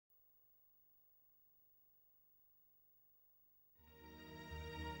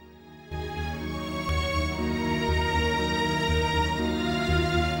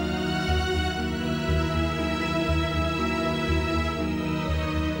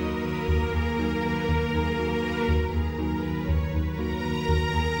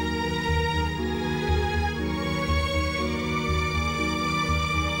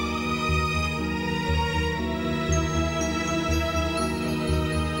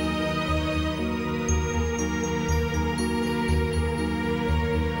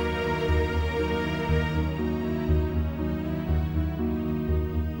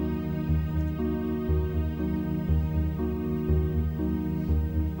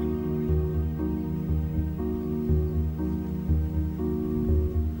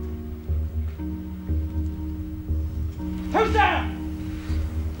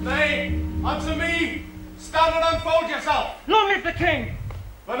Stand and unfold yourself! Long live the king!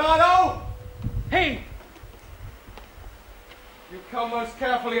 Bernardo! He! You come most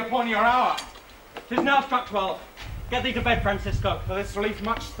carefully upon your hour. 'Tis now struck 12. Get thee to bed, Francisco. For this relief,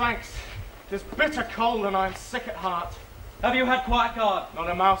 much thanks. 'Tis bitter cold and I am sick at heart. Have you had quiet guard? Not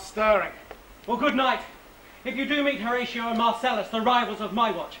a mouse stirring. Well, good night. If you do meet Horatio and Marcellus, the rivals of my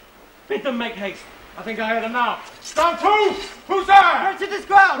watch, bid them make haste. I think I hear them now. Stand to! Who's there? To this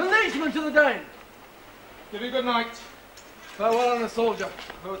ground! The liegeman to the Dane! Give you good night. Farewell on a soldier.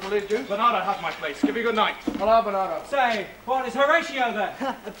 Who to lead you? Bernardo, have my place. Give you good night. Hello, Bernardo. Say, what, is Horatio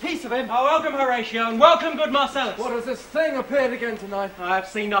there? A piece of him. Oh, welcome, Horatio, and welcome, good Marcellus. What has this thing appeared again tonight? I have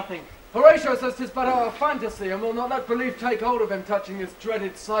seen nothing. Horatio says 'tis but our fantasy, and will not let belief take hold of him, touching this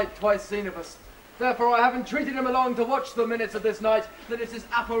dreaded sight twice seen of us. Therefore I have entreated him along to watch the minutes of this night, that if his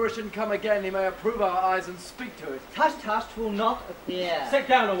apparition come again, he may approve our eyes and speak to it. Tush, tush, 'twill not appear. Sit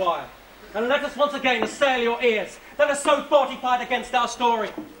down a while, and let us once again assail your ears, that are so fortified against our story.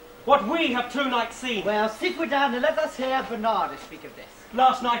 What we have 2 nights seen. Well, sit we down and let us hear Bernardo speak of this.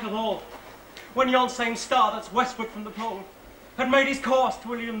 Last night of all, when yon same star that's westward from the pole had made his course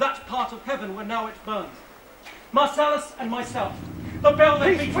to illume that part of heaven where now it burns. Marcellus and myself, the bell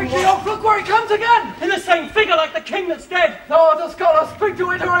that beat from Quickly off, look where he comes again! in the same figure like the king that's dead. Thou art a scholar, speak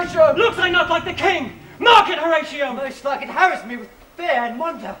to it, Horatio! Looks I not like the king? Mark it, Horatio! Most like it harassed me with fear and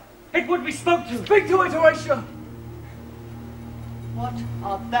wonder. It would be spoke to. Speak to it, Horatio! What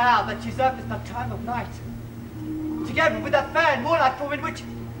art thou that usurpest the time of night? Together with that fair and warlike form in which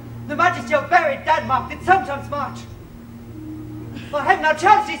the majesty of buried Denmark did sometimes march. For heaven, now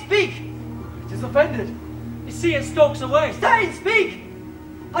chance ye speak! It is offended. You see it stalks away. Stay and speak!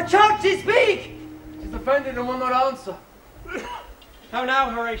 I chance ye speak! It is offended and will not answer. How now,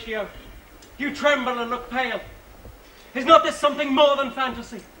 Horatio? You tremble and look pale. Is not this something more than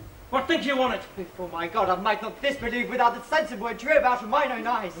fantasy? What think you on it? Before my God, I might not disbelieve without the sensible and true about mine own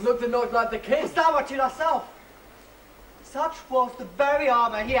eyes. Looked it not like the king? Hast thou watched it thyself? Such was the very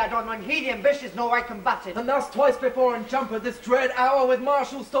armour he had on when he the ambitious Norway combated. And thus twice before in jumper this dread hour with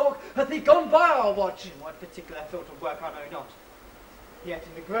martial stalk hath he gone by our watch. In what particular thought of work I know not. Yet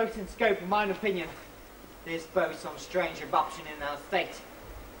in the growth and scope of mine opinion, there's both some strange eruption in our state.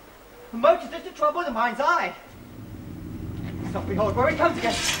 The motive is to trouble the mind's eye. Stop, behold, where he comes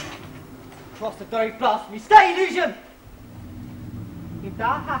again. Across the very blasphemy, stay, illusion! If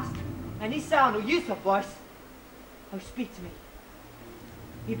thou hast any sound or use of voice, oh, speak to me.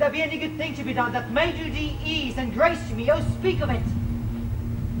 If there be any good thing to be done that may do thee ease and grace to me, oh, speak of it.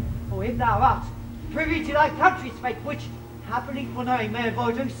 Or if thou art privy to thy country's fate, which happily for knowing may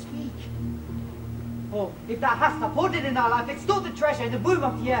avoid, oh, speak. Or if thou hast upholded in thy life, it's stored the treasure in the womb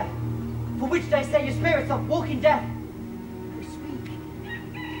of the earth, for which they say your spirits of walking death. Oh, speak.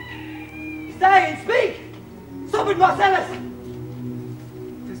 Stay and speak! Stop it, Marcellus!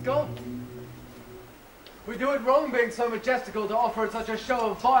 It is gone. We do it wrong being so majestical to offer it such a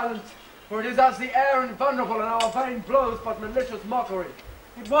show of violence, for it is as the air invulnerable and our vain blows but malicious mockery.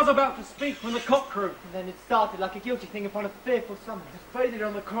 It was about to speak when the cock crew. And then it started like a guilty thing upon a fearful summons. It faded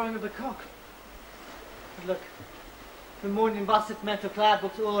on the crowing of the cock. But look, the morning busset mental clad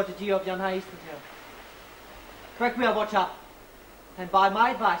books all to you of yon high eastern hill. Correct we are watch up, and by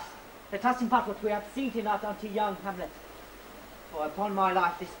my advice, let us impart what we have seen tonight unto young Hamlet. For upon my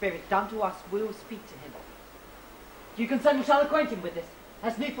life this spirit done to us will speak to him. Do you consent we shall acquaint him with this,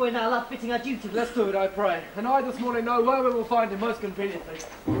 as needful in our life fitting our duty? Let's do it, I pray. And I this morning know where we will find him most conveniently.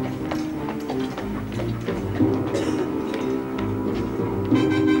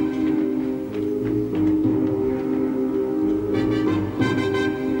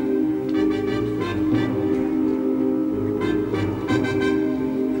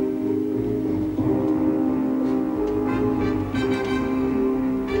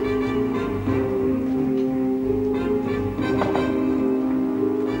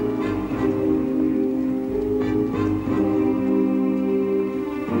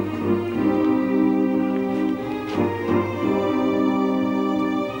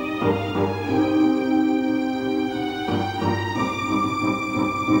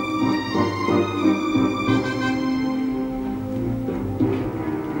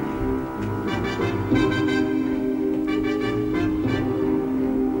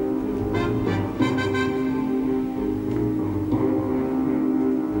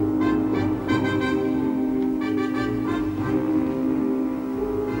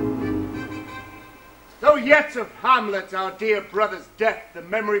 Yet of Hamlet, our dear brother's death, the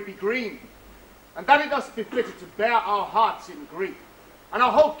memory be green, and that it us befitted to bear our hearts in grief, and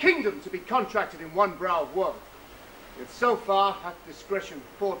our whole kingdom to be contracted in one brow of woe. Yet so far hath discretion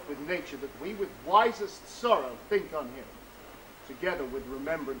fought with nature that we with wisest sorrow think on him, together with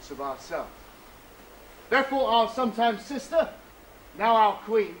remembrance of ourselves. Therefore our sometime sister, now our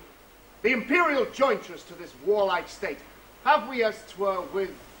queen, the imperial jointress to this warlike state, have we as 'twere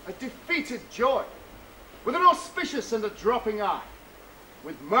with a defeated joy, with an auspicious and a dropping eye,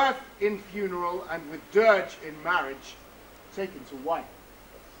 with mirth in funeral and with dirge in marriage, taken to wife.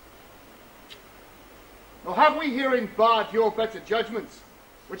 Nor have we herein barred your better judgments,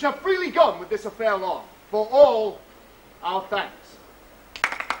 which have freely gone with this affair long, for all our thanks.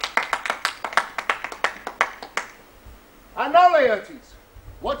 And now, Laertes,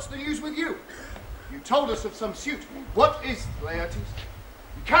 what's the news with you? You told us of some suit. What is it, Laertes?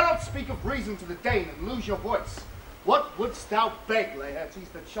 You cannot speak of reason to the Dane and lose your voice. What wouldst thou beg,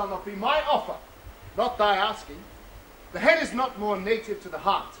 Laertes, that shall not be my offer, not thy asking? The head is not more native to the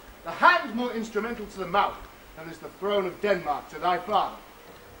heart, the hand more instrumental to the mouth, than is the throne of Denmark to thy father.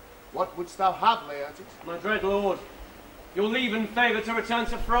 What wouldst thou have, Laertes? My dread lord, your leave and favour to return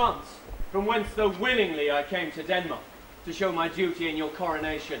to France, from whence though willingly I came to Denmark, to show my duty in your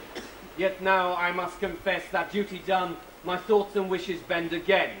coronation. Yet now I must confess that duty done, my thoughts and wishes bend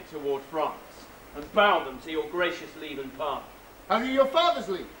again toward France, and bow them to your gracious leave and pardon. Have you your father's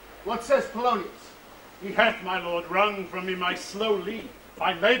leave? What says Polonius? He hath, my lord, wrung from me my slow leave,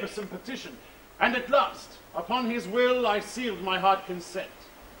 by laboursome petition, and at last, upon his will, I sealed my heart consent.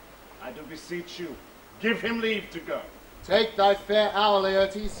 I do beseech you, give him leave to go. Take thy fair hour,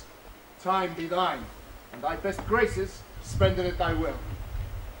 Laertes. Time be thine, and thy best graces spend it at thy will.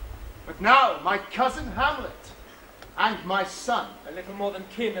 But now, my cousin Hamlet, and my son. A little more than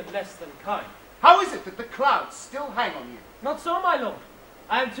kin and less than kind. How is it that the clouds still hang on you? Not so, my lord.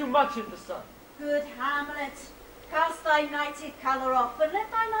 I am too much in the sun. Good Hamlet, cast thy knighted colour off, and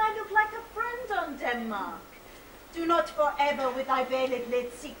let thine eye look like a friend on Denmark. Do not forever with thy veiled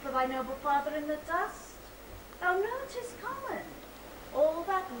lid seek for thy noble father in the dust. Thou know 'tis common. All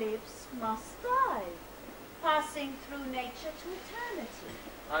that lives must die, passing through nature to eternity.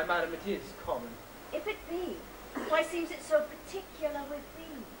 Aye, madam, it is common. If it be, why seems it so particular with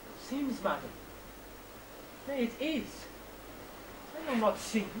thee? Seems, madam. Nay, it is. I know not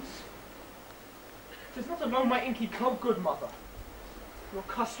seems. 'Tis not alone my inky cloak, good mother, nor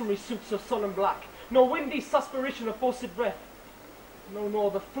customary suits of solemn black, nor windy suspiration of forced breath, no,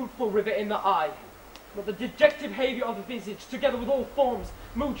 nor the fruitful river in the eye, nor the dejected behaviour of the visage, together with all forms,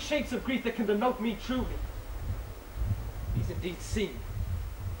 mood, shapes of grief that can denote me truly. These indeed seem,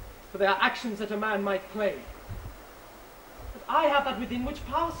 for they are actions that a man might play. But I have that within which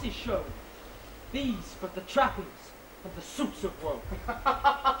powers is shown. These but the trappings and the suits of woe.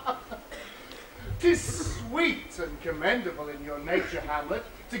 'Tis sweet and commendable in your nature, Hamlet,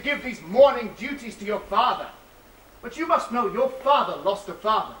 to give these mourning duties to your father. But you must know your father lost a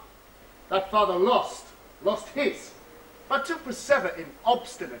father. That father lost his. But to persever in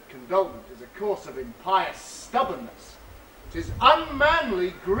obstinate condolement is a course of impious stubbornness. 'Tis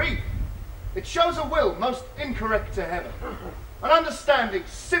unmanly grief. It shows a will most incorrect to heaven, an understanding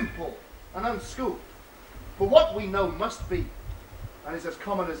simple and unschooled. For what we know must be, and is as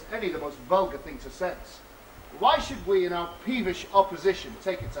common as any the most vulgar thing to sense. Why should we in our peevish opposition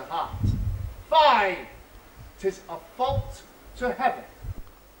take it to heart? Fie! 'Tis a fault to heaven.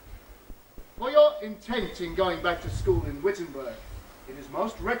 For your intent in going back to school in Wittenberg, it is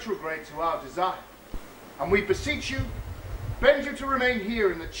most retrograde to our desire, and we beseech you, bend you to remain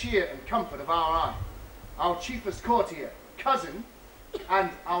here in the cheer and comfort of our eye, our chiefest courtier, cousin, and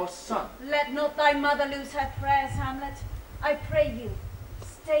our son. Let not thy mother lose her prayers, Hamlet. I pray you,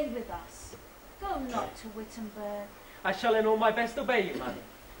 stay with us. Go not to Wittenberg. I shall in all my best obey you, madam.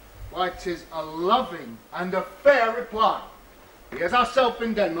 Why, 'tis a loving and a fair reply. Here's ourself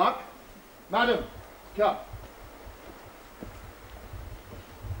in Denmark. Madam, come.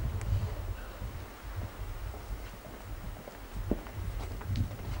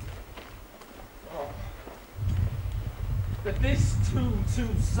 Oh, that this too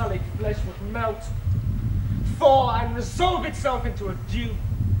sullied flesh would melt, thaw, and resolve itself into a dew.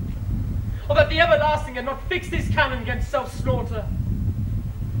 Or that the everlasting had not fixed his cannon against self-slaughter.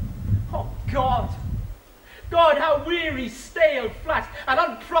 Oh, God! God, how weary, stale, flat, and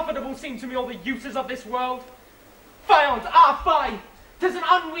unprofitable seem to me all the uses of this world. Fie on't, fie! 'Tis an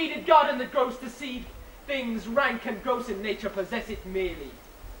unweeded garden that grows to seed. Things rank and gross in nature possess it merely.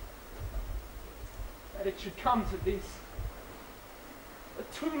 That it should come to this. A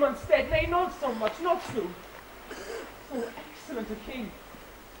 2 months dead, nay, not so much, not two. So excellent a king.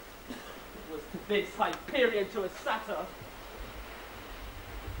 It was to this Hyperion to a satyr.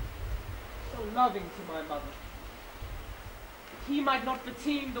 So loving to my mother, he might not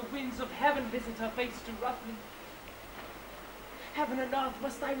beseem the winds of heaven visit her face too roughly. Heaven and earth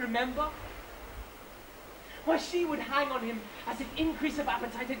must I remember? Why, she would hang on him as if increase of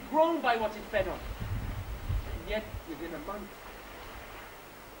appetite had grown by what it fed on. And yet, within a month,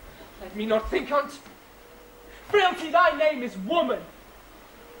 let me not think on't. Frailty, thy name is woman.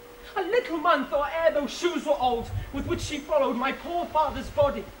 A little month, or ere those shoes were old, with which she followed my poor father's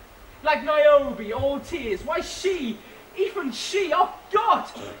body, like Niobe, all tears. Why, she, even she, oh God,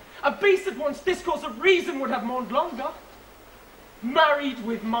 a beast that once discourse of reason would have mourned longer, married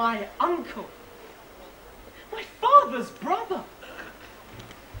with my uncle, my father's brother.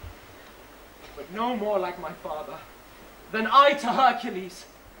 But no more like my father than I to Hercules.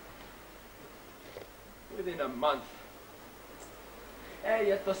 Within a month, ere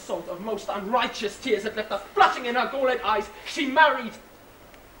yet the salt of most unrighteous tears had left a flashing in her galled eyes, she married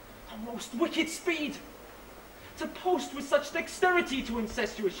a most wicked speed, to post with such dexterity to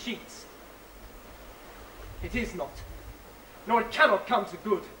incestuous sheets. It is not, nor it cannot come to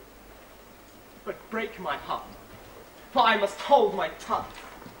good, but break my heart, for I must hold my tongue.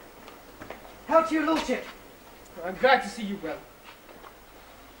 How to your lordship? I'm glad to see you well.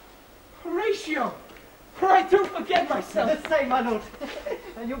 Horatio! I do forget myself. The same, my lord.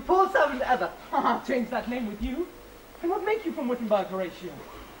 And your poor servant ever. I'll change that name with you. And what make you from Wittenberg, Horatio?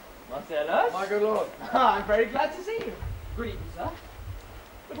 Marcellus? My good lord. I'm very glad to see you. Good evening, sir.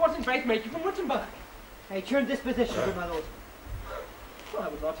 But what in faith make you from Wittenberg? A true disposition, good my lord. Well, I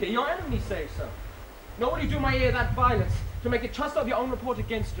would not hear your enemies say so. Nor will you do my ear that violence, to make a trust of your own report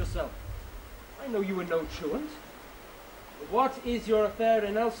against yourself. I know you are no truant. But what is your affair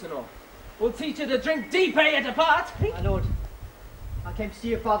in Elsinore? We'll teach you to drink deep ere you depart. My lord, I came to see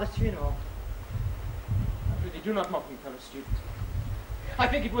your father's funeral. I really do not mock me, fellow student. I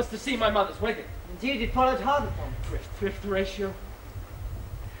think it was to see my mother's wedding. Indeed, it followed hard upon. Thrift, Horatio.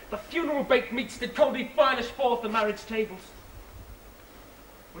 The funeral baked meats did coldly furnish forth the marriage tables.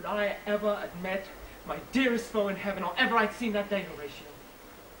 Would I ever had met my dearest foe in heaven, or ever I'd seen that day, Horatio?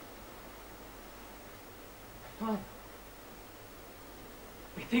 My father.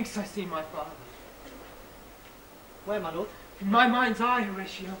 Methinks I see my father. Where, my lord? In my mind's eye,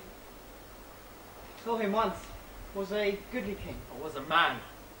 Horatio. Saw him once. Was a goodly king. Or was a man.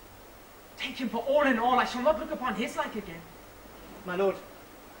 Take him for all in all, I shall not look upon his like again. My lord,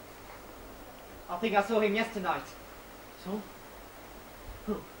 I think I saw him yesternight. So?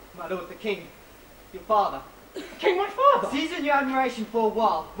 Who? My lord, the king. Your father. King, my father! Seizing your admiration for a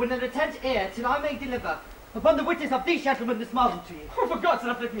while, will an attent ear till I may deliver upon the witness of these gentlemen this marvel to you. Oh, for God's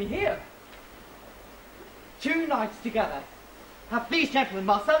sake, let me hear. 2 nights together have these gentlemen,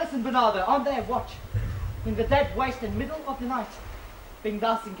 Marcellus and Bernardo, on their watch, in the dead waste and middle of the night, being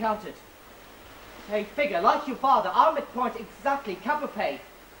thus encountered. A figure like your father, armed at point exactly, cap a pay,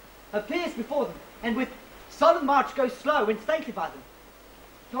 appears before them, and with sudden march goes slow and stately by them.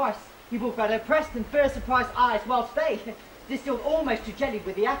 Twice he will fed oppressed and fear surprised eyes, whilst they, distilled almost to jelly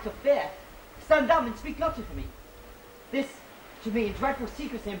with the act of fear, stand dumb and speak not to me. This, to me, in dreadful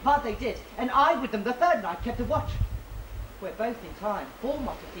secrecy in part they did, and I with them the 3rd night kept a watch, where both in time, full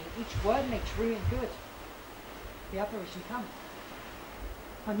muttered in each word made true and good. The apparition comes.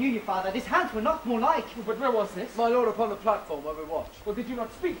 I knew your father, his hands were not more like. But where was this? My lord, upon the platform where we watch. Well, did you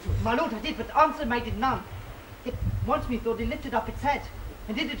not speak to it? My lord, I did, but answer made it none. Yet once methought he lifted up its head,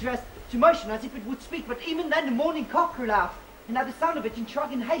 and did address to motion as if it would speak, but even then the morning cock crew out, and at the sound of it in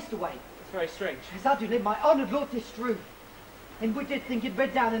shrug in haste away. It's very strange. As I do live, my honoured lord, 'tis true. And we did think it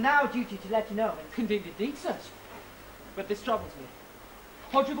read down in our duty to let you know. Indeed, sirs. But this troubles me.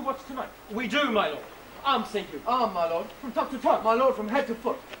 Hold you the watch tonight? We do, my lord. Arm, say you. Arm, my lord. From top to toe. My lord, from head to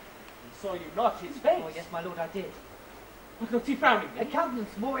foot. Saw you not his face? Oh, yes, my lord, I did. What looked he frowning A then?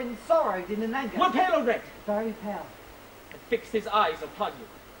 countenance more in sorrow than in anger. Were pale or red? Very pale. And fixed his eyes upon you.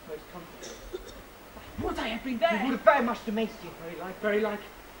 Most comfortable. Would I have been It there? would have very much amazed you. Very like.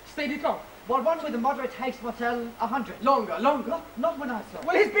 Stayed it long. While one with a moderate haste might tell 100. Longer. Not when I saw.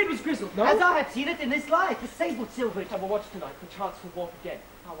 Well, his beard was grizzled, no? As I have seen it in this life, the sable silvered. Have a watch tonight, perchance will walk again.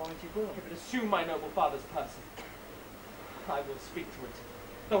 How warrant you will. If it assume my noble father's person, I will speak to it.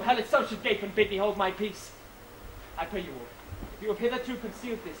 Though hell itself should gape and bid me hold my peace. I pray you all, if you have hitherto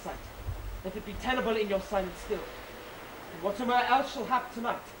concealed this sight, let it be tenable in your silence still. And whatsoever else shall hap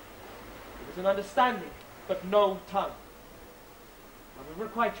tonight, it is an understanding, but no tongue. I will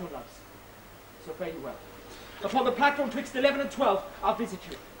requite your loves, so fare you well. Upon the platform twixt 11 and 12, I'll visit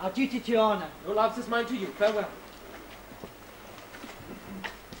you. Our duty to your honour. Your loves is mine to you. Farewell.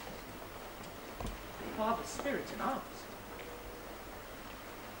 Father's spirit in arms.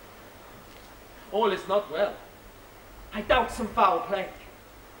 All is not well. I doubt some foul play.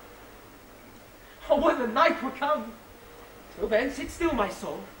 Oh, when the night will come! Till then, sit still, my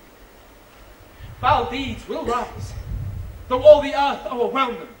soul. Foul deeds will rise, though all the earth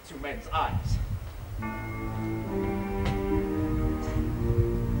overwhelm them to men's eyes.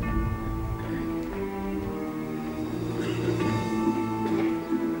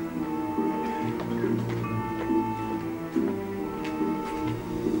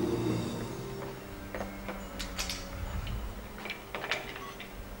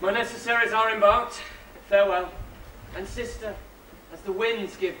 My necessaries are embarked. Farewell. And sister, as the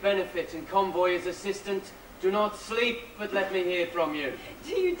winds give benefit and convoy as assistant, do not sleep, but let me hear from you.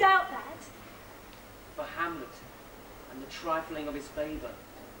 Do you doubt that? For Hamlet, and the trifling of his favour,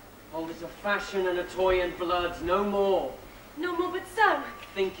 hold it a fashion and a toy and blood, no more. No more but so.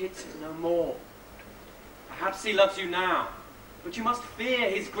 Think it no more. Perhaps he loves you now, but you must fear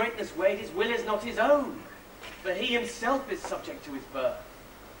his greatness weighed, his will is not his own, for he himself is subject to his birth.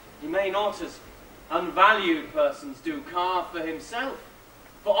 He may not, as unvalued persons do, carve for himself,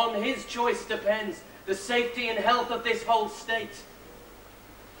 for on his choice depends the safety and health of this whole state.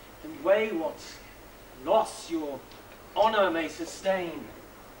 And weigh what loss your honour may sustain,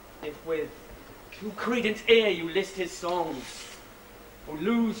 if with too credent ear you list his songs, or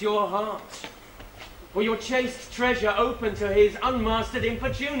lose your heart, or your chaste treasure open to his unmastered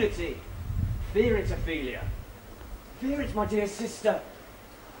importunity. Fear it, Ophelia. Fear it, my dear sister.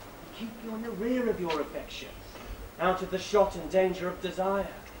 Keep you on the rear of your affections, out of the shot and danger of desire.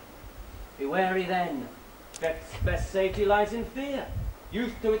 Be wary then. Best safety lies in fear.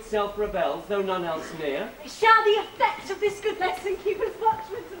 Youth to itself rebels, though none else near. Shall the effect of this good lesson keep as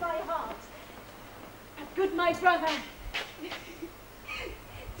watchman to my heart? But good my brother,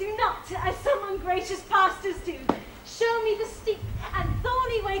 do not, as some ungracious pastors do, show me the steep and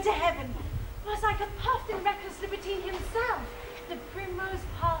thorny way to heaven, was like a puffed and reckless libertine himself, the primrose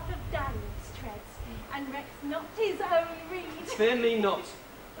path of dalliance treads, and recks not his own reed. Fear me not,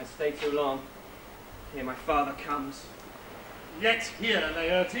 I stay too long. Here my father comes. Yet here,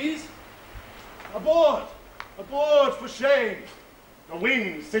 Laertes. Aboard! Aboard, for shame! The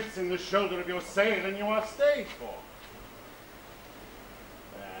wind sits in the shoulder of your sail, and you are stayed for.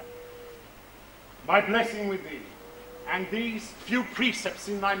 There. My blessing with thee, and these few precepts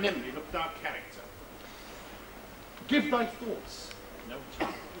in thy memory of thy character. Give thy thoughts no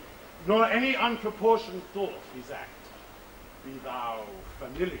tongue, nor any unproportioned thought his act. Be thou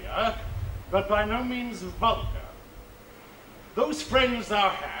familiar, but by no means vulgar. Those friends thou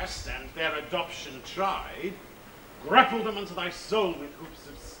hast, and their adoption tried, grapple them unto thy soul with hoops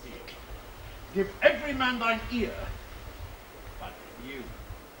of steel. Give every man thine ear, but few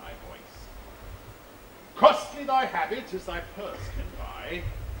thy voice. Costly thy habit as thy purse can buy,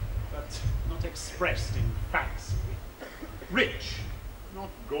 but not expressed in fancy. Rich, not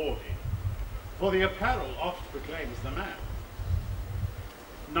gaudy, for the apparel oft proclaims the man.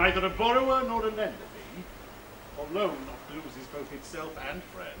 Neither a borrower nor a lender be, for loan oft loses both itself and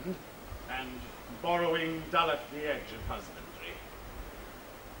friend, and borrowing dulleth the edge of husbandry.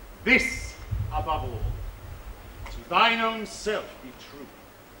 This, above all, to thine own self be true,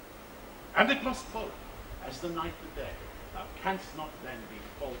 and it must follow, as the night the day, thou canst not then be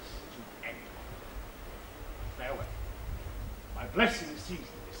false to anyone. Farewell. My blessing sees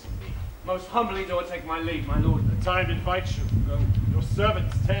this in thee. Most humbly do I take my leave, my lord. The time invites you. Go, your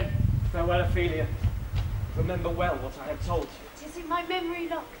servants tend. Farewell, Ophelia. Remember well what I have told you. It is in my memory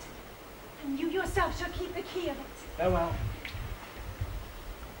locked, and you yourself shall keep the key of it. Farewell.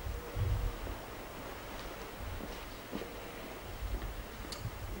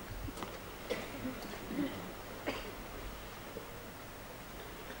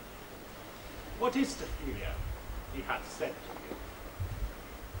 What is Ophelia he hath said to you?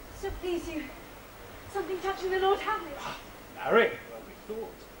 So please you, something touching the Lord Hamlet. Marry, well methought.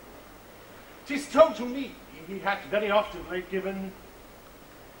 'Tis told to me he hath very often given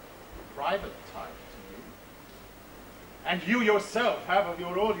private time to you. And you yourself have of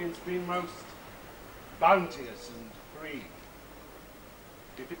your audience been most bounteous and free.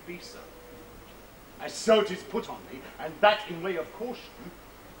 If it be so, as so 'tis put on me, and that in way of caution,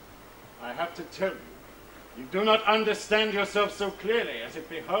 I have to tell you, you do not understand yourself so clearly as it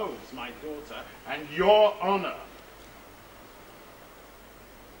behoves my daughter and your honor.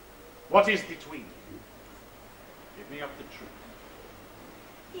 What is between you? Give me up the truth.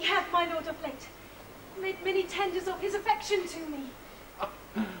 He hath, my lord, of late made many tenders of his affection to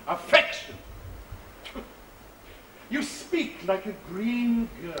me. Affection? You speak like a green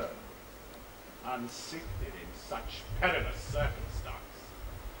girl, unsifted in such perilous circumstance.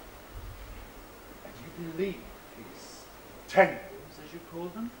 And you believe his Tendrils, as you call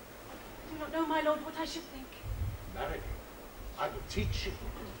them? I do not know, my lord, what I should think. Marry, I will teach you.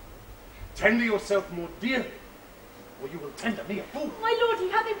 Tender yourself more dearly, or you will tender me a fool. My lord, he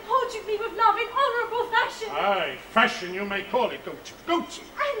hath importuned me with love in honourable fashion. Aye, fashion you may call it, go to.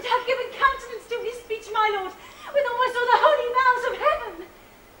 And have given countenance to his speech, my lord, with almost all the holy vows of heaven.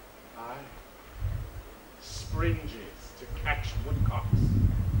 Aye, springes to catch woodcocks.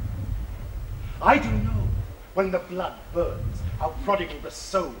 I do know, when the blood burns, how prodigal the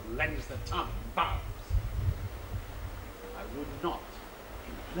soul lends the tongue vows. I would not,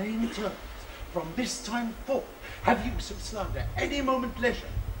 in plain terms, from this time forth, have use of slander any moment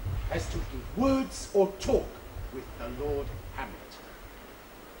leisure, as to give words or talk with the Lord Hamlet.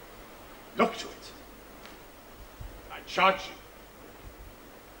 Look to it. I charge you.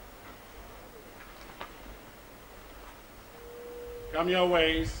 Come your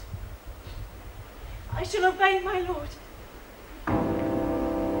ways. I shall obey, my lord.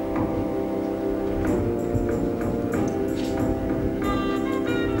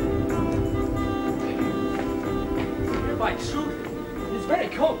 By truth, it is very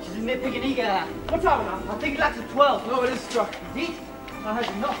cold. She's in there picking eager. What hour now? I think that's at 12. No, it is struck. Indeed? I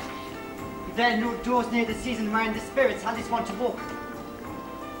hope not. If there are no doors near the season wherein the spirits had this one to walk.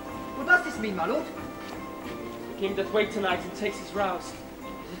 What does this mean, my lord? The king doth wake tonight and takes his rouse.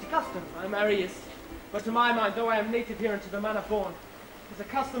 Is it a custom? I marry is. But to my mind, though I am native here and to the manor born, is a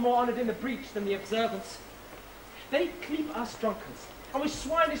custom more honoured in the breach than the observance. They cleave us drunkards, and with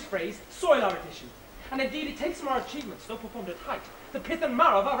swinish phrase soil our edition. And indeed it takes from our achievements, though performed at height, the pith and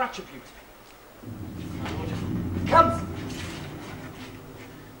marrow of our attribute. My lord, it comes!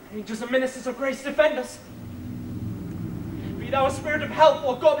 Angels and ministers of grace, defend us! Be thou a spirit of help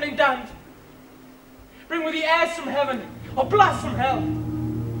or goblin damned! Bring with thee airs from heaven, or blast from hell!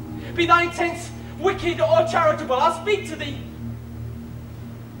 Be thy intents wicked or charitable, I'll speak to thee!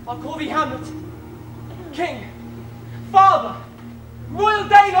 I'll call thee Hamlet, King, Father, Royal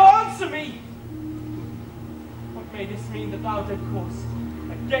Dane, or answer me! What may this mean that thou dead course,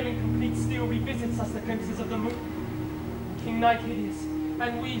 again in complete steel revisits us the glimpses of the moon? King Knight hideous,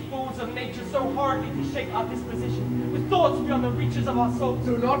 and we fools of nature so hardly to shape our disposition, with thoughts beyond the reaches of our souls.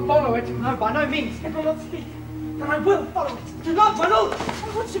 Do not follow it. No, by no means. It will not speak, then I will follow it. Do not, my lord!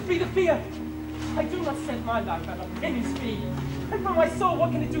 And what should be the fear? I do not set my life at a penny's fee. And for my soul,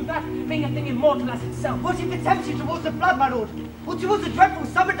 what can it do that, being a thing immortal as itself? What if it tempts you towards the flood, my lord? Or towards the dreadful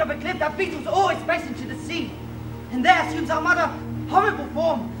summit of a cliff that beetles always best into the sea? And there assumes our mother horrible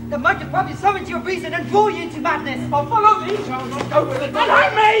form that might deprive you summon to your reason and draw you into madness. I'll follow thee. Shall not go with it. And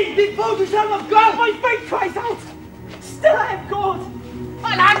I may! Be bold, you shall not go! My fate cries out. Still I am God.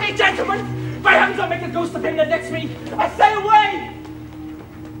 I'll hand thee, gentlemen. By heavens, I'll make a ghost of him that lets me. I say away.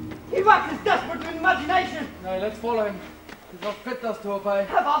 He waxes desperate with imagination. Nay, let's follow him. He's not fit thus to obey.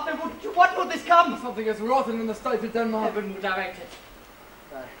 Have after what will this come? Something is rotten in the state of Denmark. Heaven will direct it.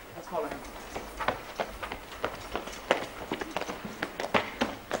 Nay, let's follow him.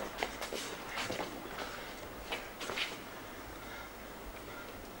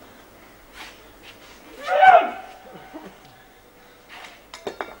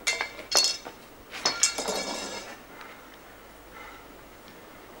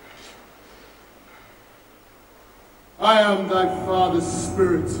 I am thy father's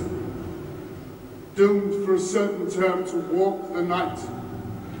spirit, doomed for a certain term to walk the night,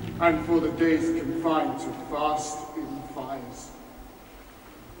 and for the days confined to fast in fires.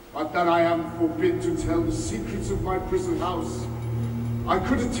 But that I am forbid to tell the secrets of my prison house. I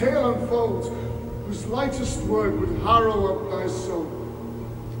could a tale unfold, whose lightest word would harrow up thy soul.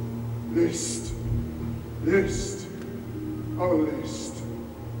 List, list, oh list.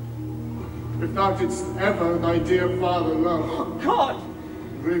 If thou didst ever thy dear father love, Oh, God!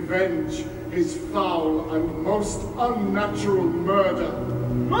 revenge his foul and most unnatural murder.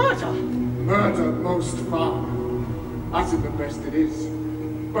 Murder! Murder most foul, as in the best it is,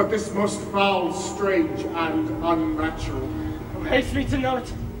 but this most foul, strange, and unnatural. Oh, haste me to know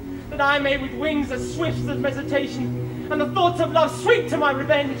it, that I may with wings as swift as meditation, and the thoughts of love sweep to my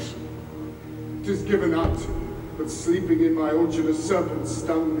revenge. 'Tis given out, but sleeping in my orchard a serpent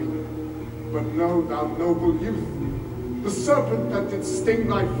stung me. But know, thou noble youth, the serpent that did sting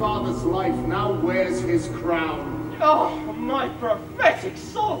thy father's life now wears his crown. Oh, my prophetic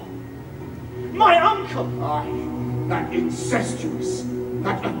soul! My uncle! Aye, that incestuous,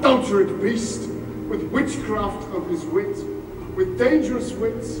 that adulterate beast, with witchcraft of his wit, with dangerous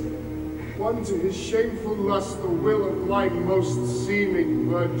wits, won to his shameful lust the will of my most seeming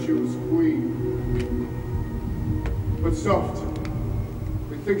virtuous queen. But soft,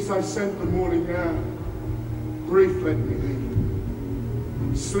 methinks I scent the morning air. Brief let me be.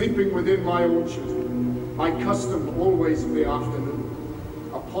 sleeping within my orchard, my custom always in the afternoon.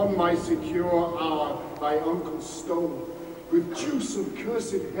 Upon my secure hour, thy uncle stole, with juice of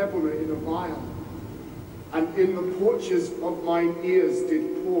cursed Hebele in a vial, and in the porches of mine ears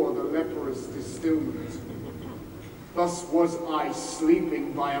did pour the leprous distilment. Thus was I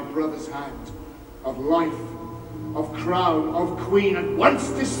sleeping by a brother's hand, of life, of crown, of queen, at once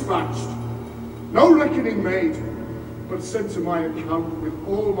dispatched, no reckoning made, but sent to my account with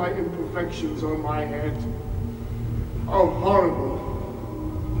all my imperfections on my head. Oh horrible,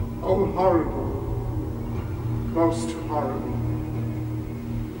 most horrible.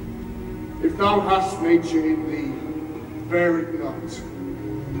 If thou hast nature in thee, bear it not.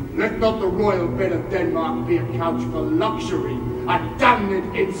 Let not the royal bed of Denmark be a couch for luxury and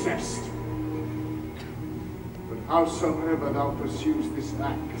damned incest. But howsoever thou pursues this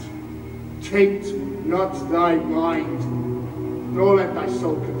act, taint not thy mind, nor let thy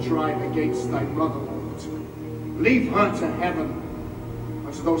soul contrive against thy motherland. Leave her to heaven,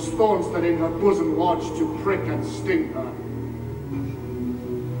 and to those thorns that in her bosom lodge to prick and sting her.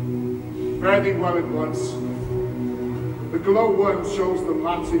 Fare thee well at once. The glowworm shows the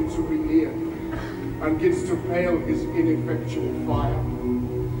Latin to be near, and gives to pale his ineffectual fire.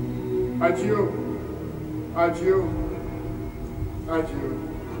 Adieu, adieu, adieu.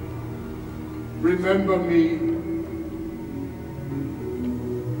 Remember me.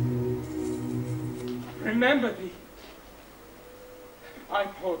 Remember thee, my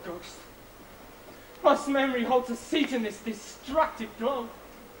poor ghost, whose memory holds a seat in this destructive globe.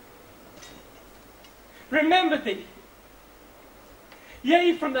 Remember thee.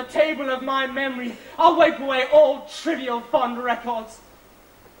 Yea, from the table of my memory, I'll wipe away all trivial fond records.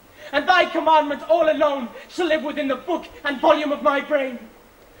 And thy commandment all alone shall live within the book and volume of my brain,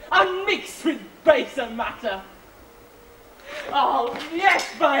 unmixed with baser matter. Oh, yes,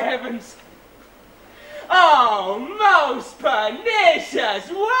 by heavens! Oh, most pernicious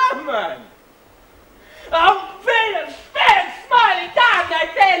woman! Oh, villain, villain, smiling, damn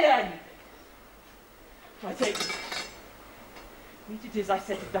that villain! I take it. Neat it is I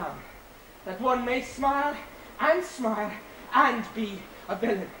set it down, that one may smile and be a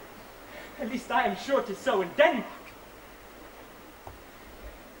villain. At least I am sure 'tis so in Denmark.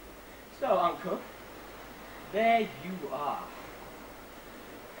 So, uncle, there you are.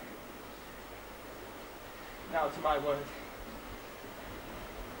 Now to my word.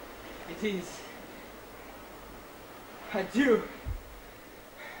 It is adieu.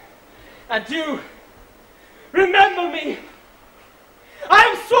 Adieu. Remember me. I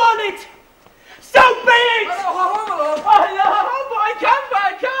have sworn it. So be it.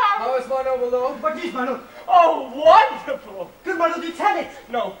 I can. How is my noble lord? What is, my lord? Oh, wonderful. Good, my lord, you tell it.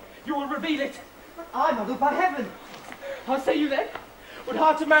 No, you will reveal it. But I, my lord, by heaven. How say you then? Would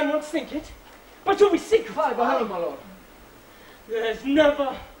heart a man once think it? But do we seek? By heaven, my lord. There's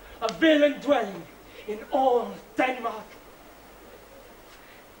never a villain dwelling in all Denmark.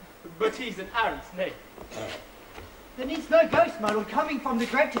 But he's an arrant knave. There needs no ghost, my lord, coming from the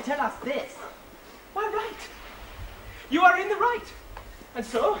grave to tell us this. Why, right. You are in the right. And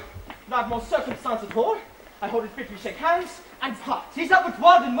so, without more circumstance at all, I hold it fit we shake hands and part. These are but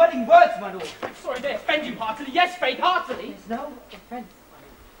wild and wedding words, my lord. I'm sorry they offend you heartily. Yes, Faith, heartily. There's no offence, my lord.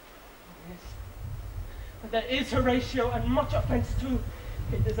 Yes. But there is Horatio, and much offence too.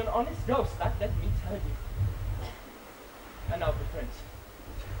 It is an honest ghost, that let me tell you. And now, good friends,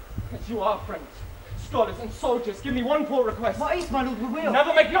 as you are friends, scholars and soldiers, give me one poor request. What is, my lord, we will?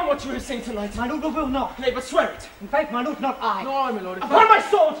 Never make known what you have seen tonight. My lord, we will not. Nay, but swear it. In faith, my lord, not I. No, my lord. Upon my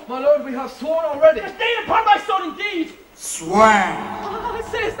sword! My lord, we have sworn already. Indeed, upon my sword, indeed! Swear! Ah,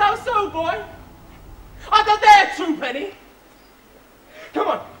 sayest thou so, boy? Art thou there, true penny? Come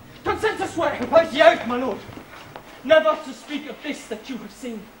on, consent to swear. Propose the oath, my lord. Never to speak of this that you have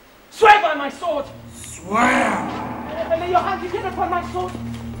seen. Swear by my sword. Swear! And lay your hand again upon my sword.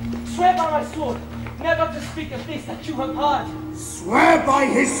 Swear by my sword. Never to speak of this that you have heard. Swear by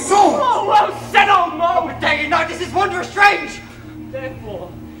his sword! Oh, well said, old Mo! But dare you know, this is wondrous strange.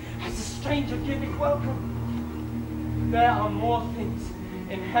 Therefore, as a stranger giving welcome, there are more things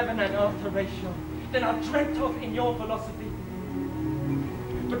in heaven and earth, Horatio, than are dreamt of in your philosophy.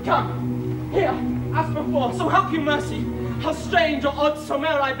 But come, here, as before, so help you mercy, how strange or odd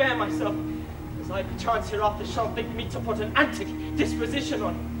some'er I bear myself, as I perchance hereafter shall think me to put an antic disposition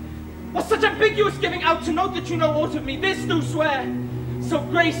on. Was such ambiguous giving out to note that you know aught of me, this do swear. So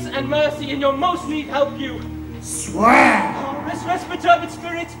grace and mercy in your most need help you. Swear! Oh, rest, perturbed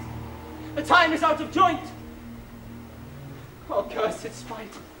spirit. The time is out of joint. Oh, cursed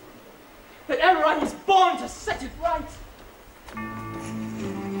spite, that ever I was born to set it right.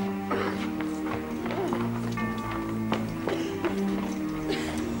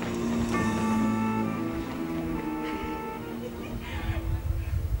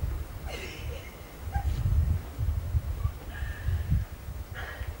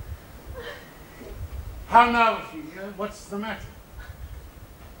 How now, Ophelia? What's the matter?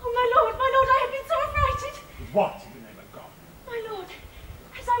 Oh, my lord, I have been so affrighted. With what, in the name of God? My lord,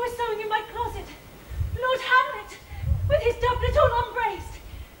 as I was sewing in my closet, Lord Hamlet, with his doublet all unbraced,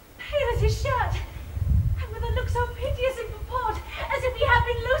 pale as his shirt, and with a look so piteous and purport, as if he had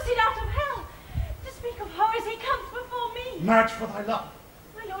been loosed out of hell, to speak of horrors he comes before me. Mad for thy love.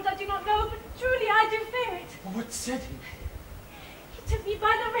 My lord, I do not know, but truly I do fear it. What said he? He took me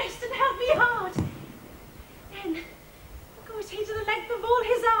by the wrist and held me hard. Then goes he to the length of all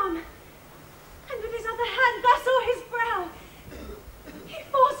his arm, and with his other hand thus o'er his brow, he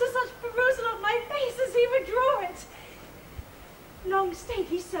forced to such perusal of my face as he would draw it. Long stayed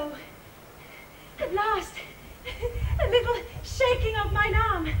he so. At last, a little shaking of mine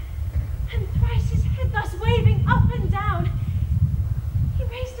arm, and thrice his head thus waving up and down, he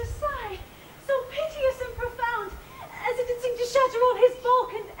raised a sigh, so piteous and profound, as it did seem to shatter all his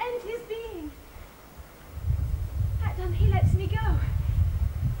bulk and end his being. That done, he lets me go, and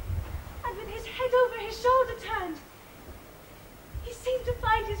with his head over his shoulder turned, he seemed to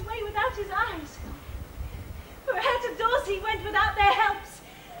find his way without his eyes. For out of doors he went without their helps,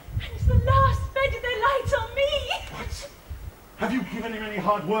 and as the last bedded their light on me. What? Have you given him any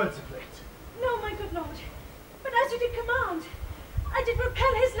hard words of late? No, my good lord, but as you did command, I did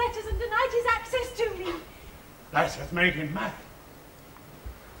repel his letters and denied his access to me. That hath made him mad.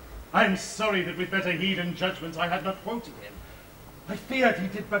 I am sorry that with better heed and judgment I had not quoted him. I feared he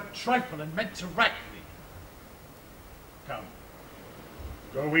did but trifle and meant to rack me. Come,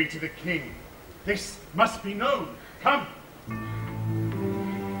 go we to the king. This must be known. Come.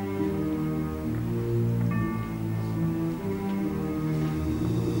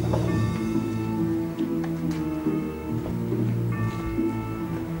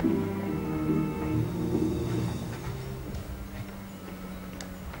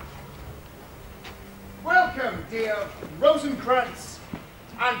 Welcome, dear Rosencrantz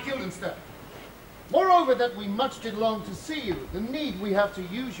and Guildenstern. Moreover, that we much did long to see you, the need we have to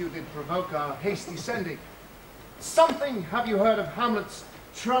use you did provoke our hasty sending. Something have you heard of Hamlet's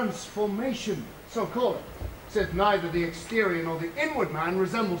transformation, so called, since neither the exterior nor the inward man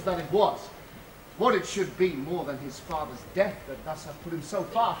resembles that it was. What it should be more than his father's death that thus hath put him so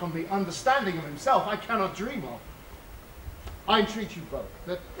far from the understanding of himself, I cannot dream of. I entreat you both,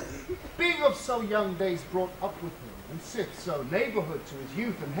 that being of so young days brought up with him, and sith so neighbourhood to his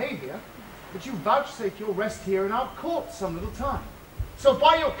youth and haviour, that you vouchsafe your rest here in our court some little time, so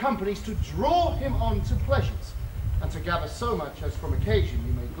by your companies to draw him on to pleasures, and to gather so much as from occasion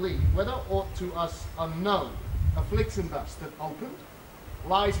you may glean, whether aught to us unknown afflicts him thus, that opened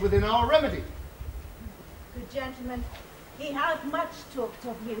lies within our remedy. Good gentlemen, he hath much talked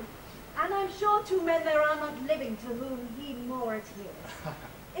of you, and I'm sure two men there are not living to whom he more adheres.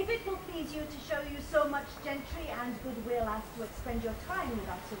 If it will please you to show you so much gentry and goodwill as to expend your time with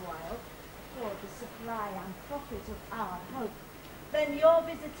us a while, for the supply and profit of our hope, then your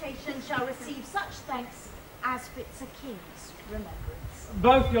visitation shall receive such thanks as fits a king's remembrance.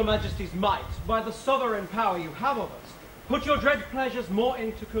 Both your majesties might, by the sovereign power you have of us, put your dread pleasures more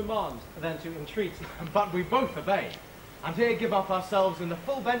into command than to entreaty. But we both obey, and here give up ourselves in the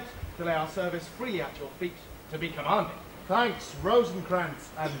full bent to lay our service freely at your feet, to be commanded. Thanks, Rosencrantz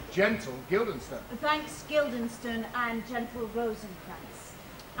and gentle Guildenstern. Thanks, Guildenstern and gentle Rosencrantz.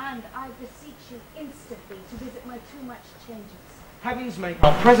 And I beseech you instantly to visit my too much changes. Heavens make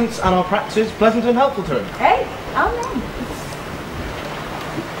our presence and our practices pleasant and helpful to him. Hey, amen.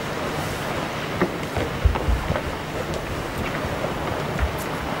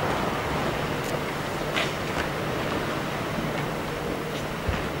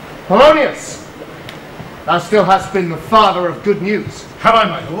 Polonius, thou still hast been the father of good news. Have I,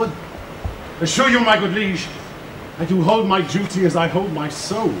 my lord? Assure you, my good liege, I do hold my duty as I hold my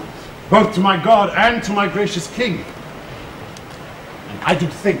soul, both to my God and to my gracious king. And I do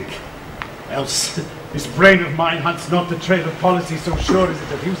think, else this brain of mine hunts not the trail of policy so sure as it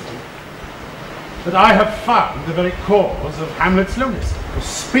had used to, that I have found the very cause of Hamlet's lunacy.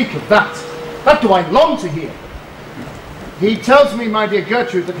 Speak of that. That do I long to hear. He tells me, my dear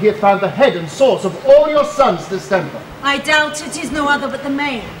Gertrude, that he hath found the head and source of all your son's distemper. I doubt it is no other but the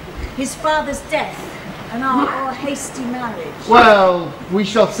main, his father's death, and our hasty marriage. Well, we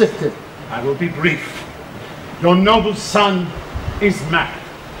shall sift it. I will be brief. Your noble son is mad.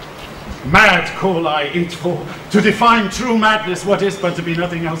 Mad call I it, for to define true madness, what is but to be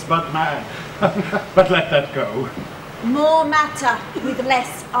nothing else but mad. But let that go. More matter with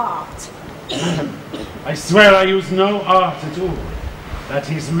less art. I swear I use no art at all. That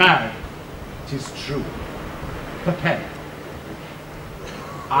he's mad, 'tis true. The pen.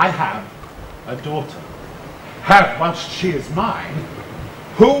 I have a daughter. have whilst she is mine,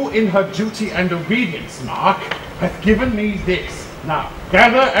 who in her duty and obedience, Mark, hath given me this. Now,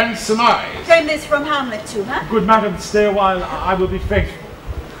 gather and surmise. Came this from Hamlet too, huh? Good madam, stay a while, I will be faithful.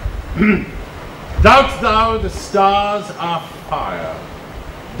 Doubt thou the stars are fire,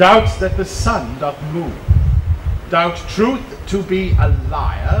 doubt that the sun doth move, doubt truth to be a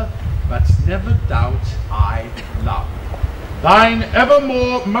liar, but never doubt I love. Thine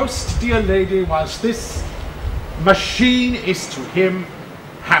evermore most dear lady, whilst this machine is to him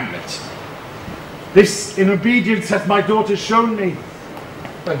Hamlet. This in obedience hath my daughter shown me.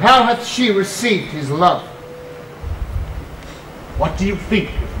 But how hath she received his love? What do you think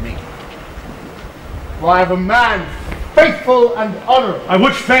of me? Why, of a man faithful and honourable. I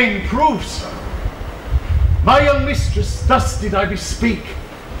would fain prove so. My young mistress, thus did I bespeak.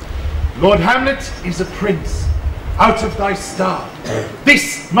 Lord Hamlet is a prince, out of thy star.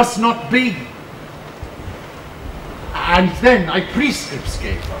 This must not be. And then I prescripts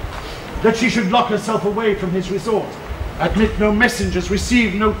gave her, that she should lock herself away from his resort, admit no messengers,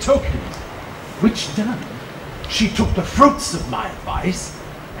 receive no tokens. Which done, she took the fruits of my advice,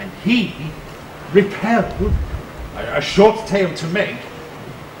 and he, repelled, a short tale to make,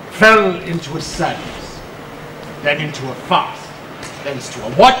 fell into a sadness, then into a fast, thence to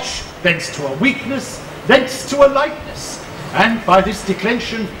a watch, thence to a weakness, thence to a lightness, and by this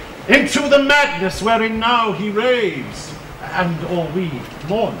declension into the madness wherein now he raves, and all we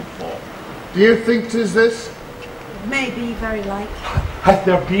mourn for. Do you think 'tis this? Maybe, very like. Hath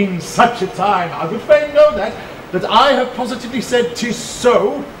there been such a time, I would fain know that I have positively said 'tis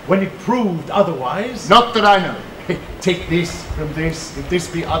so, when it proved otherwise. Not that I know. Take this from this, if this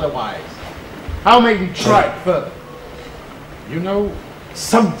be otherwise. How may we try it further? You know,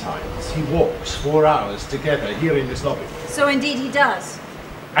 sometimes he walks 4 hours together here in this lobby. So indeed he does.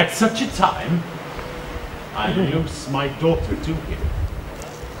 At such a time, I loose my daughter to him.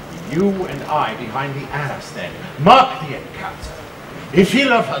 You and I behind the arras then, mark the encounter. If he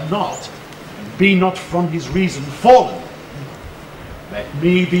love her not, and be not from his reason fallen, let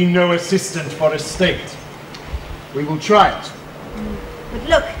me be no assistant for estate. We will try it. But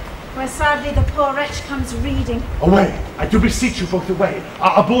look, where sadly the poor wretch comes reading. Away, I do beseech you both away.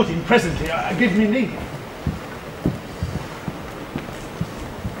 Aboard him presently, give me leave.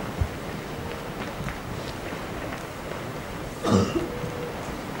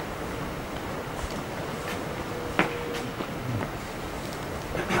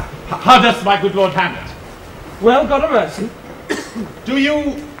 How doth my good Lord Hamlet? Well, God have mercy. Do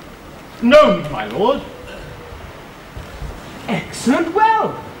you know me, my lord? Excellent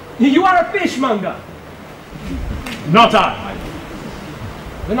well. You are a fishmonger. Not I, my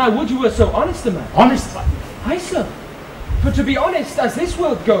lord. Then I would you were so honest a man. Honest one? Aye, sir. For to be honest, as this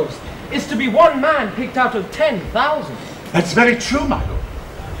world goes, is to be one man picked out of 10,000. That's very true, my lord.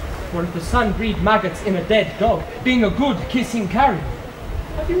 For if the sun breed maggots in a dead dog, being a good kissing carrion.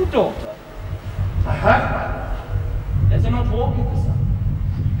 Have you a daughter? I have, my lord. Let her not walk in the sun.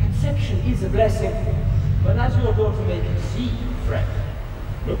 Conception is a blessing, but as your daughter may conceive, friend,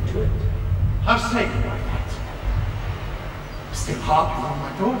 look to it. How say you like that? Still harping on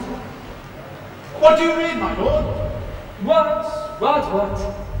my daughter? What do you read, my lord? What?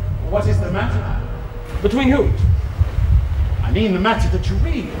 What is the matter? Between whom? I mean the matter that you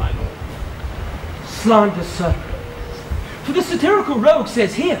read, my lord. Slander, sir. For the satirical rogue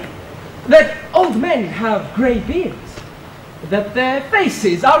says here that old men have grey beards, that their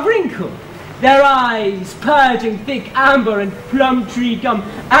faces are wrinkled, their eyes purging thick amber and plum tree gum,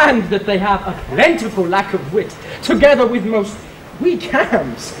 and that they have a plentiful lack of wit, together with most weak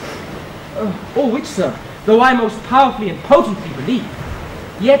hams. All which, sir, though I most powerfully and potently believe,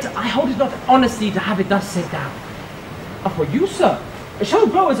 yet I hold it not honesty to have it thus set down. For you, sir, shall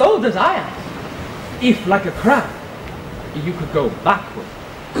grow as old as I am, if like a crab, you could go backward.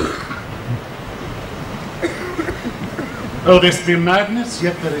 Though this be madness,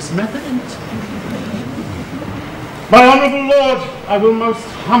 yet there is method in it. My honourable lord, I will most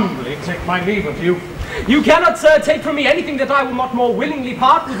humbly take my leave of you. You cannot, sir, take from me anything that I will not more willingly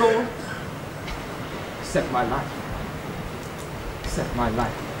part with all. Except my life. Except my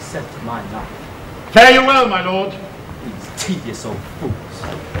life. Except my life. Fare you well, my lord. These tedious old fools.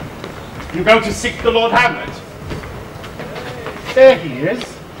 You go to seek the Lord Hamlet. There he is.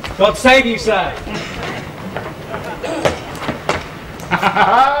 God save you, sir.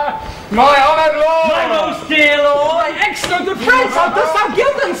 My honoured lord! My most dear lord, my excellent good friends, how dost thou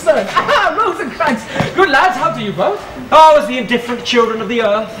Guildenstern? Rosencrantz, good lads, how do you both? Oh, as the indifferent children of the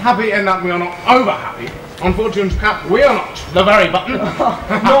earth. Happy in that we are not over happy. On Fortune's cap, we are not. The very button.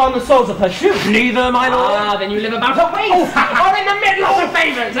 Nor on the soles of her shoes. Neither, my lord. Ah, then you live about her waist, or in the middle of her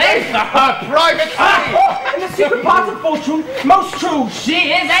favours, eh? Her private key. In the secret parts of Fortune, most true,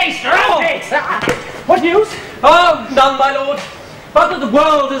 she is a strumpet. What news? Oh, none, my lord. But that the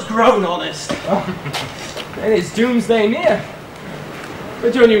world has grown honest. Then is doomsday near.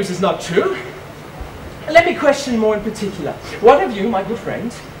 But your news is not true. Let me question more in particular. What have you, my good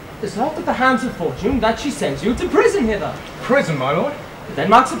friend, deserved at the hands of Fortune that she sends you to prison hither? Prison, my lord?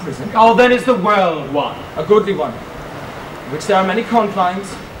 Denmark's a prison. Oh, then is the world one. A goodly one, in which there are many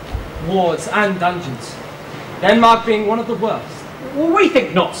confines, wards, and dungeons. Denmark being one of the worst. We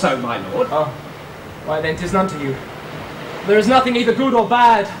think not so, my lord. Oh, why then 'tis none to you. There is nothing either good or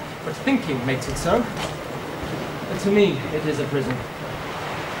bad, but thinking makes it so. But to me, it is a prison.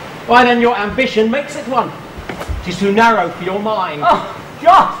 Why then your ambition makes it one. 'Tis too narrow for your mind. Oh,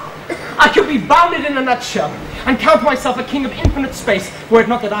 God! I could be bounded in a nutshell, and count myself a king of infinite space, were it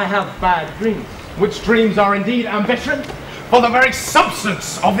not that I have bad dreams. Which dreams are indeed ambition, for the very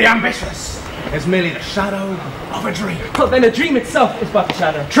substance of the ambitious is merely the shadow of a dream. Well, then a dream itself is but a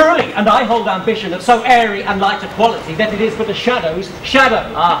shadow. Truly, and I hold ambition of so airy and light a quality that it is but a shadow's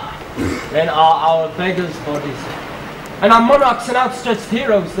shadow. Ah, then are our beggars' bodies, and our monarchs and outstretched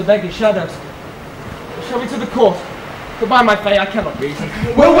heroes the beggars' shadows. Shall we to the court? Goodbye, my fay, I cannot reason.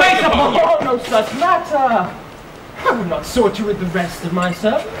 We'll wait upon you. Oh, no such matter. I would not soar to rid the rest of my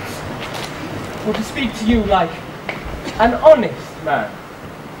servants, or to speak to you like an honest man.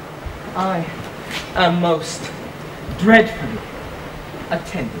 I am most dreadfully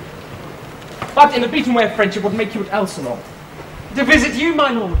attended. But in the beaten way of friendship would make you at Elsinore. To visit you,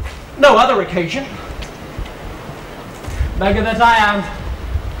 my lord. No other occasion. Beggar that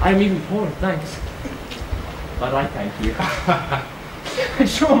I am even poor in thanks. But I thank you.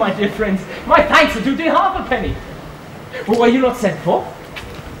 Sure, my dear friends, my thanks are due to half a penny. Well, were you not sent for?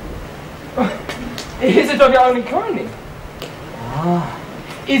 Is it of your own inclining? Ah,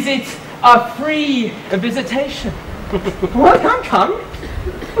 is it a free visitation? Well, come.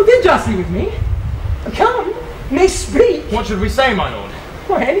 Well, deal justly with me. Come, may speak. What should we say, my lord?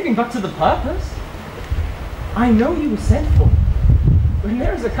 Why, anything but to the purpose. I know you were sent for. When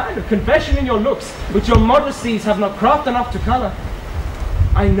there is a kind of confession in your looks, which your modesties have not craft enough to colour,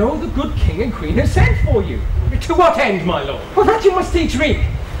 I know the good king and queen have sent for you. To what end, my lord? Well, that you must teach me.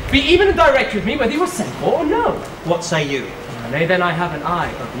 Be even and direct with me whether you were sent for or no. What say you? Nay, then I have an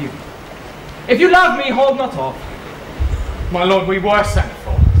eye of you. If you love me, hold not off. My lord, we were sent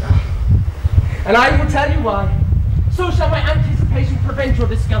for. And I will tell you why. So shall my anticipation prevent your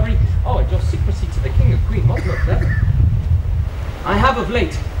discovery. Oh, and your secrecy to the king and queen was not clever. I have of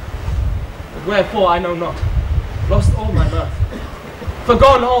late, but wherefore I know not, lost all my mirth,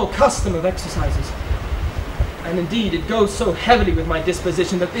 forgone all custom of exercises. And indeed it goes so heavily with my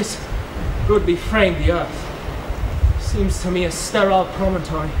disposition that this goodly frame, the earth, seems to me a sterile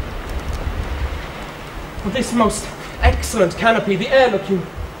promontory. For this most excellent canopy, the air, look you,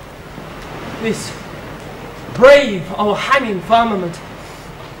 this brave o'erhanging firmament,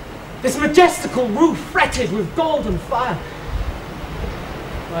 this majestical roof fretted with golden fire,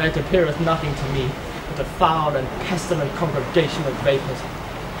 why, it appeareth nothing to me but a foul and pestilent congregation of vapours.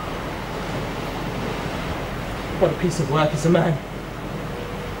 What a piece of work is a man!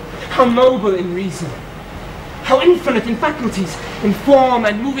 How noble in reason! How infinite in faculties, in form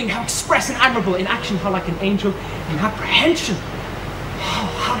and moving, how express and admirable in action, how like an angel in apprehension! Oh,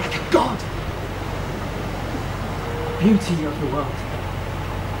 how like a god! Beauty of the world,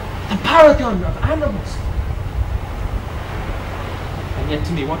 the paragon of animals! And yet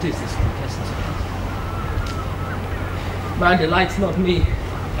to me, what is this quintessence? Man delights not me,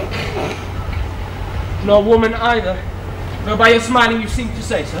 nor woman either, though by your smiling you seem to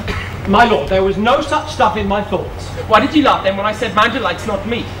say so. My lord, there was no such stuff in my thoughts. Why did you laugh then when I said man delights not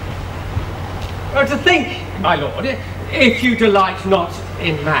me? Well, to think, my lord, if you delight not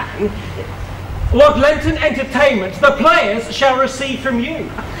in man, what Lenten entertainment the players shall receive from you.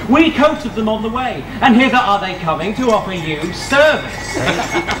 We coated them on the way, and hither are they coming to offer you service.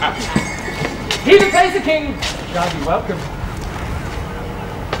 He that plays the king shall be welcome.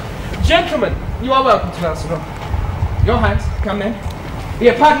 Gentlemen, you are welcome to Elsinore. Your hands, come then. The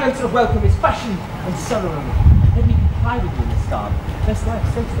appurtenance of welcome is fashion and ceremony. Let me comply with you in this garb, lest I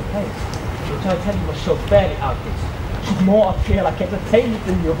have sensed the place, which I tell you must show fairly outward, should more appear like entertainment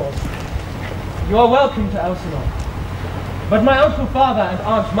than yours. You are welcome to Elsinore. But my uncle father and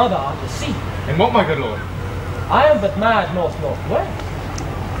aunt mother are at the sea. In what, my good lord? I am but mad north-northwest.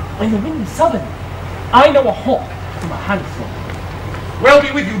 In the wind southern, I know a hawk from a handful. Well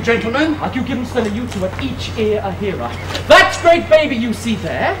be with you, gentlemen. Like you Gibbonston and you two at each ear a hearer. That great baby you see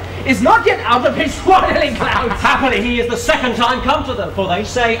there is not yet out of his swaddling clouds. Happily he is the second time come to them, for they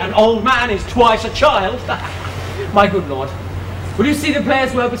say an old man is twice a child. My good lord, will you see the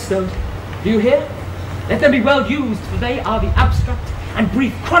players well bestowed? Do you hear? Let them be well used, for they are the abstract and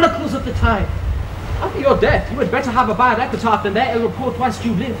brief chronicles of the time. After your death, you had better have a bad epitaph than their ill report whilst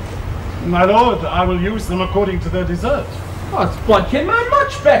you live. My lord, I will use them according to their desert. Oh, it's bloodkin man,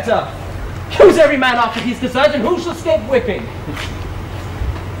 much better. Use every man after his desert, and who shall escape whipping?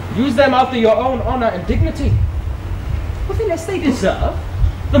 Use them after your own honour and dignity. But the less they deserve,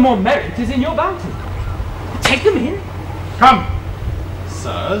 the more merit is in your bounty. Take them in. Come,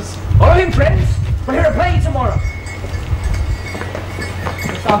 sirs. Follow him, friends. We'll hear a play tomorrow.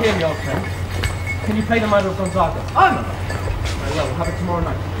 Yes, I'll hear me, old friend. Can you play the Mother of Gonzaga? I'm a Very well, we'll have it tomorrow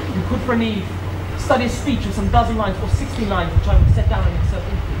night. You could, for need, study a speech of some dozen lines or 16 lines, which I will set down and insert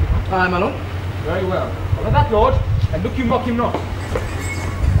into. Aye, my lord. Very well. Follow that, lord, and look you mock him not.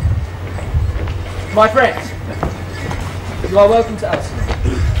 My friends, you are welcome to Elsinore.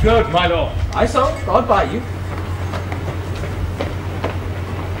 Good, my lord. I so, God by you.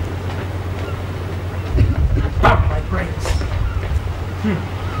 My friends.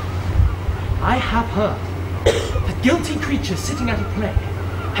 I have heard that guilty creatures sitting at a play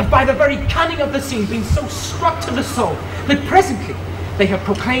have by the very cunning of the scene been so struck to the soul that presently they have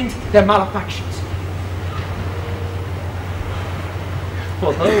proclaimed their malefactions.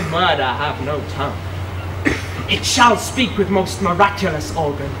 For though murder have no tongue, it shall speak with most miraculous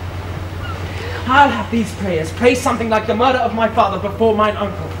organ. I'll have these players play something like the murder of my father before mine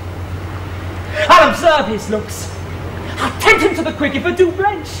uncle. I'll observe his looks. I'll tempt him to the quick if it do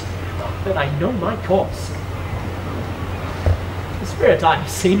blench. Then I know my course. The spirit I have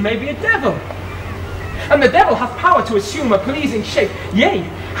seen may be a devil. And the devil hath power to assume a pleasing shape, yea,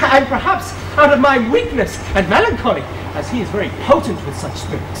 and perhaps out of my weakness and melancholy, as he is very potent with such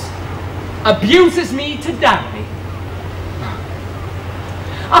spirits, abuses me to damn me.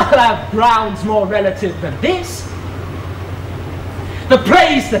 I'll have grounds more relative than this. The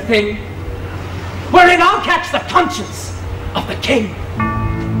play's the thing, wherein I'll catch the conscience of the king.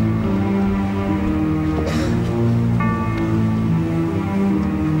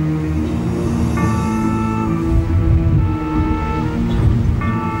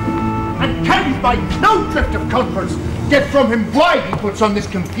 And can you by no drift of conference get from him why he puts on this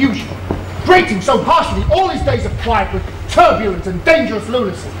confusion, grating so harshly all his days of quiet with turbulent and dangerous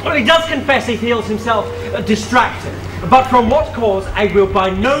lunacy? Well, he does confess he feels himself distracted, but from what cause I will by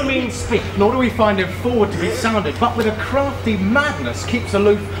no means speak. Nor do we find him forward to be sounded, but with a crafty madness keeps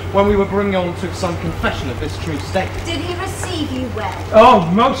aloof when we were bringing on to some confession of this true state. Did he receive you well?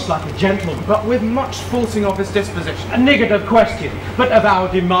 Oh, most like a gentleman. But with much forcing of his disposition. A niggard of question, but of our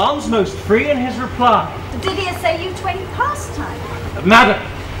demands most free in his reply. Did he essay you to any pastime? Madam,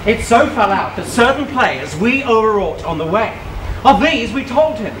 it so fell out that certain players we overwrought on the way. Of these we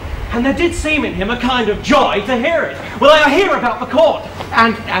told him, and there did seem in him a kind of joy to hear it. Well, they are here about the court,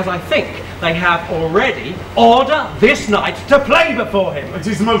 and as I think, they have already order this night to play before him. It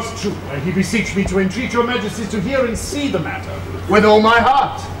is most true, and he beseech me to entreat your majesty to hear and see the matter. With all my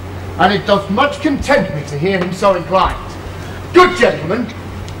heart, and it doth much content me to hear him so inclined. Good gentlemen,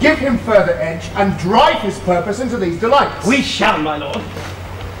 give him further edge, and drive his purpose into these delights. We shall, my lord.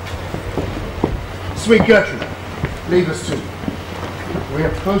 Sweet Gertrude, leave us too. We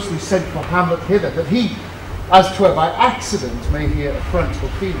have closely sent for Hamlet hither, that he, as 'twere by accident, may hear affront or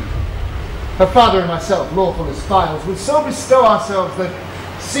feeling. Her father and myself, lawful as files, will so bestow ourselves that,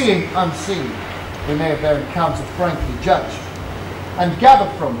 seeing unseen, we may of their encounter frankly judge, and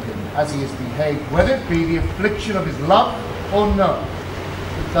gather from him, as he has behaved, whether it be the affliction of his love or no.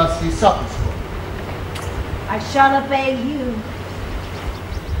 Thus he suffers for. I shall obey you.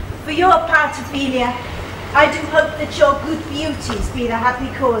 For your part, Ophelia, I do hope that your good beauties be the happy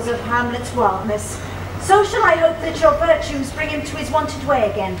cause of Hamlet's wildness. So shall I hope that your virtues bring him to his wonted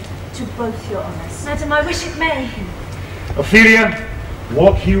way again, to both your honours. Madam, I wish it may. Ophelia,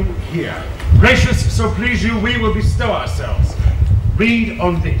 walk you here. Gracious, so please you, we will bestow ourselves. Read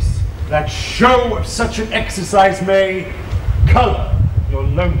on this, that show of such an exercise may colour your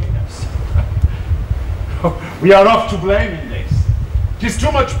loneliness. We are oft to blame in this. 'Tis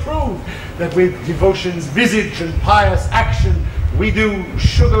too much proved that with devotion's visage and pious action we do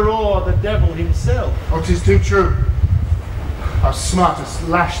sugar o'er the devil himself. Oh, 'tis too true. How smartest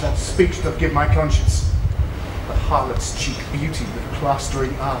lash that speech doth give my conscience. The harlot's cheek beauty with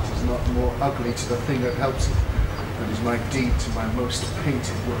plastering art is not more ugly to the thing that helps it than is my deed to my most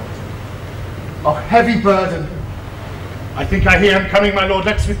painted word. Oh, heavy burden, I think I hear him coming, my lord.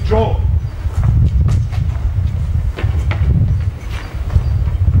 Let's withdraw.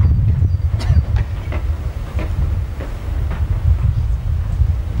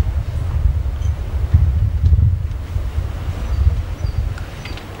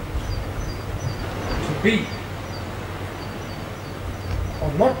 To be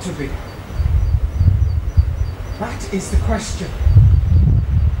or not to be? That is the question.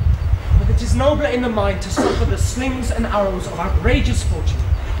 But it is nobler in the mind to suffer the slings and arrows of outrageous fortune,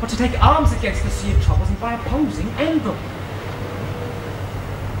 or to take arms against the sea of troubles and by opposing end them.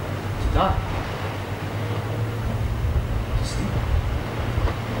 To die. To sleep.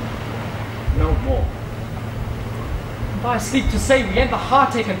 No more. And by sleep to say we end the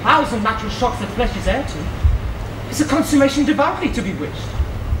heartache and thousand natural shocks that flesh is heir to, is a consummation devoutly to be wished.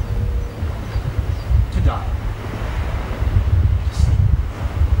 To die.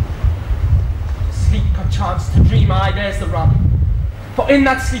 Chance to dream, aye, there's the rub. For in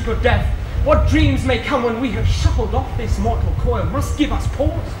that sleep of death, what dreams may come when we have shuffled off this mortal coil must give us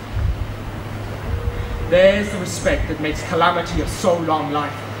pause. There's the respect that makes calamity of so long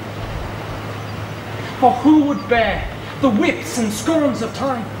life. For who would bear the whips and scorns of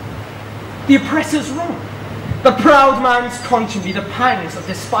time, the oppressor's wrong, the proud man's contumely, the pangs of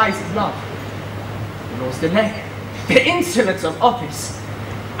despised love, the law's delay, the insolence of office,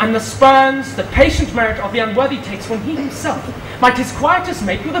 and the spurns the patient merit of the unworthy takes when he himself might his quietus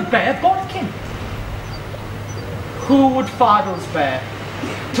make with a bare bodkin? Who would fardels bear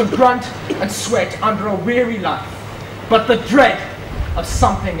to grunt and sweat under a weary life, but the dread of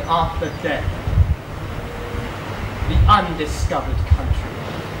something after death? The undiscovered country,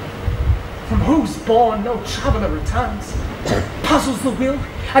 from whose bourne no traveller returns, puzzles the will,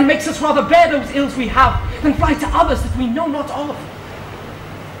 and makes us rather bear those ills we have, than fly to others that we know not of.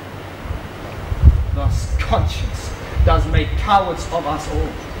 Thus conscience does make cowards of us all.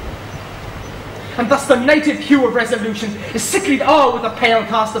 And thus the native hue of resolution is sicklied o'er with a pale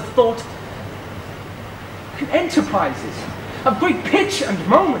cast of thought. And enterprises of great pitch and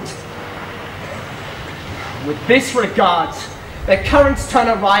moment, with this regard, their currents turn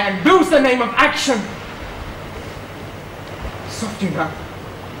awry and lose the name of action. Soft you now,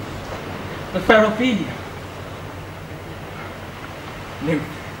 the fair Ophelia,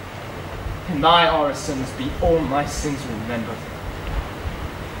 nymph, in thy orisons be all my sins remembered.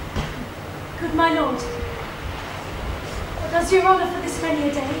 Good my lord, what does your honour for this many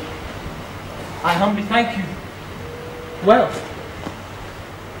a day? I humbly thank you. Well.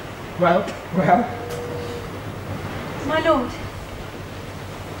 My lord,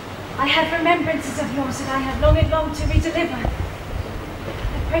 I have remembrances of yours that I have long and long to redeliver.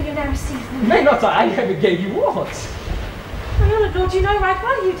 I pray you now receive them. May not I ever gave you aught? My honoured lord, you know right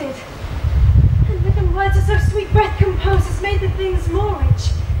well you did. And with them words of so sweet breath composed has made the things more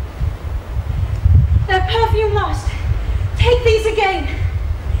rich. Their perfume lost, take these again.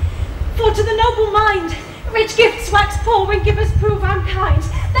 For to the noble mind, rich gifts wax poor when givers prove unkind.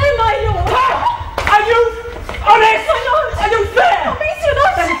 They, my lord! Are you honest? My lord! Are you fair? Not me, sir,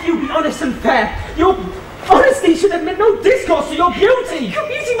 not! Then if you be honest and fair, your honesty should admit no discourse to your beauty. Your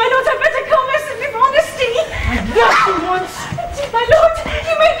beauty, my lord, I better commerce than with honesty. I loved you once. Indeed, my lord,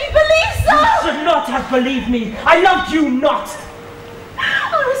 you made me believe so. You should not have believed me. I loved you not.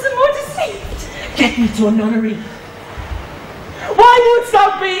 I was the more deceived. Get me to a nunnery. Why wouldst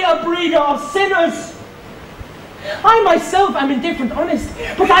thou be a breeder of sinners? I myself am indifferent honest,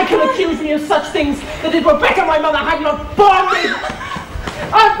 but I can accuse me of such things that it were better my mother had not borne me.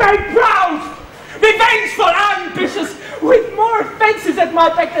 I'm very proud, revengeful, ambitious, with more offences at my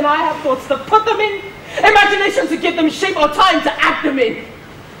beck than I have thoughts to put them in, imagination to give them shape or time to act them in.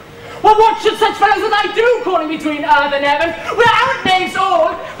 Well, what should such fellows as I do, calling between earth and heaven? We're outnames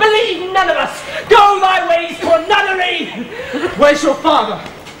all, believe none of us. Go thy ways to a nunnery. Where's your father?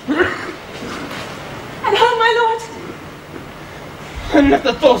 At home, my lord. And let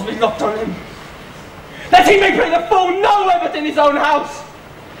the doors be locked on him, that he may play the fool nowhere but in his own house.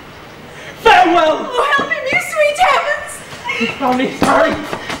 Farewell! Oh, help me, you sweet heavens! Only sorry.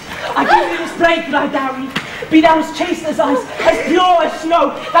 I give thee this blade for thy dowry. Be thou as chaste as ice, as pure as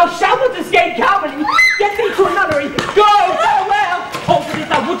snow. Thou shalt not escape Calvary. Get thee to a nunnery. Go, farewell! Oh, but if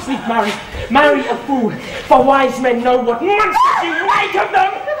thou wouldst not marry a fool, for wise men know what monsters you make of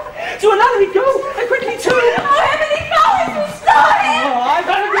them. To a nunnery go, and quickly too. Oh, heavenly powers, restore him! Oh, I've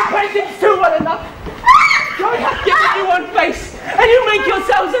had a repentance too well enough. God hath given you one face, and you make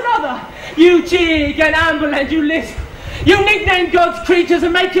yourselves another. You jig and amble and you lisp. You nickname God's creatures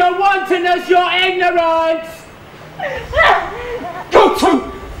and make your wantonness your ignorance. Go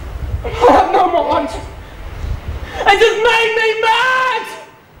to! I have no more want. And does made me mad!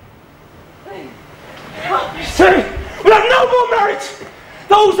 Say, we'll have no more merit!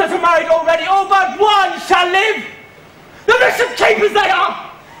 Those that are married already, all but one, shall live! The bishop keepers they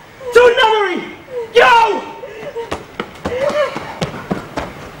are! To a nunnery! Go!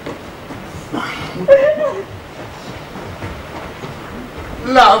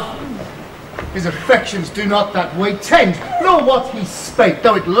 Love, his affections do not that way tend, nor what he spake,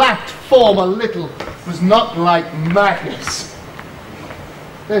 though it lacked form a little, was not like madness.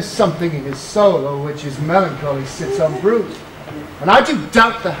 There's something in his soul o'er which his melancholy sits unbruised, and I do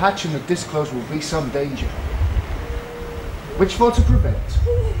doubt the hatch in the disclose will be some danger. Which for to prevent,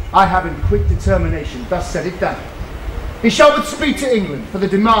 I have in quick determination thus set it down. He shall but speak to England for the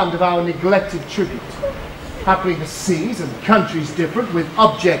demand of our neglected tribute. Haply the seas and countries different, with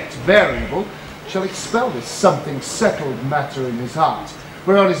objects variable, shall expel this something settled matter in his heart,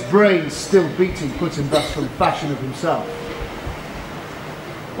 whereon his brain still beating puts him thus from fashion of himself.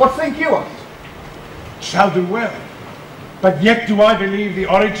 What think you of it? Shall do well. But yet do I believe the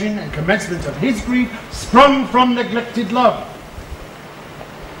origin and commencement of his grief sprung from neglected love.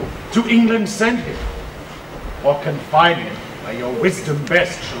 To England send him, or confine him where your wisdom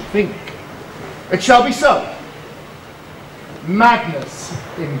best shall think. It shall be so. Madness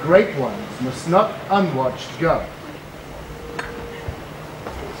in great ones must not unwatched go.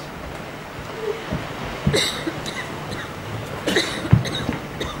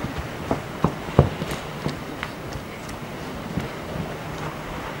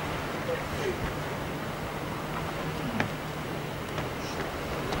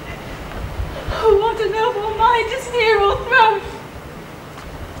 Oh, what a noble mind is here o'erthrown!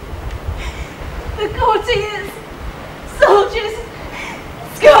 The courtiers, soldiers,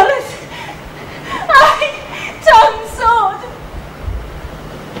 scholars, tongue sword,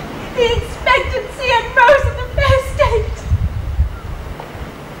 the expectancy and rose of the fair state,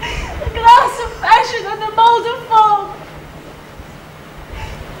 the glass of fashion and the mould of form,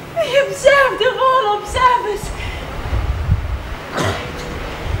 the observed of all observers,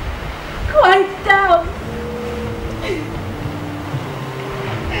 quite down.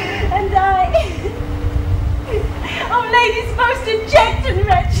 And I, oh ladies most abject and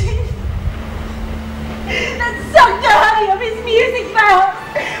wretched, that sucked the honey of his music vows,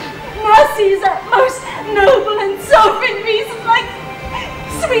 mercies at most noble and sovereign reason, like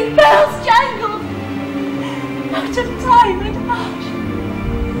sweet bells jangled, out of time and march.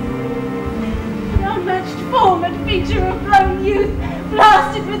 An unmatched form and feature of blown youth,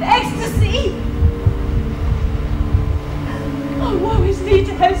 blasted with ecstasy. Oh, woe is thee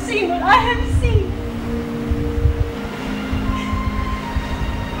to have seen what I have seen.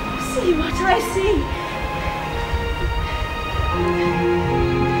 See what I see.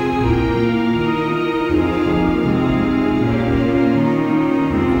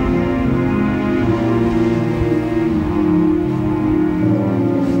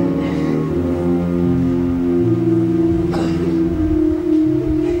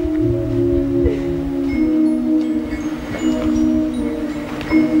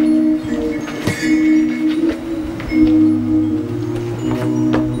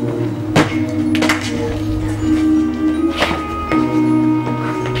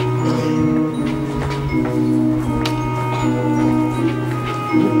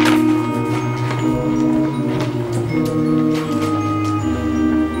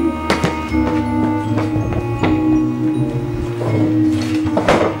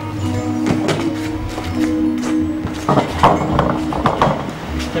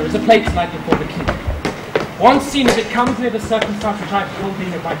 Plate tonight before the king. Once seen as it comes near the circumstance which I have told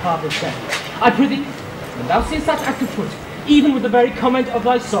thee of my father's death, I prithee, when thou seest that act afoot, even with the very comment of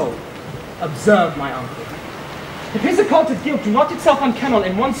thy soul, observe my uncle. If his occulted guilt do not itself uncannel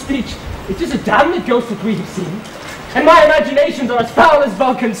in one speech, it is a damned ghost that we have seen, and my imaginations are as foul as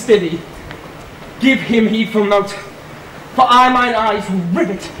Vulcan's stiddy. Give him heedful note, for I mine eyes will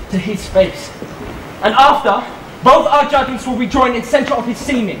rivet to his face, and after, both our judgments will be joined in censure of his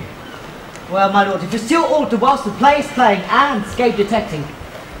seeming. Well, my lord, if you're still altered whilst the play is playing and scape detecting,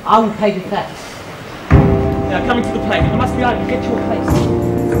 I will pay the theft. They are coming to the play. There must be I will get you a place.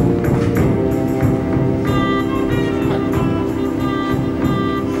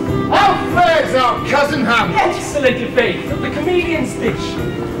 How fares our cousin Hamlet? Excellent, your faith. The comedian's dish.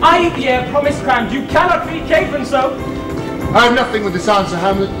 I, Pierre, promise crammed. You cannot feed Cape and so. I have nothing with this answer,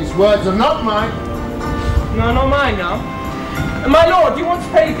 Hamlet. His words are not mine. No, not mine now. My lord, you once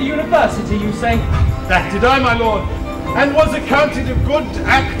paid the university, you say? That did I, my lord, and was accounted a good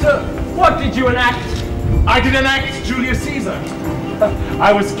actor. What did you enact? I did enact Julius Caesar.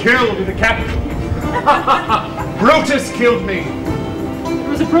 I was killed in the Capitol. Brutus killed me. It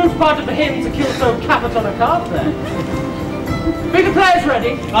was approved part of the hymn to kill so caput on a cart there. Be the players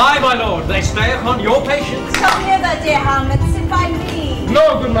ready? Aye, my lord, they stay upon your patience. Come hither, dear Hamlet, sit by me.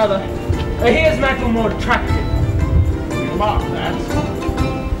 No, good mother. Here's matter more attractive. You mark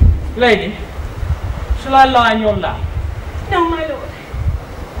that. Lady, shall I lie in your lap? No, my lord.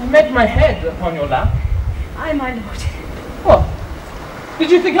 I met my head upon your lap. Aye, my lord. What?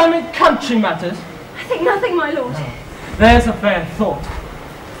 Did you think I meant country matters? I think nothing, my lord. There's a fair thought.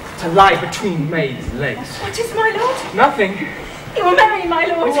 To lie between maids' legs. What is, my lord? Nothing. You will marry, my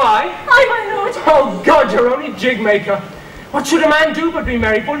lord. Why? Aye, my lord. Oh, God, you're only jig maker. What should a man do but be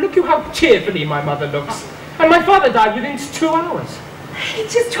married? For look you how cheerfully my mother looks. And my father died within 2 hours.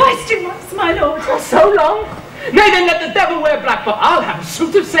 It is twice 2 months, my lord. So long? Nay, then let the devil wear black, for I'll have a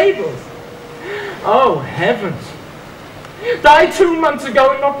suit of sables. Oh, heavens. Died 2 months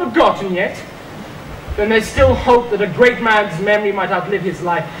ago and not forgotten yet? Then there's still hope that a great man's memory might outlive his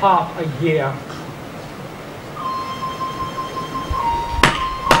life half a year.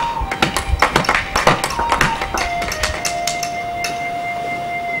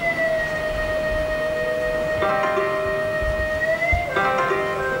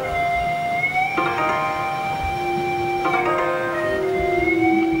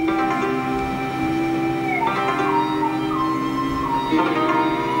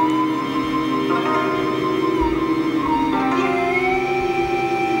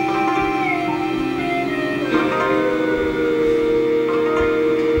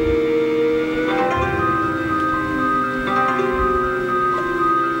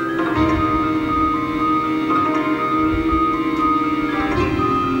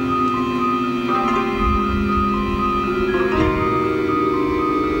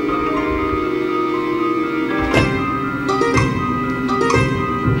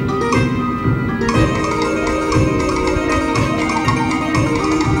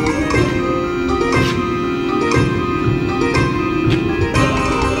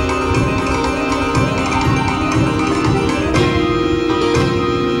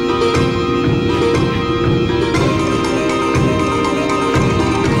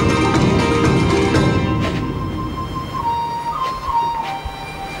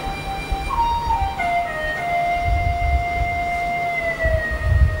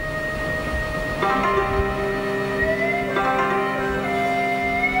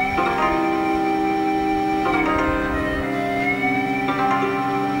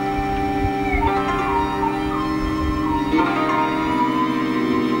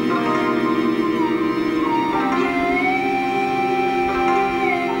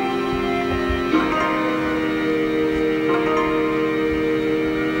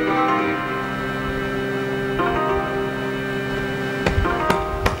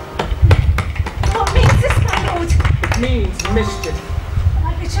 Mischief.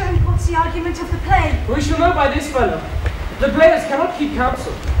 I return, what's the argument of the play? We shall know by this fellow. The players cannot keep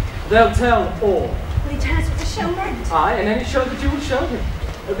counsel. They'll tell all. Will he tell us what the show meant? Aye, and any show that you will show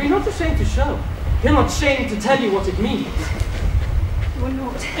him. Be not ashamed to show. He'll not shame to tell you what it means. You will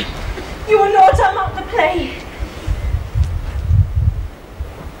not. You will not unlock the play.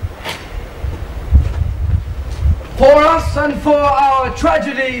 For us and for our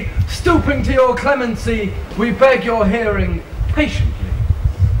tragedy, stooping to your clemency, we beg your hearing patiently.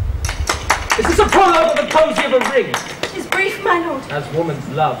 Is this a prologue of the posy of a ring? It is brief, my lord. As woman's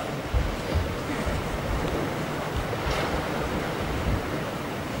love.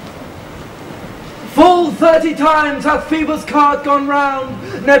 Full 30 times hath Phoebus' cart gone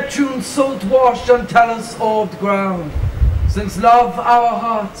round, Neptune's salt washed on Talus' orbed ground. Since love our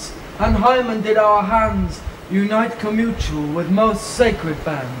hearts, and Hymen did our hands, unite commutual with most sacred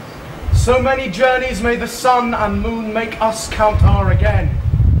bands. So many journeys may the sun and moon make us count our again,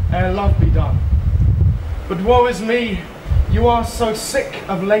 ere love be done. But woe is me, you are so sick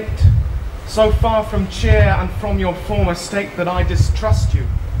of late, so far from cheer and from your former state that I distrust you.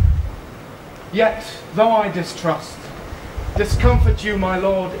 Yet, though I distrust, discomfort you, my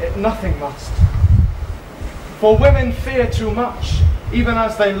lord, it nothing must. For women fear too much, even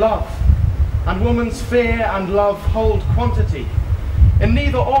as they love, and woman's fear and love hold quantity, in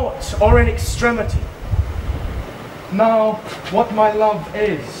neither aught or in extremity. Now, what my love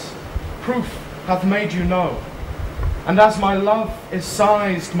is, proof hath made you know, and as my love is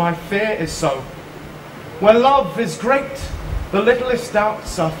sized, my fear is so. Where love is great, the littlest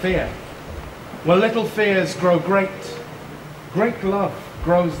doubts are fear. Where little fears grow great, great love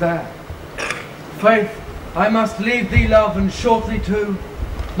grows there. Faith, I must leave thee, love, and shortly too.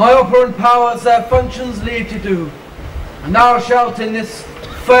 My operant powers their functions leave to do, and thou shalt in this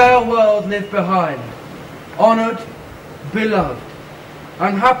fair world live behind. honoured, beloved,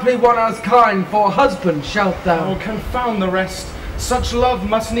 and haply one as kind, for husband shalt thou. Oh, confound the rest. Such love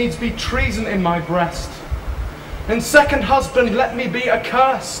must needs be treason in my breast. In second husband let me be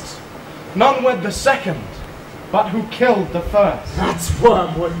accursed. None wed the second, but who killed the first. That's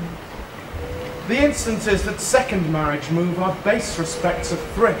wormwood. The instances that second marriage move are base respects of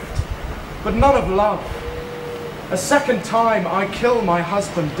thrift, but none of love. A second time I kill my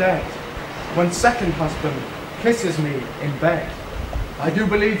husband dead, when second husband kisses me in bed. I do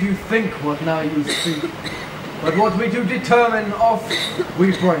believe you think what now you speak, but what we do determine oft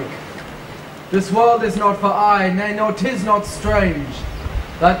we break. This world is not for aye, nay, nor 'tis not strange,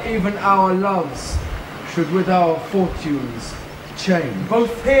 that even our loves should with our fortunes change.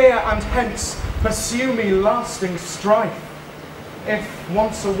 Both here and hence pursue me lasting strife, if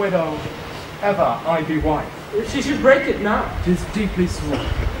once a widow, ever I be wife. She should break it now. 'Tis deeply sworn.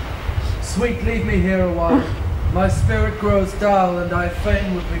 Sweet, leave me here a while. My spirit grows dull, and I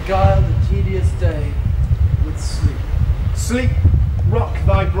fain would beguile the tedious day with sleep. Sleep, rock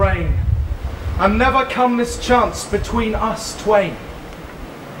thy brain, and never come this chance between us twain.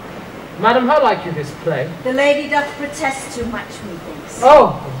 Madam, how like you this play? The lady doth protest too much, methinks.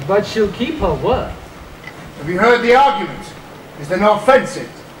 Oh, but she'll keep her word. Have you heard the argument? Is there no offence in it?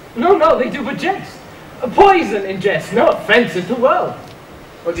 No, they do but jest. Poison in jest, no offence in the world.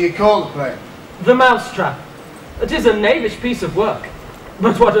 What do you call the play? The Mousetrap. It is a knavish piece of work.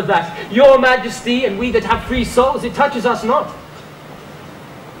 But what of that? Your Majesty and we that have free souls, it touches us not.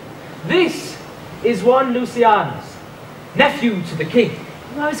 This is one Lucianus, nephew to the king.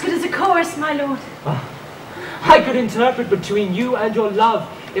 Well, as good as a chorus, my lord. I could interpret between you and your love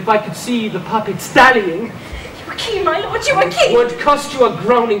if I could see the puppets dallying. You were keen, my lord, you were keen. Would cost you a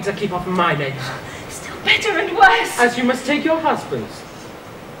groaning to keep off my legs. Still better and worse. As you must take your husbands.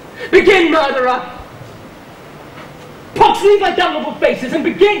 Begin, murderer! Pox leave thy damnable faces and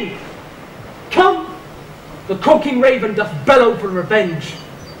begin! Come! The croaking raven doth bellow for revenge.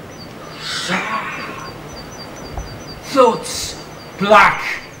 Thoughts, black,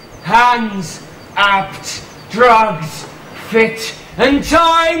 hands, apt, drugs, fit, and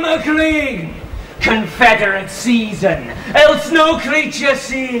time agreeing. Confederate season, else no creature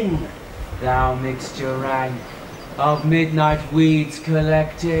seen. Thou mixture rank of midnight weeds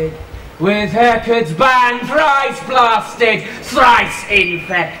collected, with Hecate's band thrice blasted, thrice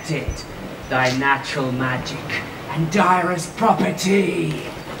infected. Thy natural magic and direst property,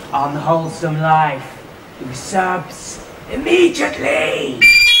 unwholesome life, usurps immediately.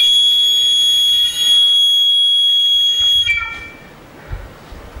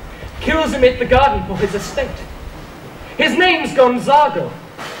 Kills him at the garden for his estate. His name's Gonzago.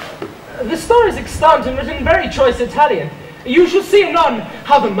 The story's extant and written in very choice Italian. You shall see anon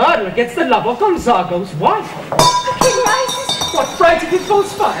how the murderer gets the love of Gonzago's wife. The king rises. What fright of his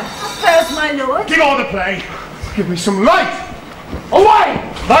false fire? First, my lord. Give all the play. Give me some light. Away!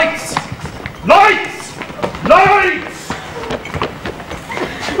 Lights! Lights! Lights!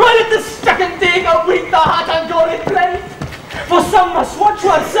 Well, at the second dig, I'll weep the heart and go in play. For some must watch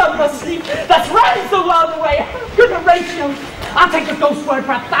while some must sleep. That runs the world away. Good Horatio. I'll take the ghost word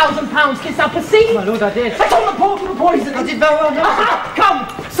for £1,000. Kiss up a seat. My lord, I did. I told the portal of poison. I did very well know. Aha!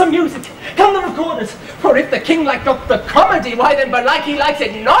 Come, some music. Come the recorders. For if the king liked not the comedy, why then belike he likes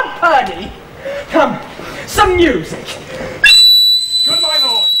it not purdy. Come, some music. Good my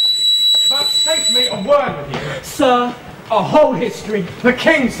lord, vouchsafe me a word with you. Sir, a whole history. The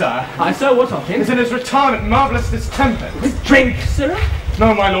king, sir, I sir, what of him? is in his retirement marvellous distempered. With drink, sir?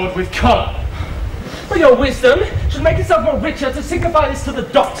 No, my lord, with colour. For your wisdom should make yourself more richer to signify this to the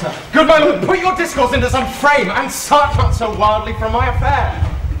doctor. Good my lord, put your discourse into some frame, and start not so wildly from my affair.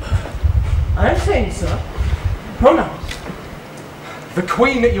 I am saying, sir, pronounce. The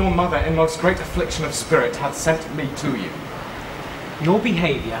queen, your mother, in most great affliction of spirit, hath sent me to you. Your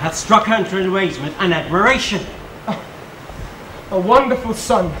behaviour hath struck her into amazement and admiration. A wonderful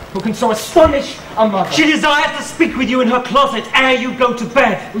son who can so astonish a mother. She desires to speak with you in her closet ere you go to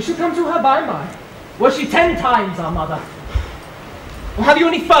bed. We shall come to her by and by. Was she 10 times our mother? Or have you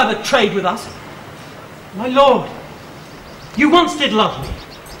any further trade with us? My lord, you once did love me.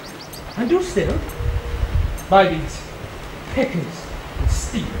 And do still? By these pickers and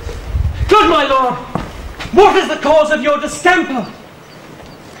stealers. Good my lord, what is the cause of your distemper?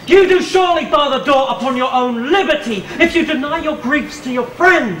 You do surely bar the door upon your own liberty if you deny your griefs to your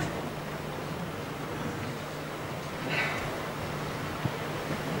friend.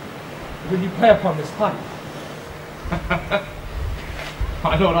 Will you play upon this pipe?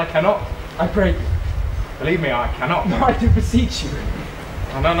 My lord, I cannot. I pray you. Believe me, I cannot. No, I do beseech you.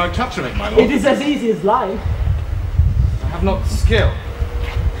 I know no touch of it, my lord. It is as easy as lying. I have not the skill.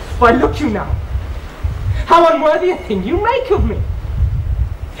 Why, look you now. How unworthy a thing you make of me.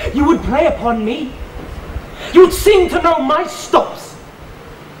 You would play upon me. You would seem to know my stops.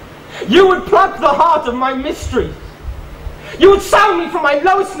 You would pluck the heart of my mysteries. You would sound me from my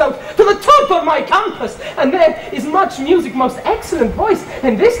lowest note to the top of my compass. And there is much music, most excellent voice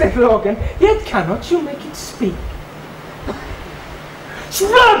in this little organ, yet cannot you make it speak.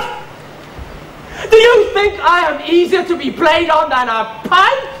 Shrug! Do you think I am easier to be played on than a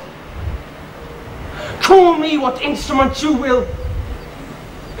pipe? Call me what instrument you will.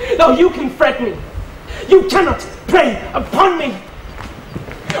 Though you can fret me, you cannot play upon me.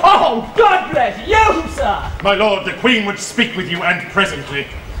 Oh, God bless you, sir! My lord, the Queen would speak with you, and presently.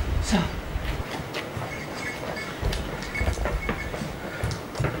 Sir.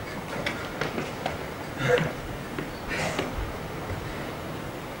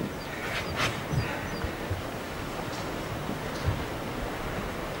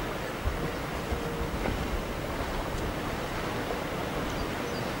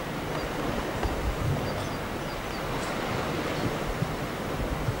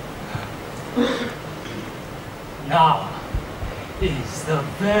 Now is the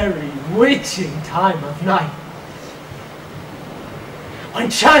very witching time of night, when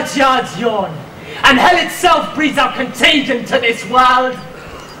churchyards yawn and hell itself breathes out contagion to this world.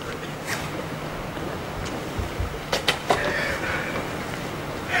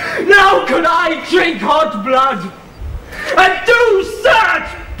 Now could I drink hot blood and do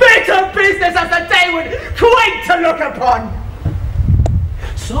such bitter business as the day would quake to look upon.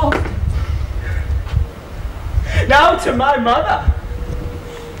 Soft. Now to my mother.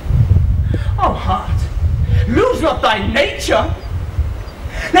 Oh heart, lose not thy nature.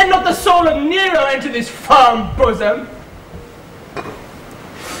 Let not the soul of Nero enter this firm bosom.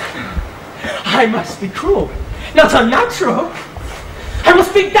 I must be cruel, not unnatural. I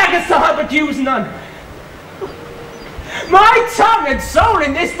must speak daggers to her, but use none. My tongue and soul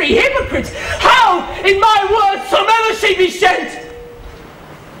in this be hypocrites. How, in my words, somever she be sent,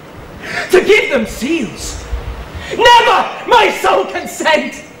 to give them seals, never my soul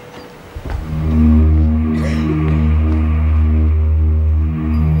consent.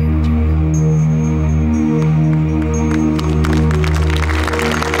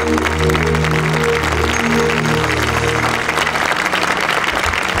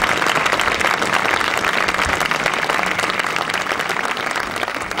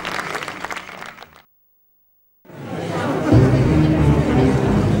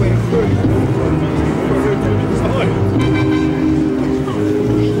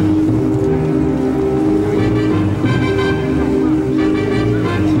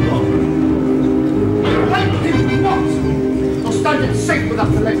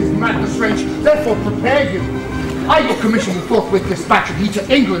 With dispatch, and he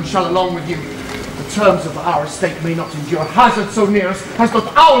to England shall along with you. The terms of our estate may not endure hazard so near us as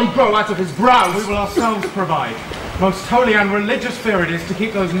doth hourly grow out of his brows. We will ourselves provide. Most holy and religious fear it is to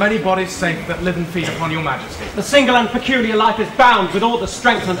keep those many bodies safe that live and feed upon your majesty. The single and peculiar life is bound with all the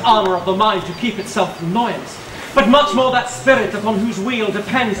strength and armour of the mind to keep itself from annoyance, but much more that spirit upon whose weal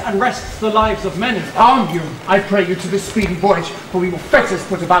depends and rests the lives of many. Arm you, I pray you, to this speedy voyage, for we will fetters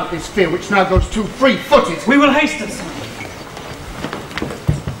put about this fear which now goes too free-footed. We will hasten, sir.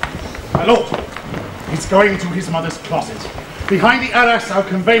 My lord, he's going to his mother's closet. Behind the arras, I'll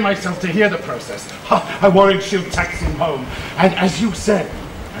convey myself to hear the process. I worried she'll tax him home. And as you said,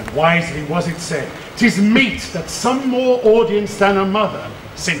 and wisely was it said, 'tis meet that some more audience than a mother,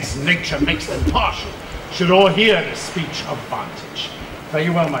 since nature makes them partial, should all hear the speech of vantage. Fare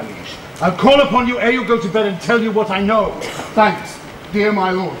you well, my liege. I'll call upon you ere you go to bed and tell you what I know. Thanks, dear my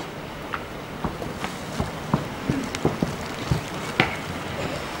lord.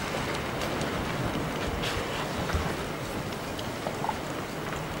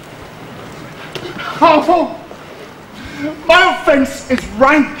 Oh, my offence is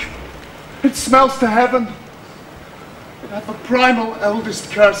rank. It smells to heaven. It hath the primal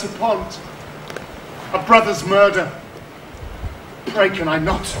eldest curse upon't. A brother's murder. Pray can I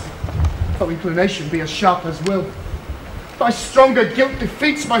not, though inclination be as sharp as will. Thy stronger guilt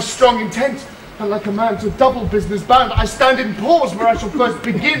defeats my strong intent, and like a man to double business bound, I stand in pause where I shall first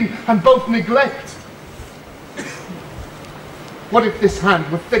begin and both neglect. What if this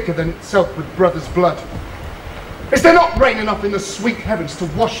hand were thicker than itself with brother's blood? Is there not rain enough in the sweet heavens to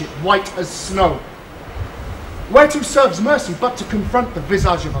wash it white as snow? Whereto serves mercy but to confront the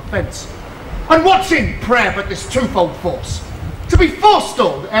visage of offence? And what's in prayer but this twofold force? To be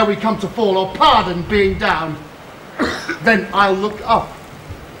forestalled ere we come to fall, or pardon being down. Then I'll look up,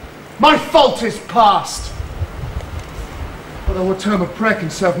 My fault is past. But though a term of prayer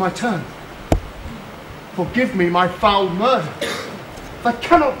can serve my turn, forgive me my foul murder. That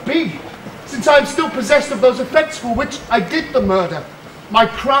cannot be, since I am still possessed of those effects for which I did the murder. My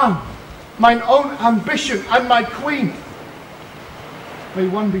crown, mine own ambition, and my queen. May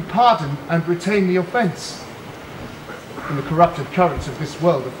one be pardoned and retain the offence. In the corrupted currents of this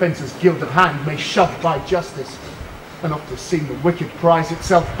world, offence's gilded hand may shove by justice, and oft has seen the wicked prize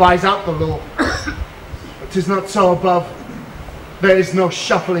itself buys out the law. But 'tis not so above. There is no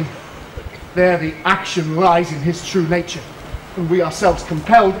shuffling. There the action lies in his true nature, and we ourselves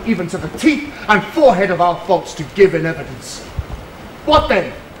compelled even to the teeth and forehead of our faults to give in evidence. What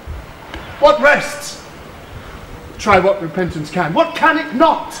then? What rests? Try what repentance can. What can it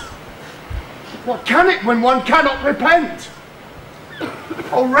not? What can it when one cannot repent?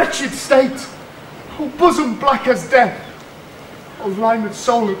 O wretched state! O bosom black as death! O limed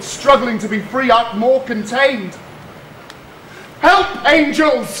soul that's struggling to be free art more contained! Help,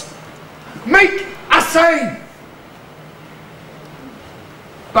 angels! Make assay!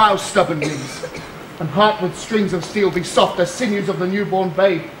 Bow stubborn knees, and heart with strings of steel be soft as sinews of the newborn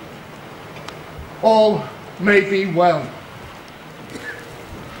babe. All may be well.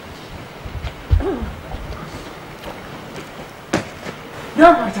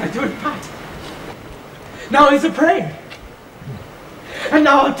 Now might I do it, Pat. Now he's a praying. And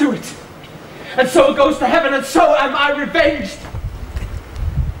now I'll do it. And so it goes to heaven, and so am I revenged.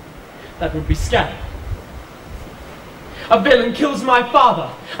 That would be scandal. A villain kills my father,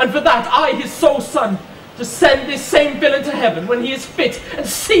 and for that I, his sole son, to send this same villain to heaven when he is fit and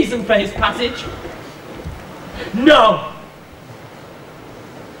seasoned for his passage. No!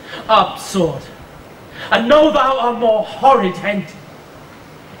 Up, sword, and know thou a more horrid end.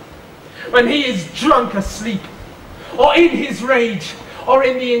 When he is drunk asleep, or in his rage, or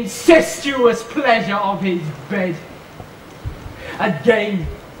in the incestuous pleasure of his bed. A game,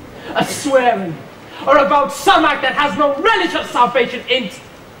 a swearing, or about some act that has no relish of salvation in't.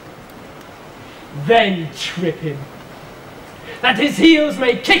 Then trip him, that his heels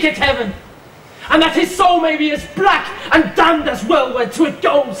may kick at heaven, and that his soul may be as black and damned as well where to it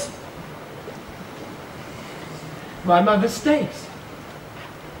goes. My mother stays.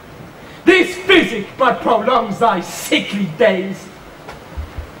 This physic but prolongs thy sickly days.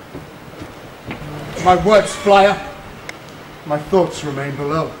 My words fly up, my thoughts remain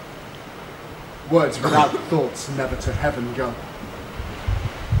below. Words without thoughts never to heaven go.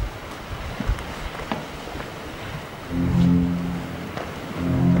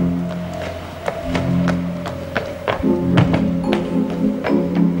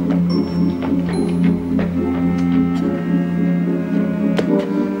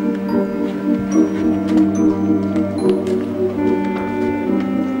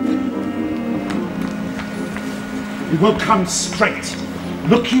 Will come straight.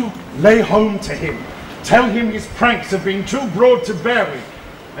 Look you, lay home to him. Tell him his pranks have been too broad to bury,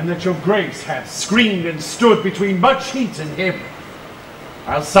 and that your grace hath screened and stood between much heat and him.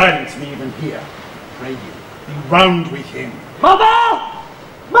 I'll silence me even here. Pray you, be round with him. Mother!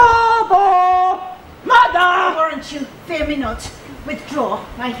 Mother! Mother! I warrant you, fear me not. Withdraw,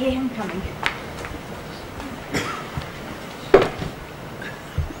 I hear him coming.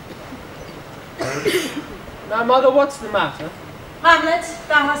 Now, Mother, what's the matter? Hamlet,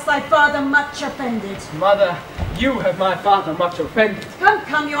 thou hast thy father much offended. Mother, you have my father much offended.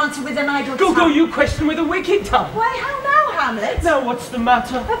 Come, you answer with an idle tongue. Go, you question with a wicked tongue. Why, how now, Hamlet? Now, what's the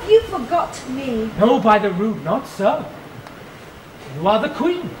matter? Have you forgot me? No, by the rood, not so. You are the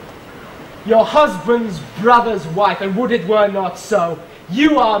queen. Your husband's brother's wife, and would it were not so,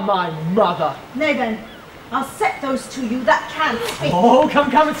 you are my mother. Nay then, I'll set those to you that can speak. Oh,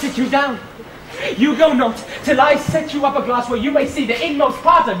 come and sit you down. You go not, till I set you up a glass where you may see the inmost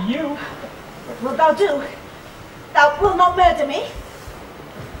part of you. What wilt thou do? Thou wilt not murder me?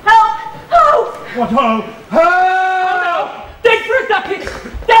 Help! Ho! What ho? Ho! Oh no! Dig for a ducat!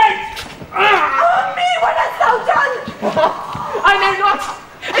 Dig! Oh me, what hast thou done? I know not!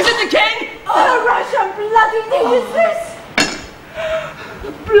 Is it the king? Oh, Russian bloody deed is this?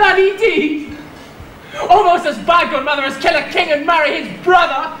 Bloody deed! Almost as bad, good mother, as kill a king and marry his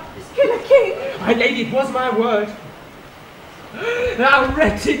brother! Kill a king? My lady, it was my word. Thou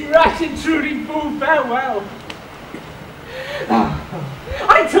wretched, rash, intruding fool, farewell.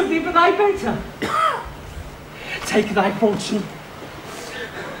 I took thee for thy better. Take thy fortune.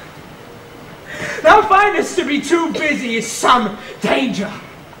 Thou findest to be too busy is some danger.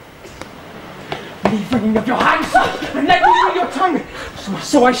 Leave ringing of your hands, and let me ring your tongue.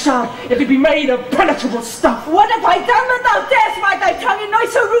 So I shall, if it be made of penetrable stuff. What have I done that thou darest wag thy tongue in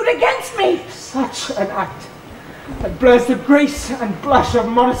noise so rude against me? Such an act that blurs the grace and blush of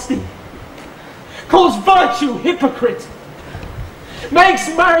modesty, calls virtue hypocrite, makes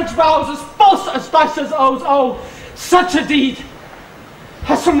marriage vows as false as Thysa's oaths. Oh, such a deed,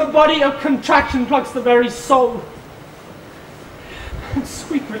 as from the body of contraction plucks the very soul. And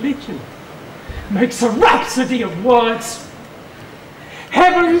sweet religion makes a rhapsody of words.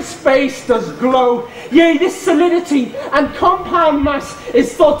 Heaven's face does glow, yea, this solidity and compound mass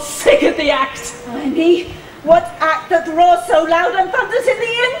is thought sick at the act. Ay me, what act that roars so loud and thunders in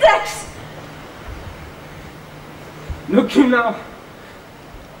the index? Look you now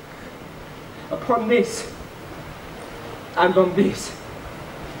upon this and on this,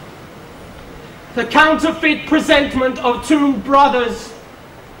 the counterfeit presentment of two brothers.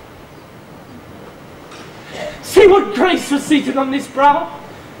 See what grace was seated on this brow.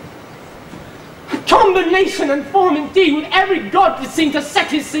 A combination and form indeed, with every god that seemed to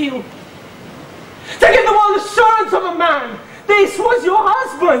set his seal. To give the world assurance of a man, this was your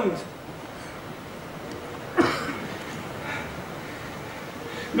husband.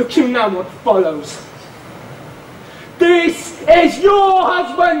 Look you now what follows. This is your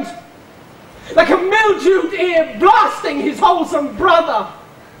husband, like a mildewed ear blasting his wholesome brother.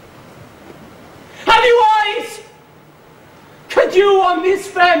 Have you eyes? Could you on this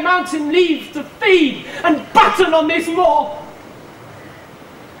fair mountain leave to feed and batten on this moor?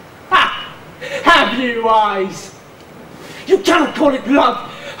 Ha! Have you eyes? You cannot call it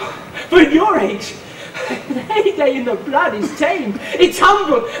love, for in your age, the heyday in the blood is tame, it's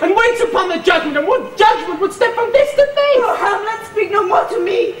humble, and waits upon the judgment, and what judgment would step from this to this? Oh, Hamlet, speak no more to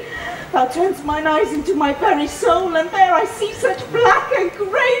me. Thou turnest mine eyes into my very soul, and there I see such black and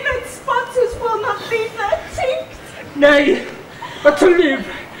grey that spots as will not leave their tinct. Nay, but to live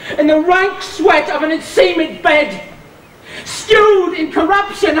in the rank sweat of an enseamed bed, stewed in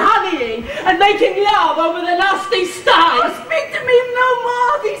corruption, honeying, and making love over the nasty sty. Oh, speak to me no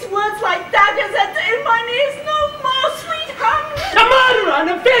more, these words like daggers enter in mine ears, no more, sweet Hamlet. A murderer and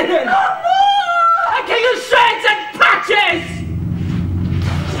a villain! No more! A king of shreds and patches!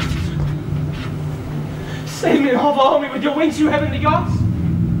 Save me and hover me with your wings, you heavenly gods.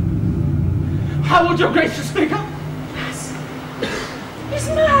 How would your gracious figure? Yes. He's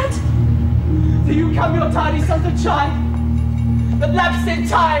mad. Do you come your tardy sons of chide? That lapsed in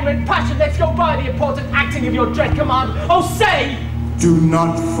time and passion lets go by the important acting of your dread command. Oh, say! Do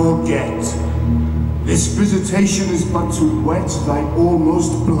not forget, this visitation is but to whet thy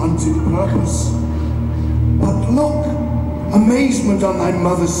almost blunted purpose. But look, amazement on thy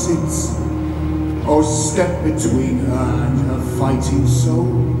mother sits. Oh, step between her and her fighting soul.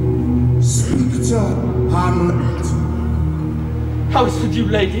 Speak to her, Hamlet. How is it with you,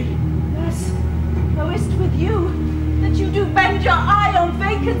 lady? Yes, how is it with you? That you do bend your eye on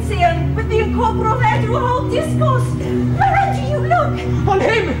vacancy, and with the incorporeal air do hold discourse. Whereon do you look? On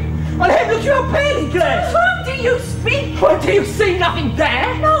him! On him! Look you how pale he glares! Whom do you speak? What, do you see nothing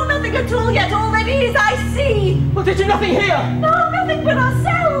there? No, nothing at all, yet already is I see. Well, did you nothing hear? No, nothing but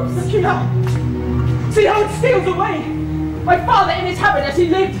ourselves. Look you now. See how it steals away! My father in his habit as he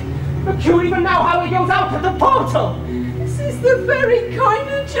lived! Look you even now how he goes out at the portal! This is the very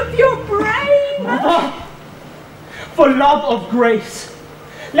coinage of your brain! Mother, for love of grace,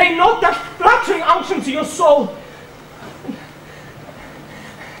 lay not that flattering unction to your soul.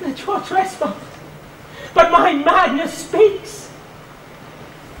 Let your trespass, but my madness speaks.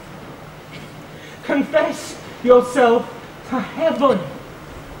 Confess yourself to heaven.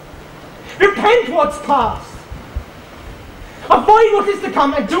 Repent what's past. Avoid what is to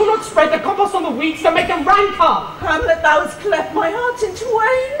come, and do not spread the compost on the weeds to make them rancor. Hamlet, thou hast cleft my heart in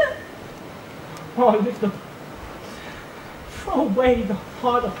twain. Oh, live the... Throw away the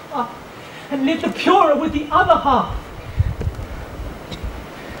harder half, and live the purer with the other half.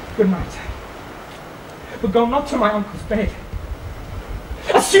 Good night. But go not to my uncle's bed.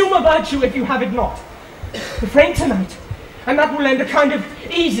 Assume a virtue if you have it not. Refrain tonight, and that will lend a kind of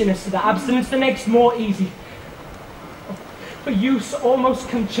easiness to the abstinence, the next more easy. For use almost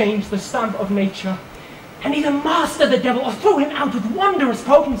can change the stamp of nature, and either master the devil or throw him out with wondrous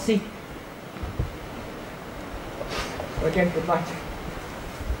potency. So again, good night.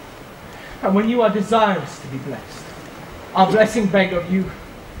 And when you are desirous to be blessed, our blessing beg of you.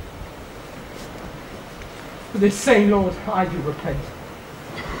 For this same Lord I do repent.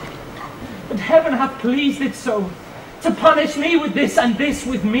 But heaven hath pleased it so, to punish me with this and this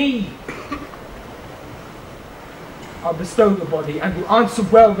with me. I'll bestow the body and will answer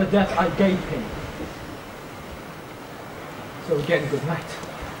well the death I gave him. So So again, good night.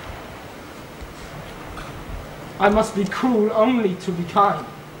 I must be cruel only to be kind.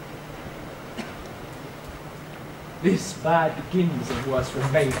 This bad begins and worse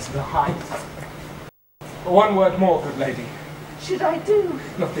remains behind. One word more, good lady. Should I do?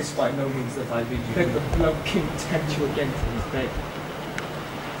 Not this by no means that I bid you. Let the blood king tempt you again to his bed.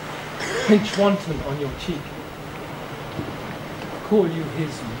 Pinch wanton on your cheek. Call you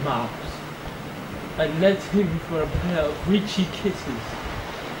his mouse. And let him for a pair of reachy kisses.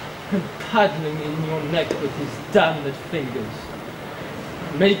 And paddling in your neck with his damned fingers.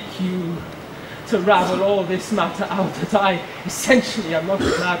 Make you to ravel all this matter out that I essentially am not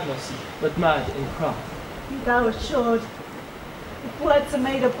madness, but mad in craft. Be thou assured, if words are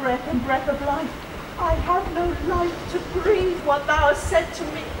made of breath and breath of life, I have no life to breathe what thou hast said to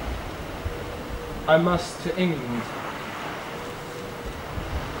me. I must to England.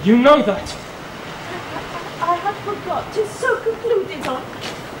 You know that. I had forgot. 'Tis so concluded on.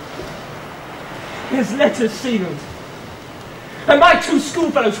 His letter sealed. And my two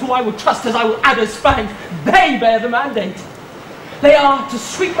schoolfellows, who I will trust as I will adders find, they bear the mandate. They are to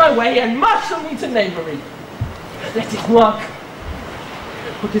sweep my way and marshal me to knavery. Let it work.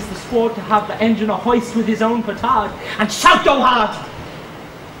 But 'tis the sport to have the engineer hoist with his own petard and shout go hard.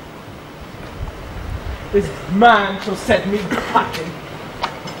 This man shall set me packing.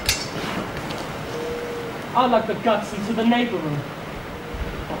 I'll lug the guts into the neighbour room.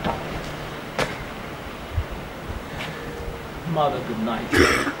 Mother, good night.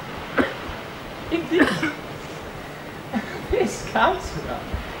 Indeed, this counsellor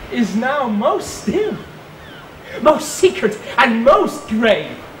is now most still, most secret, and most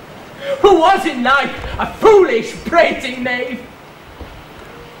grave. Who was in life a foolish, prating knave.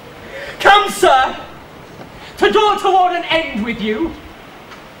 Come, sir, to draw toward an end with you.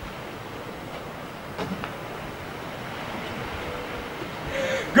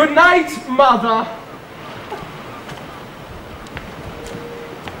 Good night, mother.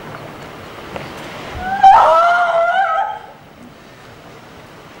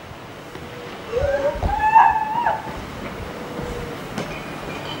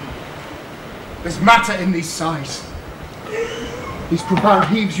 There's matter in these sighs. These profound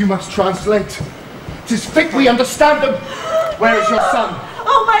heaves you must translate. 'Tis fit we understand them. Where is your son?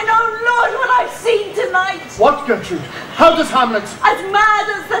 Oh, mine own lord, what I've seen tonight! What, Gertrude? How does Hamlet? As mad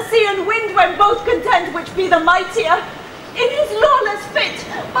as the sea and wind when both contend which be the mightier. In his lawless fit,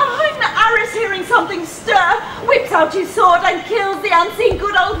 behind the arras hearing something stir, whips out his sword and kills the unseen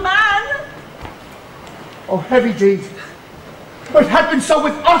good old man. Oh, heavy deed. It had been so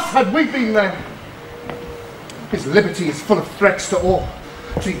with us had we been there. His liberty is full of threats to all.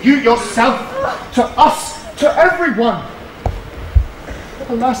 To you yourself, to us, to everyone.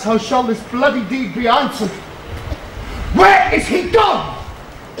 Alas, how shall this bloody deed be answered? Where is he gone?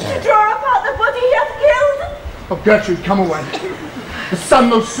 To draw apart the body he hath killed. Oh, Gertrude, come away. The sun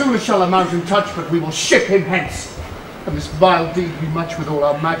no sooner shall a mountain touch, but we will ship him hence. And this vile deed we match with all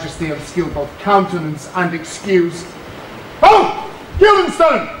our majesty and skill, both countenance and excuse. Oh!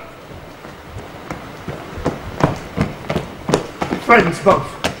 Guildenstern! Friends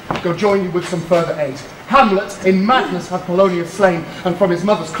both, go join you with some further aid. Hamlet, in madness, hath Polonius slain, and from his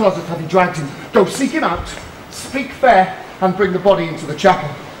mother's closet hath he dragged him. Go seek him out, speak fair, and bring the body into the chapel.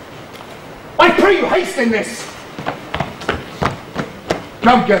 I pray you haste in this!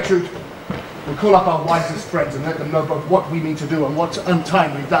 Come, Gertrude. We'll call up our wisest friends and let them know both what we mean to do and what's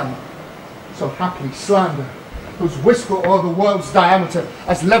untimely done. So haply slander, whose whisper o'er the world's diameter,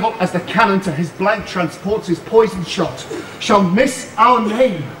 as level as the cannon to his blank transports his poisoned shot, shall miss our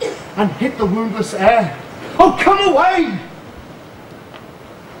name and hit the woundless air. Oh, come away!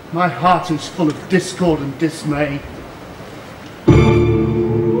 My heart is full of discord and dismay.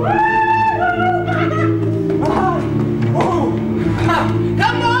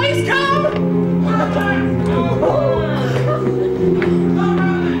 Come, boys, come!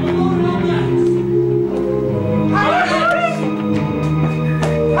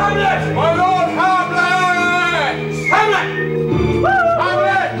 Hamlet! My lord Hamlet! Hamlet!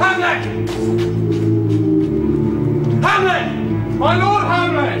 Hamlet! Hamlet! Hamlet! My lord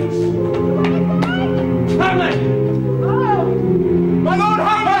Hamlet! Hamlet! My lord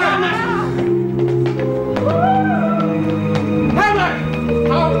Hamlet! Hamlet!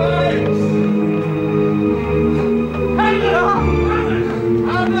 Hamlet!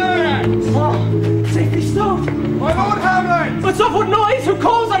 Hamlet! Oh, safely stowed. My lord Hamlet! But of what noise? Who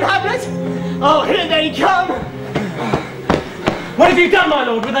calls on Hamlet? Oh, here they come! What have you done, my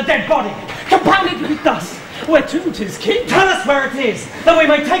lord, with a dead body, compounded with dust, Where to, 'tis king? Tell us where it is, that we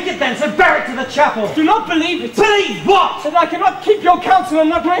may take it thence and bear it to the chapel. Do not believe it. Believe what? That I cannot keep your counsel and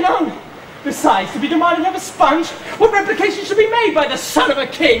not mine own. Besides, to be demanded of a sponge, what replication should be made by the son of a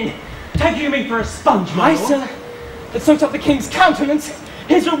king? Take you me for a sponge, my I, lord? sir, that soaks up the king's countenance,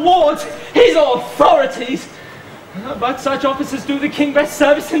 his rewards, his authorities. But such officers do the king best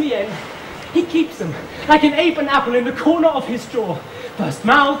service in the end. He keeps them, like an ape and apple in the corner of his jaw. First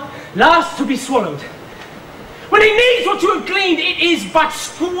mouth, last to be swallowed. When he needs what you have gleaned, it is but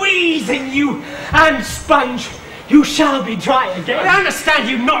squeezing you, and sponge, you shall be dry again. I understand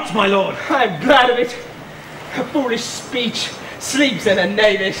you not, my lord. I am glad of it. A foolish speech sleeps in a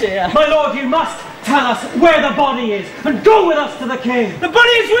knavish ear. My lord, you must tell us where the body is, and go with us to the king. The body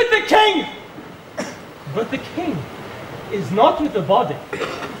is with the king! But the king is not with the body.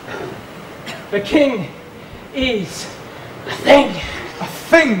 The king is a thing. A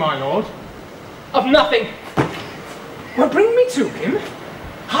thing, my lord? Of nothing. Well, bring me to him.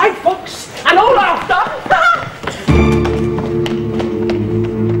 Hide fox and all after.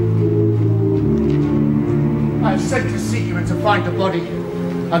 I have sent to seek him and to find the body.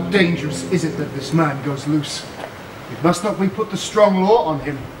 How dangerous is it that this man goes loose? It must not we put the strong law on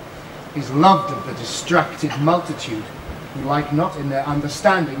him. He's loved of the distracted multitude, who like not in their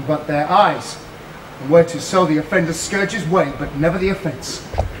understanding but their eyes. And where to sow the offender's scourges way, but never the offence.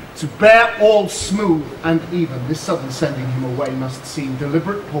 To bear all smooth and even, this sudden sending him away must seem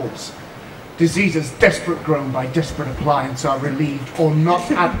deliberate pause. Diseases desperate grown by desperate appliance are relieved, or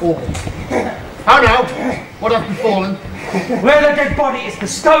not at all. How now? What hath befallen? Where the dead body is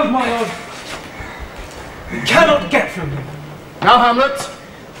bestowed, my lord, we cannot get from him. Now, Hamlet,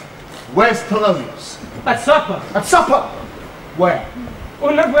 where's Polonius? At supper. At supper? Where?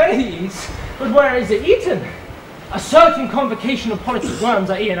 Well, not where he is, but where is it eaten? A certain convocation of politic worms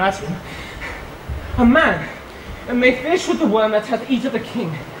I eat at him. A man, and may fish with the worm that hath eaten the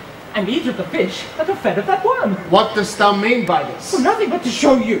king, and eat of the fish that have fed of that worm. What dost thou mean by this? Well, nothing but to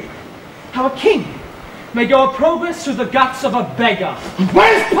show you how a king may go a progress through the guts of a beggar.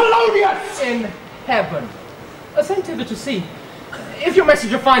 Where's Polonius? In heaven. Send hither to see. If your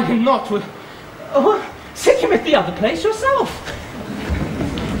messenger find him not, seek him at the other place yourself.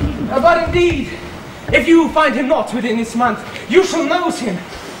 But indeed, if you find him not within this month, you shall nose him.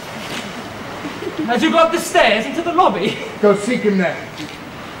 As you go up the stairs into the lobby. Go seek him there.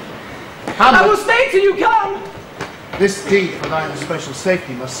 Hamlet, I will stay till you come. This deed for thine especial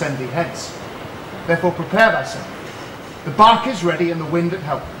safety must send thee hence. Therefore prepare thyself. The bark is ready and the wind at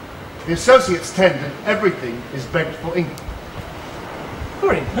help. The associates tend and everything is begged for England.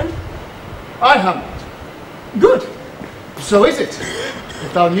 For England? I, Hamlet. Good. So is it,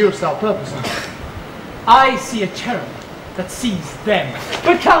 if thou knewest our purpose. I see a cherub that sees them.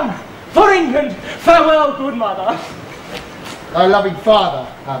 But come, for England, farewell, good mother. Thy loving father,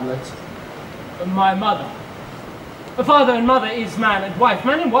 Hamlet. My mother. A father and mother is man and wife.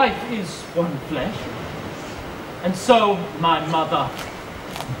 Man and wife is one flesh. And so, my mother.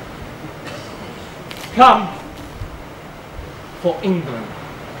 Come, for England.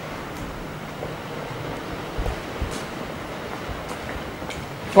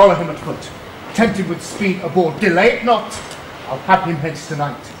 Follow him at foot. Tempted with speed aboard. Delay it not. I'll have him hence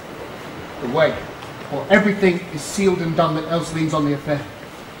tonight. The way, for everything is sealed and done that else leans on the affair.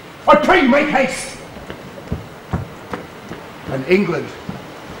 I pray you make haste! And England,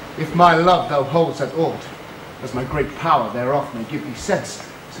 if my love thou holds at aught, as my great power thereof may give thee sense,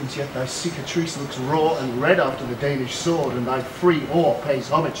 since yet thy cicatrice looks raw and red after the Danish sword, and thy free oar pays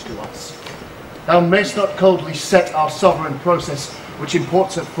homage to us. Thou mayst not coldly set our sovereign process, which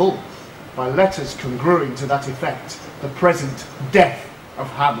imports at full, by letters congruing to that effect, the present death of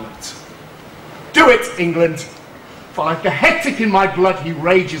Hamlet. Do it, England! For like a hectic in my blood he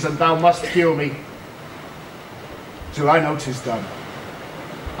rages, and thou must cure me. Till I know 'tis done,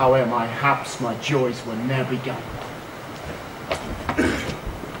 howe'er my haps, my joys were ne'er begun.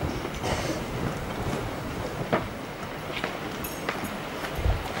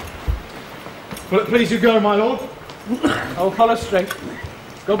 Will it please you go, my lord? I will follow straight.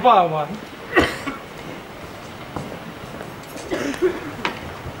 Go by a while.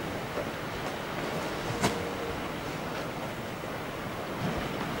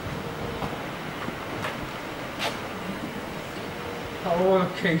 All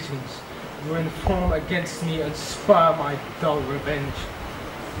occasions you inform against me and spur my dull revenge.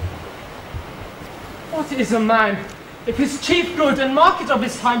 What is a man if his chief good and market of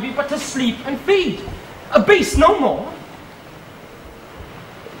his time be but to sleep and feed? A beast no more?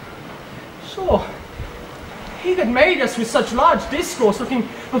 Sure, he that made us with such large discourse looking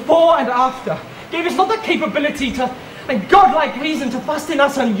before and after, gave us not the capability to, and godlike reason to fasten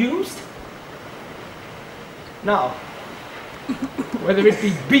us unused? Now, whether it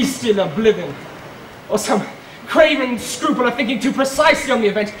be bestial oblivion, or some craven scruple of thinking too precisely on the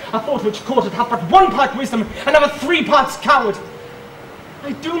event, a thought which courted hath but 1 part wisdom, and other 3 parts coward,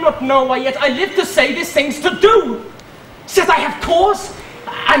 I do not know why yet I live to say these things to do, since I have cause,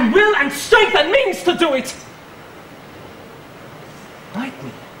 and will, and strength, and means to do it.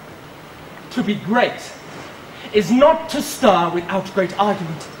 Rightly, to be great is not to stir without great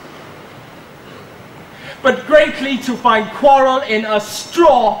argument, but greatly to find quarrel in a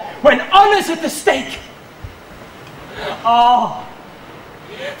straw when honour's at the stake. Ah,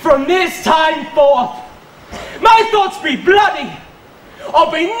 from this time forth, my thoughts be bloody,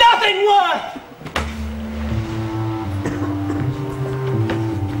 or be nothing worth.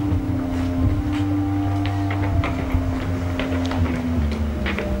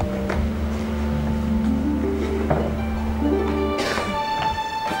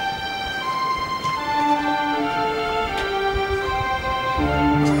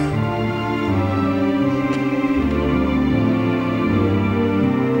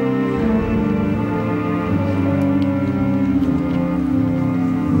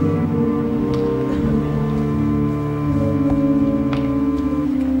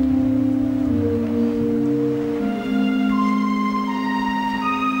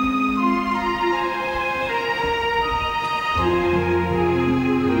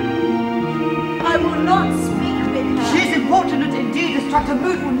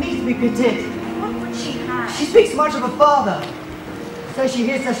 She speaks much of her father. So she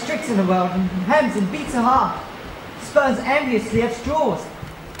hears the tricks in the world and hems and beats her heart. Spurns enviously at straws.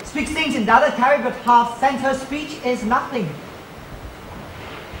 Speaks things in other carry, but half sent her speech is nothing.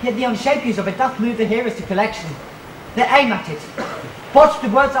 Yet the unshapeliness of it doth move the hearers to collection. They aim at it, botch the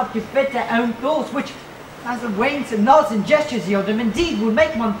words up to fit their own thoughts, which, as the winks and nods and gestures yield them, indeed will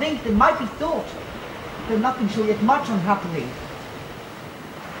make one think that might be thought, though nothing shall yet much unhappily.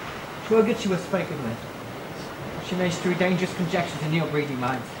 'Twere good she was spoken with. She may strew dangerous conjectures in ill-breeding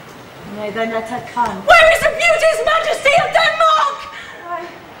minds. Nay, then let her come. Where is the beauteous majesty of Denmark?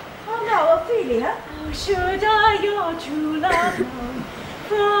 Oh no, Ophelia. How should I your true love know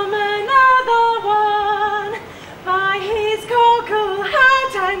from another one? By his cockle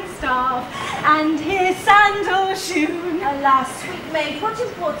hat and staff, and his sandal shoon. Alas, sweet maid, what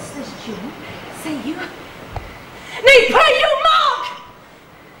imports this tune? Say you? Nay, pray you mark!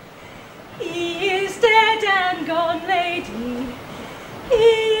 He is dead and gone, lady. He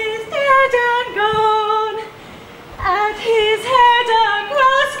is dead and gone. At his head a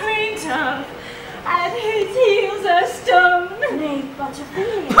grass green turf, at his heels a stone. Nay, but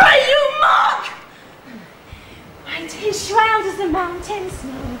Ophelia. Pray you mark! White his shroud as the mountain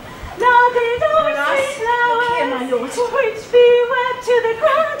snow, nodded over sweet flowers, which be wept to the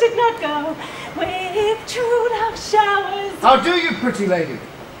ground did not go, with true love showers. How do you, pretty lady?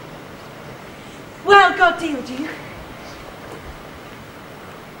 Well, God deal you.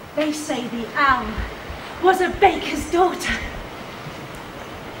 They say the owl was a baker's daughter.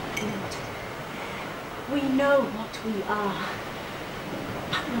 Lord, we know what we are,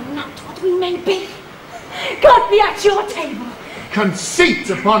 but know not what we may be. God be at your table. Conceit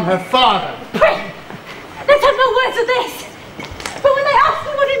upon her father. Pray, let's have no words of this. But when they ask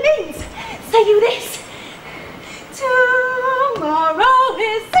you what it means, say you this. Tomorrow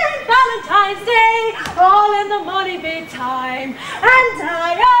is St. Valentine's Day, all in the morning bedtime, and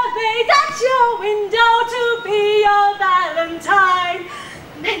I have made at your window to be your Valentine.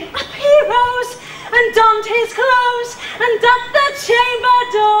 Then up he rose, and donned his clothes, and at the chamber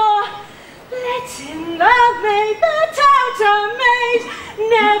door, letting the maid, the touter maid,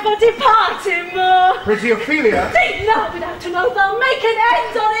 never depart him more. Pretty Ophelia? Deep now without an oath, I'll make an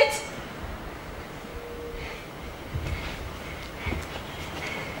end on it.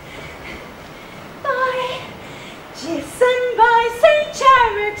 By Jason, by St.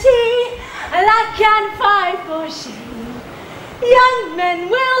 Charity, lack and fight for shame. Young men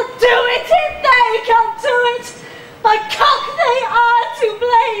will do it if they come to it. By cock they are to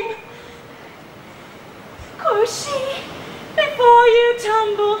blame. Quoth she, before you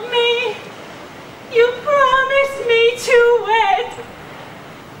tumbled me, you promised me to wed.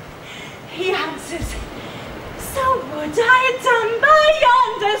 He answers, so would I had done by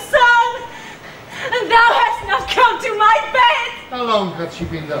yonder sun, and thou hast not come to my bed. How long hath she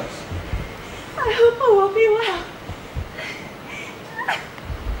been thus? I hope I will be well.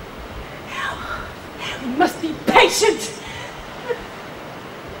 We must be patient.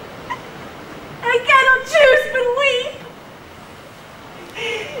 I cannot choose but weep.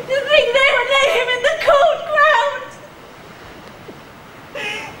 To think they would lay him in the cold ground!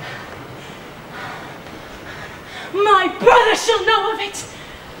 My brother shall know of it!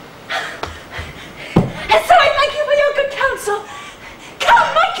 And so I thank you for your good counsel. Come,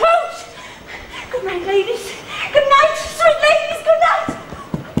 my coach! Good night, ladies. Good night, sweet ladies, good night!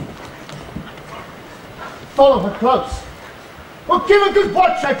 Follow her close. Well, give a good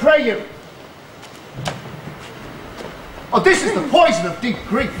watch, I pray you. Oh, this is the poison of deep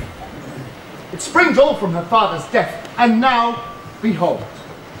grief. It springs all from her father's death, and now, behold.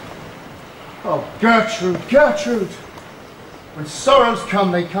 Oh, Gertrude, Gertrude! When sorrows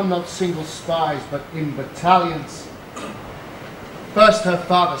come, they come not single spies, but in battalions. First her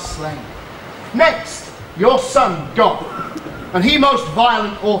father slain. Next, your son gone, and he most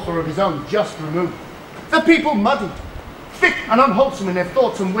violent author of his own just removed. The people muddied, thick and unwholesome in their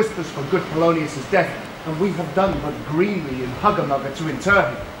thoughts and whispers for good Polonius' death, and we have done but greenly in hugger-mugger to inter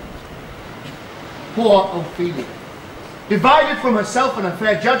him. Poor Ophelia, divided from herself and her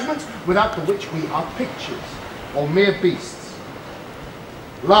fair judgment, without the which we are pictures, or mere beasts.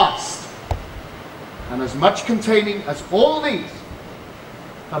 Last, and as much containing as all these,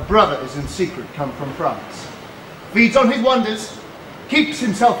 her brother is in secret come from France, feeds on his wonders, keeps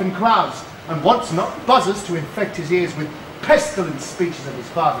himself in clouds, and wants not buzzers to infect his ears with pestilent speeches of his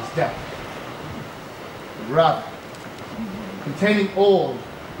father's death, but rather containing all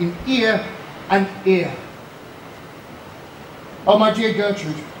in ear and ear. Oh, my dear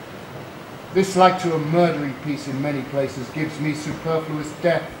Gertrude, this like to a murdering piece in many places gives me superfluous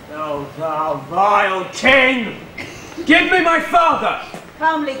death. Oh, thou vile king! Give me my father!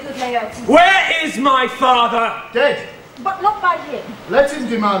 Calmly, good Laertes. Where is my father? Dead. But not by him. Let him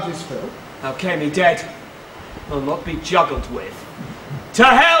demand his fill. How came he dead? Will not be juggled with. To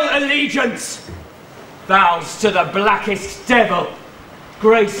hell allegiance! Vows to the blackest devil.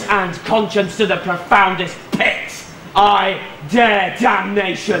 Grace and conscience to the profoundest pit. I dare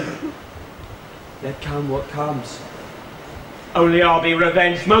damnation. Let come what comes. Only I'll be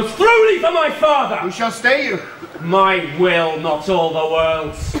revenged most throughly for my father. Who shall stay you? My will, not all the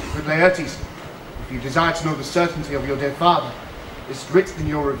world's. Good Laertes, if you desire to know the certainty of your dead father, it's writ in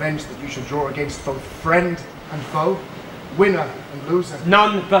your revenge that you shall draw against both friend and foe, winner and loser.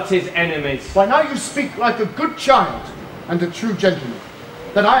 None but his enemies. Why, now you speak like a good child and a true gentleman,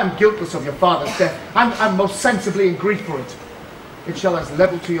 that I am guiltless of your father's death, and am most sensibly in grief for it. It shall as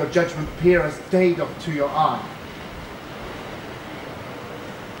level to your judgment appear as day doth to your eye.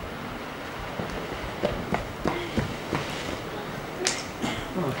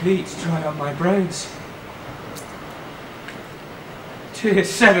 Oh, heat dry up my brains. Tears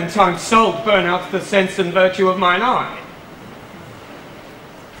 7 times salt burn out the sense and virtue of mine eye.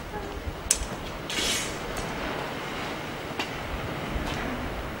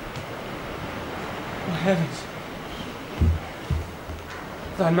 Oh, heavens.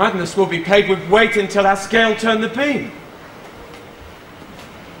 Thy madness will be paid with weight until our scale turn the beam.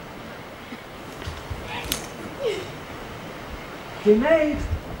 Dear maid.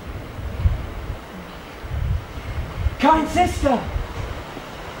 Kind sister.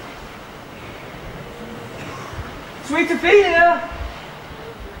 Sweet Ophelia.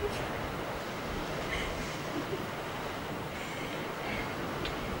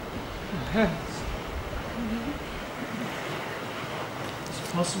 Oh, heavens. Is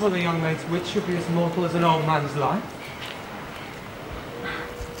it possible the young maid's wit should be as mortal as an old man's life?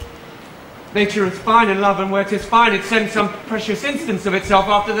 Nature is fine in love, and where 'tis fine, it sends some precious instance of itself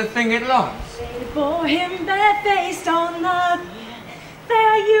after the thing it loves. They bore him barefaced on the bier.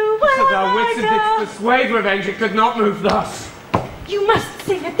 There you were. So thou wouldst dissuade revenge, it could not move thus. You must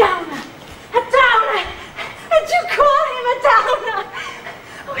sing a downer, and you call him a downer.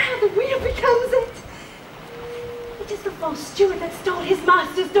 Oh, how the wheel becomes it. It is the false steward that stole his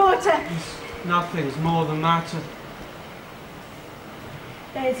master's daughter. Nothing's more the matter.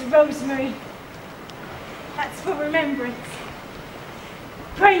 There's rosemary. That's for remembrance.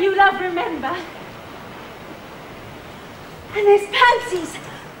 Pray you, love, remember. And there's pansies.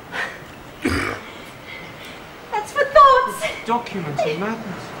 That's for thoughts. Documents of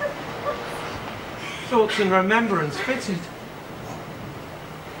madness. Thoughts and remembrance fitted.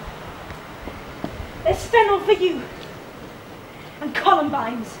 There's fennel for you. And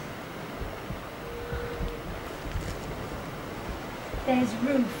columbines. There's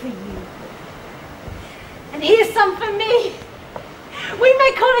room for you. And here's some for me. We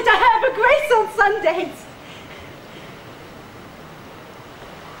may call it a herb of grace on Sundays.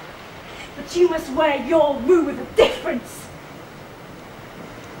 But you must wear your rue with a difference.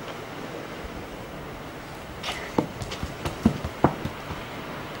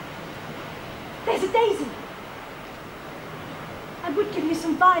 daisy. I would give you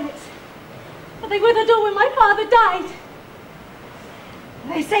some violets, but they withered all when my father died.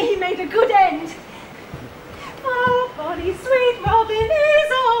 They say he made a good end. Oh, bonny sweet Robin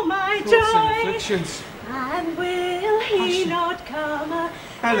is all my Thoughts and joy. afflictions. And will he not come again?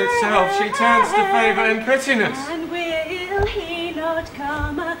 Hell itself, she turns to favour and prettiness. And will he not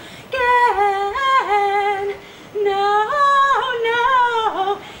come again? No,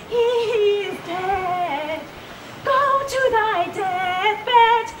 no, he is dead. Go to thy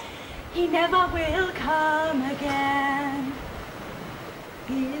deathbed, he never will come again.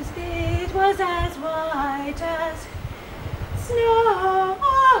 His beard was as white as snow.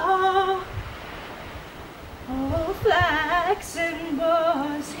 Oh, flaxen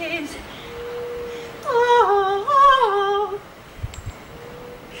was his. Oh,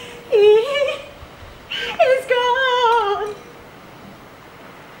 he is gone.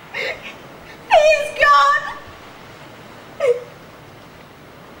 He's gone.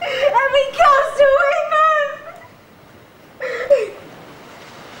 And we cast away home.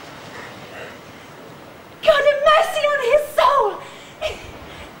 God have mercy on his soul.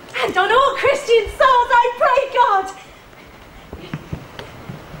 And on all Christian souls, I pray God.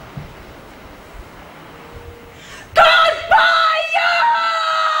 Goodbye,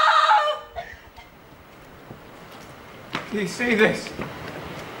 you! Do you see this?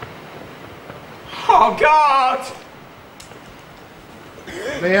 Oh, God!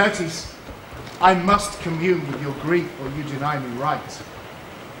 Laertes, I must commune with your grief, or you deny me right.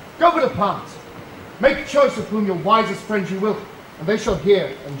 Go but apart. Make choice of whom your wisest friends you will, and they shall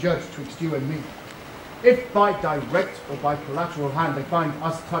hear and judge twixt you and me. If by direct or by collateral hand they find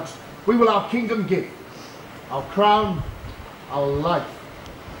us touched, we will our kingdom give, our crown, our life,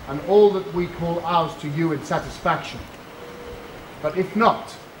 and all that we call ours to you in satisfaction. But if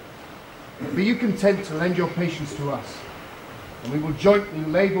not, be you content to lend your patience to us, and we will jointly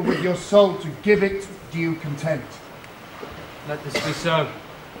labour with your soul to give it due content. Let this be so.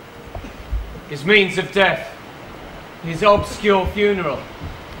 His means of death, his obscure funeral,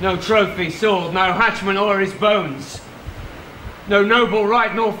 no trophy, sword, no hatchman o'er his bones, no noble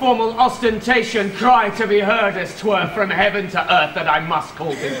rite nor formal ostentation, cry to be heard as 'twere from heaven to earth that I must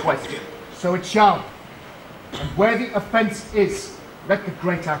call in question. So it shall, and where the offence is, let the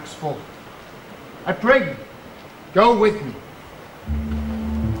great axe fall. I pray you, go with me.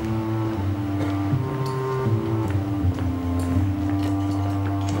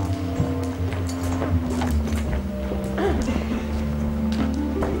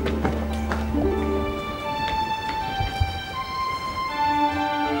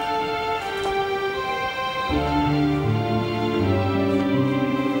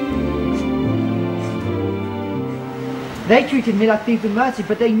 They treated me like thieves of mercy,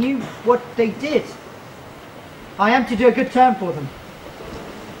 but they knew what they did. I am to do a good turn for them.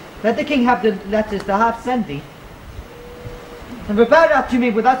 Let the king have the letters that I have sent thee, and prepare it up to me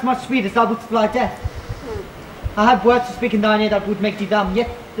with as much speed as thou wouldst fly death. I have words to speak in thine ear that would make thee dumb, yet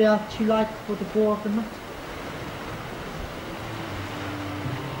they are too light for the bore of the night.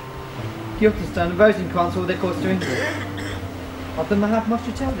 Guildenstern and Rosencrantz all their course to England. Of them I have much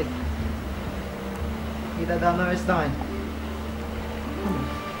to tell thee. Either thou knowest thine.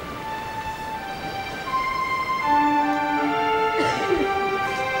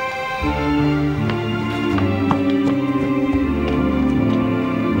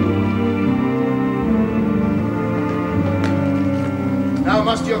 Now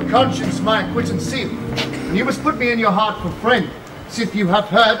must your conscience my acquittance seal, and you must put me in your heart for friend, sith you have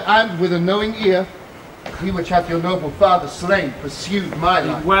heard, and with a knowing ear, he which hath your noble father slain pursued my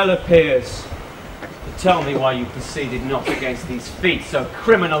life. It well appears. But tell me why you proceeded not against these feats, so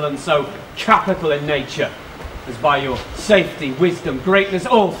criminal and so capital in nature, as by your safety, wisdom, greatness,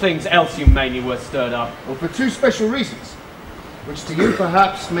 all things else you mainly were stirred up. Well, for two special reasons, which to you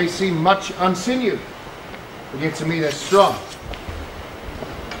perhaps may seem much unsinewed, but yet to me they're strong.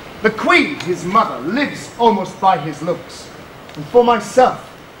 The queen, his mother, lives almost by his looks, and for myself,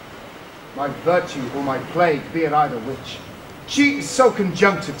 my virtue or my plague, be it either which, she is so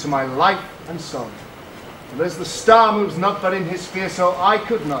conjuncted to my life and soul. And as the star moves not but in his sphere, so I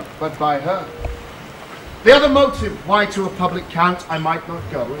could not but by her. The other motive why to a public count I might not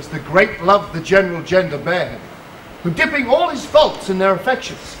go is the great love the general gender bear him, who dipping all his faults in their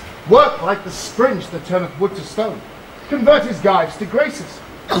affections, work like the springe that turneth wood to stone, convert his gyves to graces,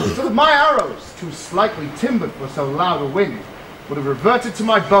 so that my arrows, too slightly timbered for so loud a wind, would have reverted to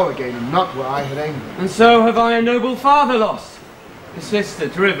my bow again and not where I had aimed them. And so have I a noble father lost, A sister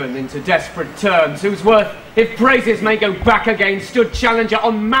driven into desperate terms, whose worth, if praises may go back again, stood challenger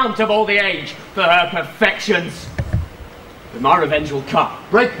on mount of all the age for her perfections. But my revenge will come.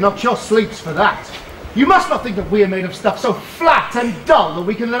 Break not your sleeps for that. You must not think that we are made of stuff so flat and dull that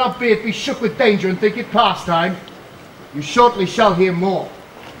we can let our beard be shook with danger and think it pastime. You shortly shall hear more.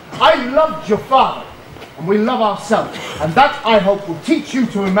 I loved your father, and we love ourselves, and that, I hope, will teach you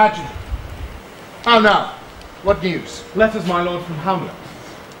to imagine. How now? What news? Letters, my lord, from Hamlet.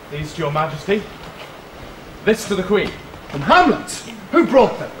 These to your majesty. This to the queen. From Hamlet? Who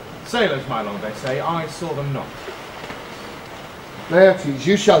brought them? Sailors, my lord, they say. I saw them not. Laertes,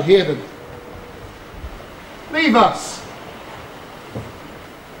 you shall hear them. Leave us.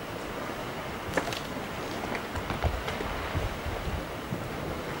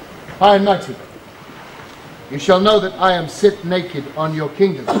 High and mighty, you shall know that I am sit naked on your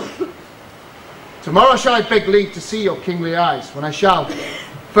kingdom. Tomorrow shall I beg leave to see your kingly eyes, when I shall,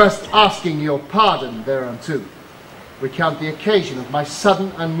 first asking your pardon thereunto, recount the occasion of my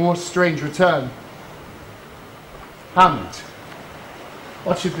sudden and more strange return. Hamlet,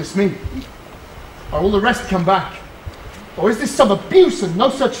 what should this mean? Are all the rest come back? Or is this some abuse and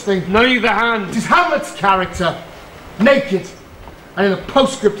no such thing? Know you the hand? It is Hamlet's character, naked, and in a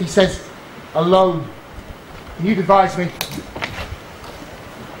postscript he says, alone. Can you advise me?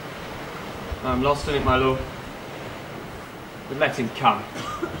 I'm lost in it, my lord. But let him come.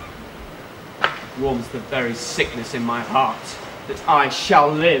 It warms the very sickness in my heart that I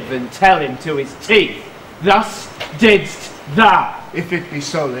shall live and tell him to his teeth, thus didst thou. If it be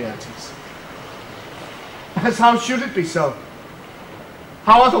so, Laertes. As how should it be so?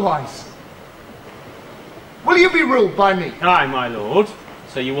 How otherwise? Will you be ruled by me? Aye, my lord.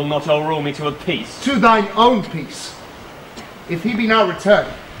 So you will not all-rule me to a peace? To thine own peace. If he be now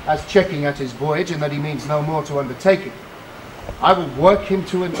returned, as checking at his voyage, and that he means no more to undertake it, I will work him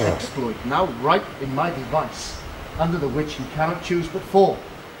to an exploit, now ripe in my device, under the which he cannot choose but fall.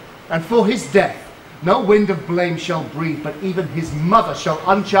 And for his death, no wind of blame shall breathe, but even his mother shall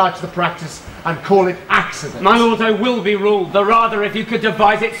uncharge the practice and call it accident. My lord, I will be ruled, the rather if you could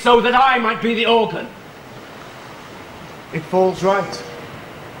devise it so that I might be the organ. It falls right.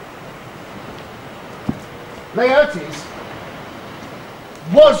 Laertes,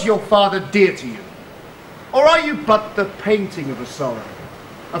 was your father dear to you? Or are you but the painting of a sorrow,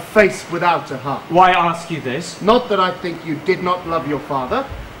 a face without a heart? Why ask you this? Not that I think you did not love your father,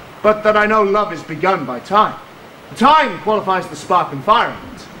 but that I know love is begun by time. Time qualifies the spark and fire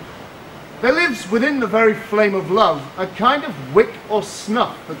of it. There lives within the very flame of love a kind of wick or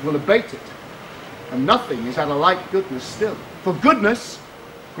snuff that will abate it. And nothing is at a like goodness still. For goodness,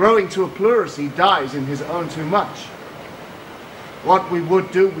 growing to a pleurisy, dies in his own too much. What we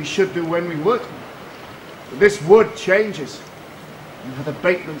would do, we should do when we would. But this would changes. And with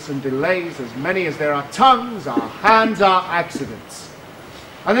abatements and delays, as many as there are tongues, our hands are accidents.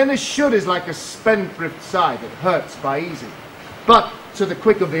 And then this should is like a spendthrift sigh that hurts by easy. But to the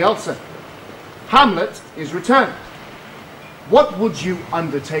quick of the ulcer, Hamlet is returned. What would you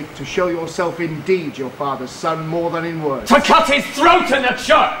undertake to show yourself indeed your father's son more than in words? To cut his throat in the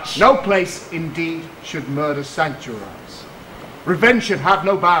church! No place, indeed, should murder sanctuarize. Revenge should have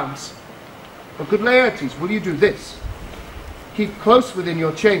no bounds. But good Laertes, will you do this? Keep close within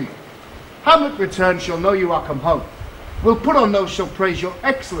your chamber. Hamlet returned shall know you are come home. We'll put on those shall praise your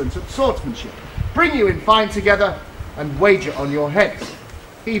excellence at swordsmanship, bring you in fine together, and wager on your heads.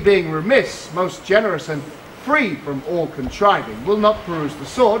 He being remiss, most generous, and free from all contriving, will not peruse the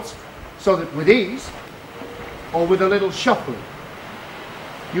swords, so that with ease, or with a little shuffling,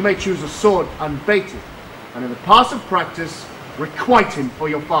 you may choose a sword unbaited, and in the pass of practice, requite him for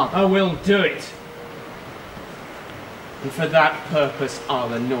your father. I will do it. And for that purpose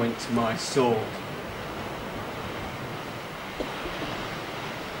I'll anoint my sword.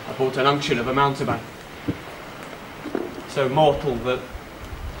 I bought an unction of a mountebank, so mortal that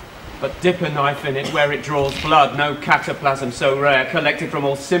but dip a knife in it where it draws blood, no cataplasm so rare, collected from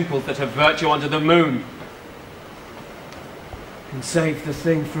all simples that have virtue under the moon, and save the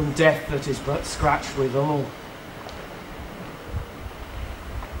thing from death that is but scratched withal.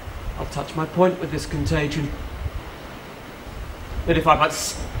 I'll touch my point with this contagion, that if I but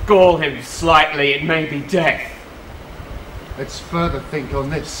scald him slightly, it may be death. Let's further think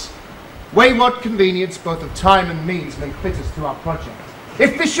on this. Weigh what convenience both of time and means may fit us to our project.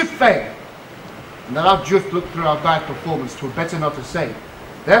 If this should fail, and that our drift look through our bad performance to a better not to say,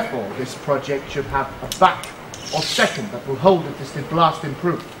 therefore this project should have a back or second that will hold if this did blast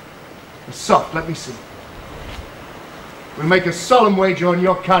improve. But soft, let me see. We'll make a solemn wager on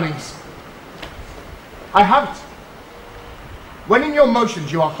your cunnings. I have it. when in your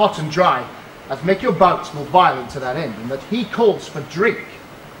motions you are hot and dry, as make your bouts more violent to that end, and that he calls for drink,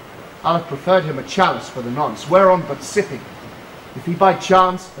 I'll have preferred him a chalice for the nonce, whereon but sipping, if he by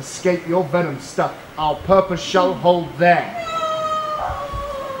chance escape your venom stuck, our purpose shall hold there.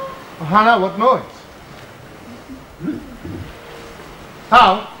 Oh, Hannah, what noise?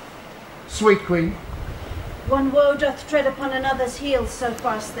 How, sweet queen? One woe doth tread upon another's heels, so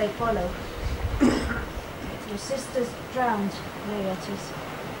fast they follow. Your sister's drowned, Laertes.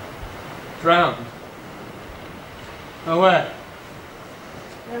 Drowned? Oh, where?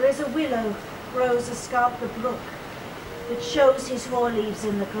 There is a willow grows ascarp the brook, that shows his hoar leaves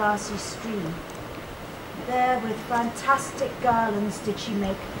in the glassy stream. There with fantastic garlands did she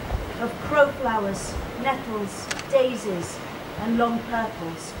make, of crowflowers, nettles, daisies, and long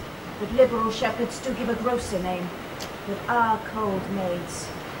purples, that liberal shepherds do give a grosser name, but our cold maids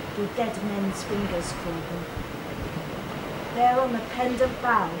do dead men's fingers call them. There on the pendant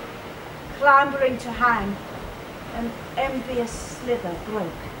bough, clambering to hang, an envious slither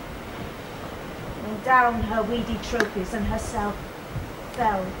broke, when down her weedy trophies and herself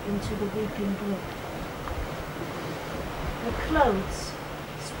fell into the weeping brook. Her clothes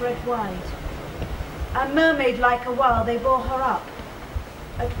spread wide, and mermaid-like a while they bore her up,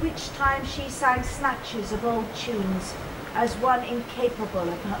 at which time she sang snatches of old tunes, as one incapable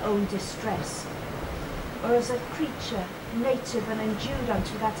of her own distress, or as a creature native and endued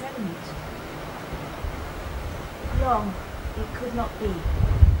unto that element. Long it could not be,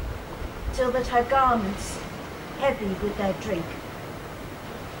 till that her garments, heavy with their drink,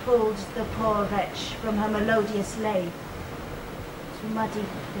 pulled the poor wretch from her melodious lay to muddy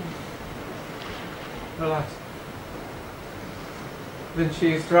feet. Alas. Then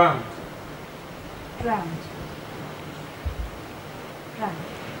she is drowned. Drowned. Drowned.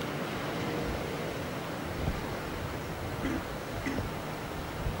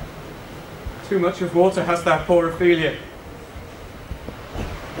 Too much of water has that poor Ophelia.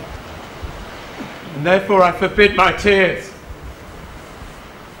 And therefore I forbid my tears.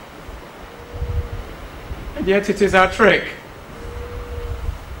 And yet it is our trick.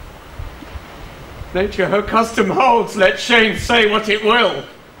 Nature her custom holds, let shame say what it will.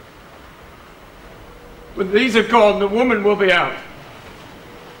 When these are gone, the woman will be out.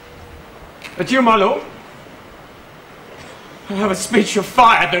 Adieu, my lord. I have a speech of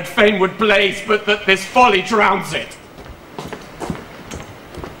fire that fain would blaze, but that this folly drowns it.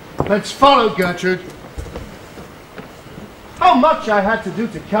 Let's follow, Gertrude. How much I had to do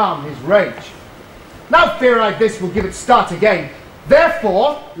to calm his rage. Now fear I this will give it start again.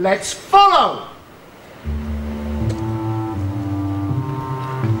 Therefore, let's follow!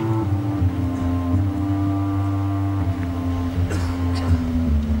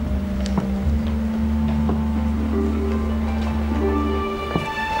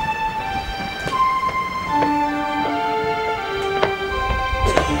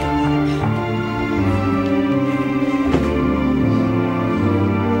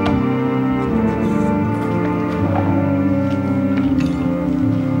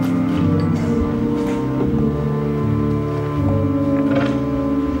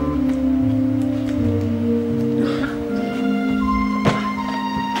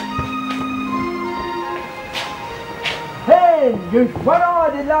 When I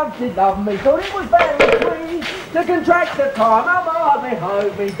did love me, thought it was very free to contract the time. I'm hard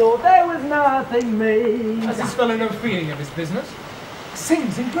behind me, thought there was nothing me. Has this fellow no feeling of his business?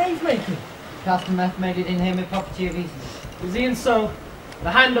 Sings in grave making. Custom hath made it in him a property of ease. Is e'en so?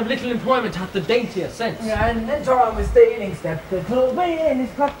 The hand of little employment hath the daintier sense. And then time was stealing steps to claw me in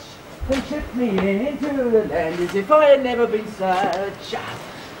his clutch and ship me into the land as if I had never been such.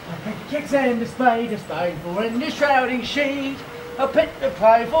 I pick kicks and a spade for in this shrouding sheet. A pit to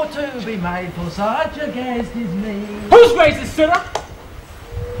play for to be made for such a guest as me. Whose grace is sinner?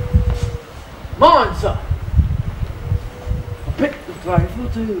 Mine, sir. A pit to play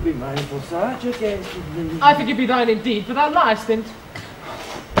for to be made for such a guest as me. I think it be thine indeed, but thou liest in't.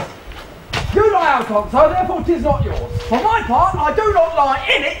 You lie, Alcon, so therefore 'tis not yours. For my part, I do not lie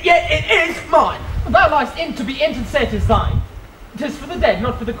in it, yet it is mine. Thou liest in to be in and say 'tis thine. 'Tis for the dead,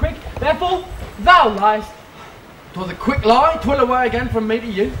 not for the quick. Therefore, thou liest. 'Twas a quick lie, 'twill away again from me to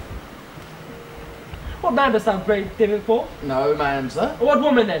you. What man dost thou grave digger for? No man, sir. What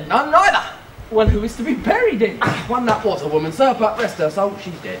woman then? None neither. Well, who is to be buried in? One that was a woman, sir, but rest her soul,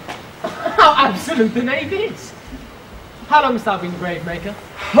 she's dead. How absolute the knave is! How long hast thou been grave maker?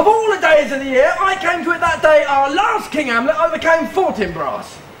 Of all the days of the year, I came to it that day our last King Hamlet overcame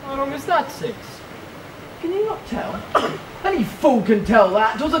Fortinbras. How long is that, 6? Can you not tell? Any fool can tell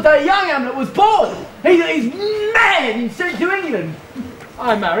that. 'Twas the day young Hamlet was born. He's mad. He's sent to England.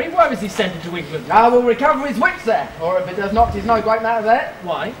 Aye, marry, where is he sent into England? I will recover his wits there, or if it does not, 'tis no great matter there.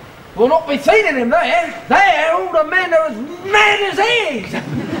 Why? Will not be seen in him there. There, all the men are as mad as he is.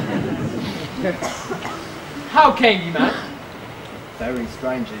 How came you, man? Very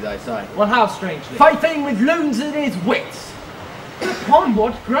strangely, they say. Well, how strangely? Fighting with loons in his wits. Upon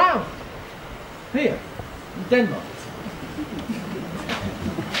what ground? Here, in Denmark.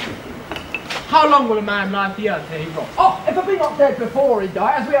 How long will a man lie at the earth ere he rots? Oh, if I be not dead before he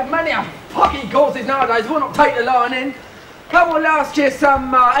dies, as we have many a fucking courses nowadays, will not take the line in. That will last you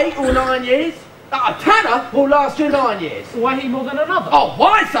some 8 or 9 years. A tanner will last you 9 years. Why he more than another? Oh,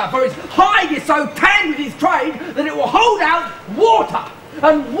 why, sir? For his hide is so tanned with his trade that it will hold out water.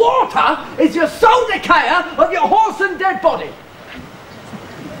 And water is your sole decayer of your horse and dead body.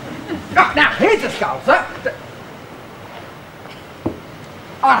 Now, here's a skull, sir.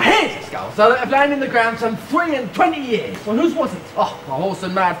 Here's a skull, sir, that have lain in the ground some 23 years. Well, whose was it? Oh, a horse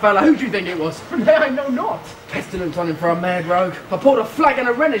and mad fella. Who do you think it was? I know not. Pestilence on him for a mad rogue. I poured a flagon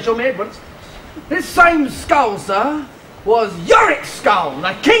of Rhenish on my head once. This same skull, sir, was Yorick's skull,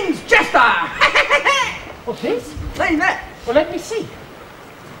 the king's jester. What's this? Seen that? Well, let me see.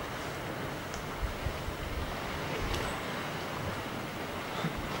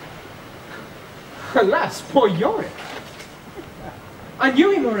 Alas, poor Yorick. I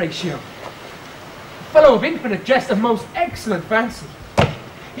knew him, Horatio. A fellow of infinite jest and most excellent fancy.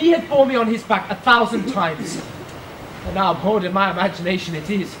 He had borne me on his back 1,000 times. And now abhorred in my imagination it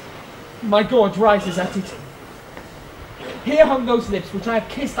is. My gorge rises at it. Here hung those lips which I have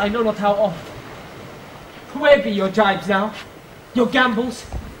kissed I know not how oft. Where be your jibes now? Your gambols?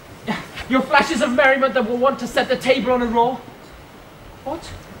 Your flashes of merriment that were wont to set the table on a roar? What?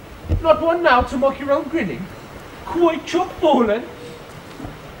 Not one now to mock your own grinning? Quite chop-fallen?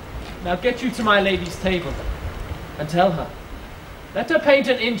 Now get you to my lady's table, and tell her, let her paint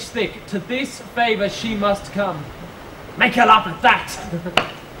an inch thick, to this favour she must come. Make her laugh at that!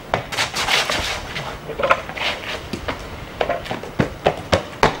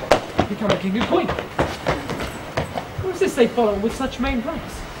 Become a king and queen. Who is this they follow with such main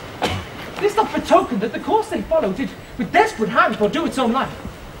ranks? This doth betoken that the course they follow did with desperate hand fordo its own life.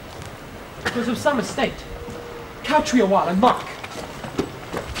 It was of some estate. Couch we a while and mark.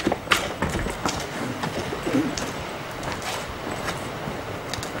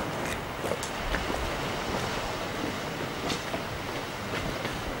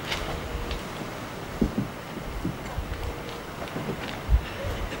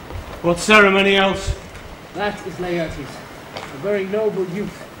 What ceremony else? That is Laertes, a very noble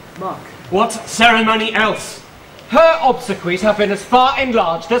youth. Mark. What ceremony else? Her obsequies have been as far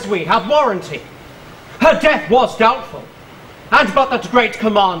enlarged as we have warranty. Her death was doubtful, and but that great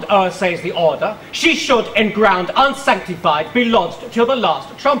command says the order, she should in ground unsanctified be lodged till the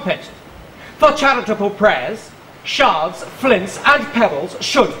last trumpet. For charitable prayers, shards, flints, and pebbles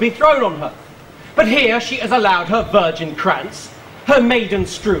should be thrown on her. But here she is allowed her virgin krantz, her maiden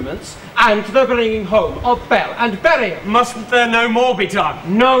struments, and the bringing home of bell and burial. Mustn't there no more be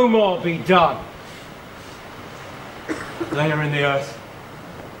done? No more be done. Lay her in the earth,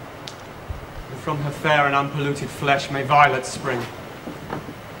 and from her fair and unpolluted flesh may violets spring.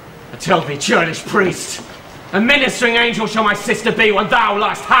 I tell thee, churlish priest, a ministering angel shall my sister be when thou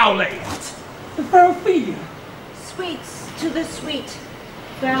liest howling. The fair Ophelia. Sweets to the sweet,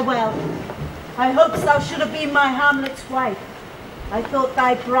 farewell. I hoped thou should have been my Hamlet's wife. I thought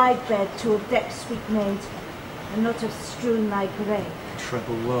thy bride bed to have decked, sweet maid, and not have strewn thy grave.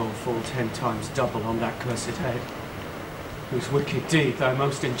 Treble woe fall 10 times double on that cursed head, whose wicked deed thy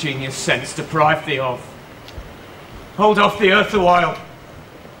most ingenious sense deprived thee of. Hold off the earth a while,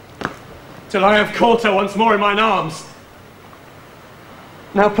 till I have caught her once more in mine arms.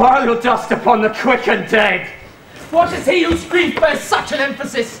 Now pile your dust upon the quick and dead. What is he whose grief bears such an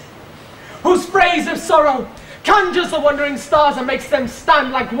emphasis? Whose phrase of sorrow conjures the wandering stars and makes them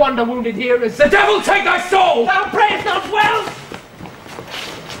stand like wonder-wounded hearers? The devil take thy soul! Thou prayest not well!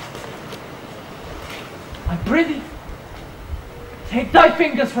 I pray thee, take thy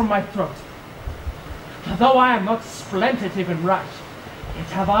fingers from my throat. For though I am not splendative and rash, yet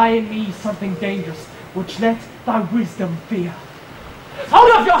have I in me something dangerous, which let thy wisdom fear.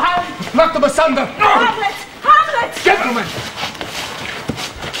 Hold up your hand! Pluck them asunder! Hamlet! Hamlet! Gentlemen!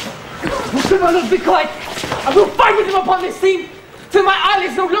 Will be quiet? I will fight with him upon this theme, till my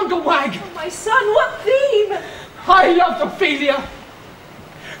eyelids no longer wag. Oh, my son, what theme? I loved Ophelia.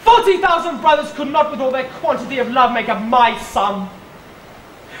 40,000 brothers could not with all their quantity of love make up my son.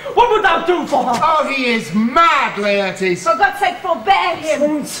 What would thou thou do for her? Oh, he is mad, Laertes. For God's sake, forbear him.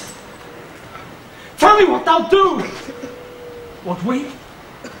 Tones, tell me what thou do. What we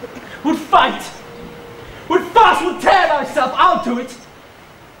would fight, would fast, would tear thyself, I'll do it.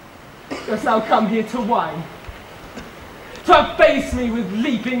 Dost thou come here to whine? To abase me with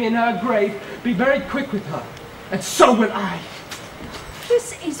leaping in her grave? Be very quick with her, and so will I.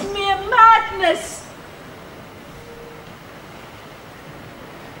 This is mere madness.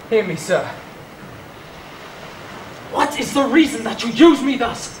 Hear me, sir. What is the reason that you use me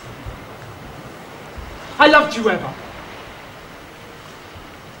thus? I loved you ever.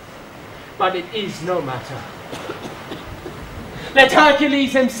 But it is no matter. Let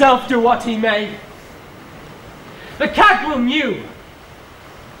Hercules himself do what he may. The cat will mew,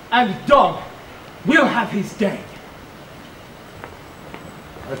 and the dog will have his day.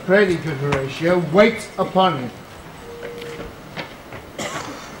 I pray thee, good Horatio, wait upon him.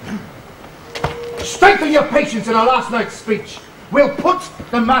 Strengthen your patience in our last night's speech. We'll put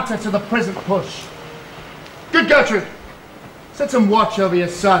the matter to the present push. Good Gertrude, set some watch over your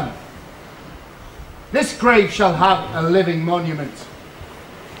son. This grave shall have a living monument.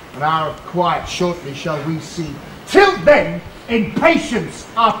 An hour of quiet shortly shall we see. Till then, in patience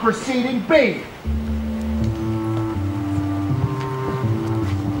our proceeding be.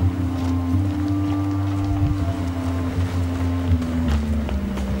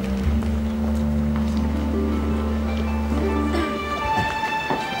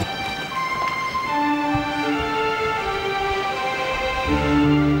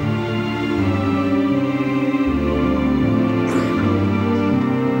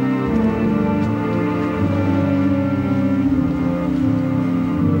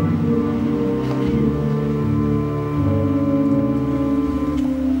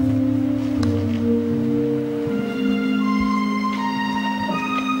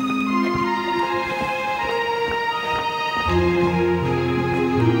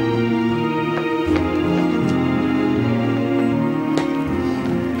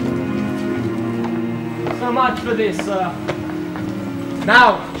 For this,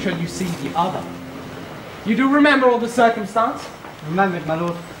 now shall you see the other. You do remember all the circumstance? Remembered, my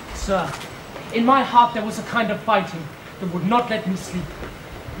lord. Sir, in my heart there was a kind of fighting that would not let me sleep.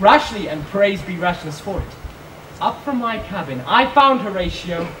 Rashly, and praise be rashness for it. Up from my cabin, I found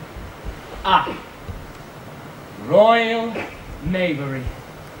Horatio. Royal knavery.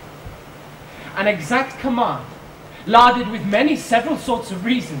 An exact command, larded with many several sorts of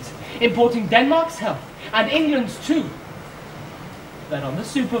reasons, importing Denmark's health, and England's too. That on the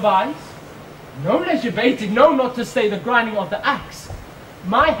supervised, no leisure baited, no, not to say the grinding of the axe,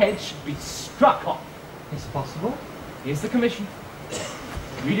 my head should be struck off. Is possible? Here's the commission.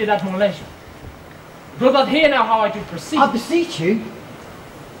 Read it at more leisure. Do not hear now how I do proceed. I beseech you.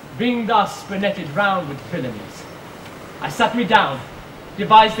 Being thus benetted round with villainies, I sat me down,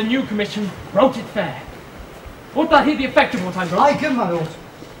 devised a new commission, wrote it fair. Would thou hear the effect of what I wrote? Aye, good, my lord.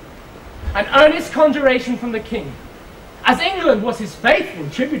 An earnest conjuration from the king, as England was his faithful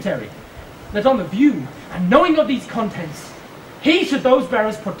tributary, that on the view and knowing of these contents, he should those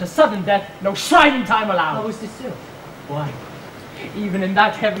bearers put to sudden death, no shriving time allowed. How was this so? Why, even in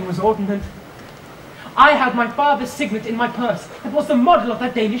that heaven was ordinant. I had my father's signet in my purse, that was the model of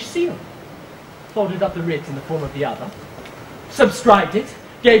that Danish seal. Folded up the writ in the form of the other, subscribed it,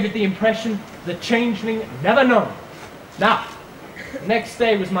 gave it the impression, the changeling never known. Now, next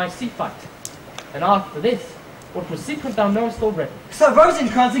day was my sea fight, and after this, what was secret thou knowest already. So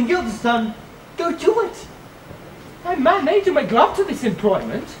Rosencrantz and Guildenstern, go do it. My man, they do make love to this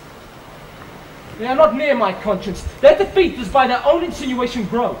employment. They are not near my conscience. Their defeat does by their own insinuation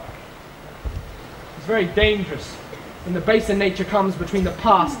grow. It's very dangerous when the baser nature comes between the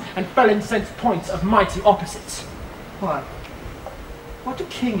past and fell-incensed points of mighty opposites. Why? What a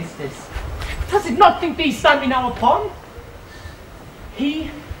king is this? Does it not think these stand me now upon?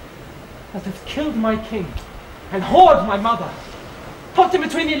 He that hath killed my king, and whored my mother, put him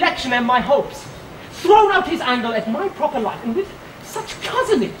between the election and my hopes, thrown out his angle at my proper life, and with such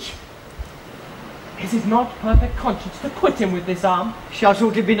cozenage. Is it not perfect conscience to quit him with this arm? Shall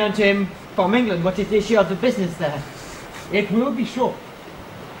shortly be known to him from England what is the issue of the business there. It will be short.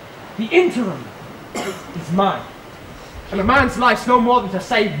 The interim is mine, and a man's life's no more than to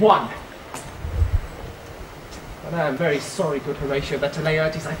save one. But I am very sorry, good Horatio, that to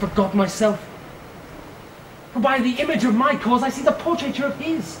Laertes I forgot myself. For by the image of my cause I see the portraiture of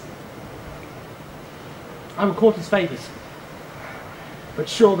his. I will court his favours, but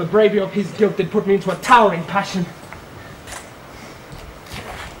sure the bravery of his guilt did put me into a towering passion.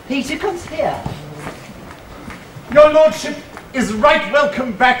 Peter comes here. Your lordship, is right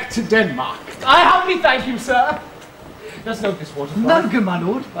welcome back to Denmark. I humbly thank you, sir. Just note this water. No good, my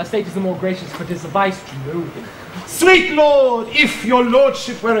lord. My state is the more gracious for this advice to know him. Sweet lord, if your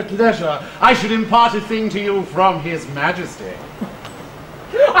lordship were at leisure, I should impart a thing to you from his majesty.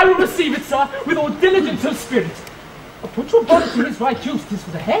 I will receive it, sir, with all diligence of spirit. Put your body to his right use, 'tis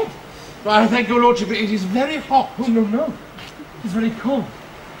for the head. I thank your lordship, it is very hot. Oh, no, no. It is very cold.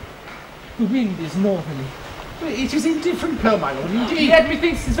 The wind is northerly. It is indifferent, pearl, my lord, indeed. Yet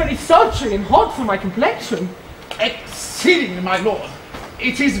methinks it is very sultry and hot for my complexion. Exceedingly, my lord.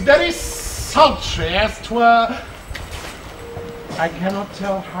 It is very sultry, as 'twere... I cannot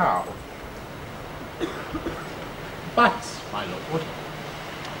tell how. But, my lord,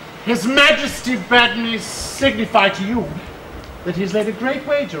 his majesty bade me signify to you that he has laid a great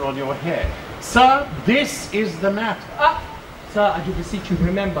wager on your head. Sir, this is the matter. Sir, I do beseech you to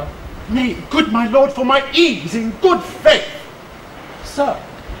remember. Nay, good my lord, for my ease, in good faith. Sir,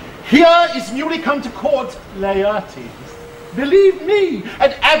 here is newly come to court Laertes. Believe me,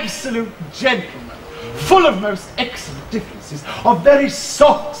 an absolute gentleman, full of most excellent differences, of very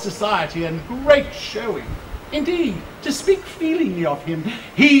soft society and great showing. Indeed, to speak feelingly of him,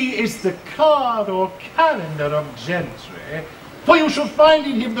 he is the card or calendar of gentry, for you shall find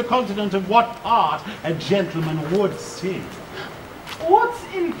in him the continent of what part a gentleman would sing. What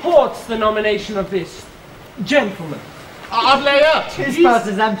imports the nomination of this gentleman? Of Laertes. His purse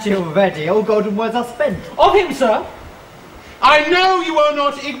is empty already. All golden words are spent. Of him, sir? I know you are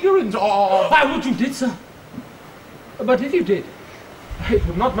not ignorant of... I would you did, sir. But if you did, it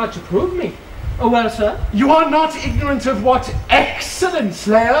would not much approve me. Oh, well, sir? You are not ignorant of what excellence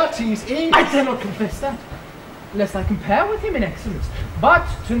Laertes is. I dare not confess that, lest I compare with him in excellence. But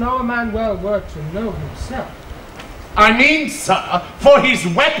to know a man well were to know himself. I mean, sir, for his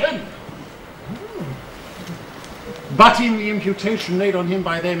weapon. But in the imputation laid on him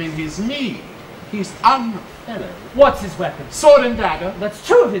by them in his need, he's unfellow. What's his weapon? Sword and dagger. That's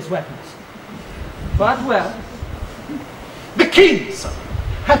two of his weapons. But, well... The king, sir,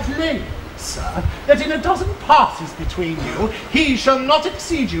 hath laid, sir, that in a dozen passes between you, he shall not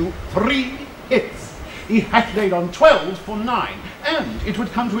exceed you 3 hits. He hath laid on 12 for 9, and it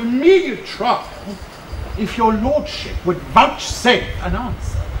would come to immediate trial if your lordship would vouchsafe an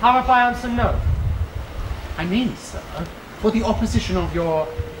answer. How if I answer no? I mean, sir, for the opposition of your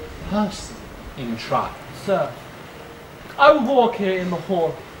person in trial. Sir, I will walk here in the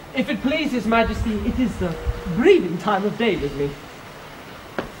hall. If it please his majesty, it is the breathing time of day with me.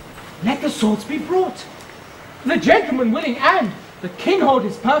 Let the swords be brought. The gentleman willing and the king hold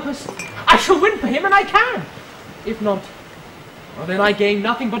his purpose. I shall win for him, and I can. If not, well, then I gain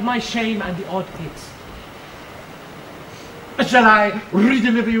nothing but my shame and the odd hits. Shall I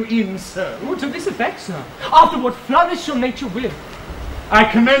redeliver you in, sir? Oh, to this effect, sir. After what flourish your nature will. I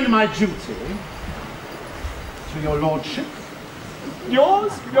commend my duty to your lordship.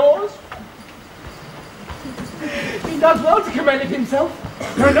 Yours? Yours? He does well to commend it himself.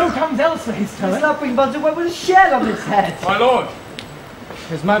 There are no tongues else for his turn. This laughing buzzard went with a shell on his head. My lord,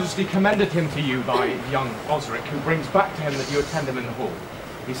 his majesty commended him to you by young Osric, who brings back to him that you attend him in the hall.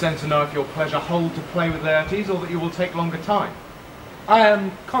 He sent to know if your pleasure hold to play with Laertes, or that you will take longer time. I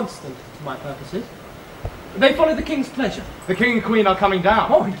am constant to my purposes. They follow the king's pleasure. The king and queen are coming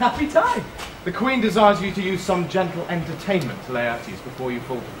down. Oh, in happy time. The queen desires you to use some gentle entertainment to Laertes before you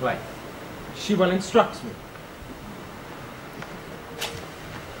fall to play. She well instructs me.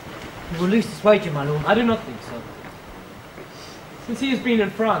 You will lose this wager, my lord. I do not think so. Since he has been in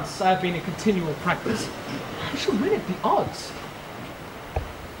France, I have been in continual practice. I shall win at the odds.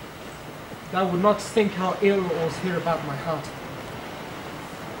 Thou would not think how ill all's here about my heart.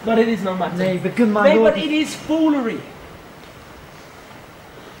 But it is no matter. Nay, but good my lord... but it is foolery.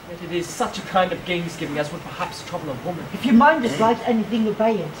 Yet it is such a kind of gamesgiving as would perhaps trouble a woman. If your mind dislikes anything,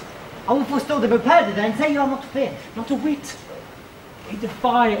 obey it. I will forestall the prepared and say you are not fit. Not a whit. I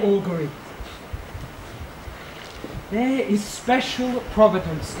defy augury. There is special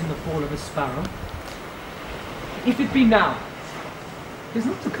providence in the fall of a sparrow. If it be now, it is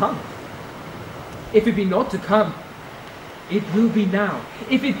not to come. If it be not to come, it will be now.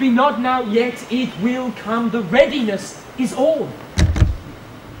 If it be not now, yet it will come. The readiness is all.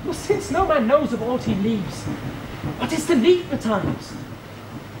 For since no man knows of aught he leaves, what is to leave betimes?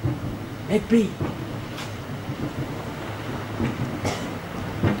 Let be.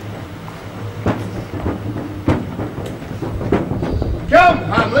 Come,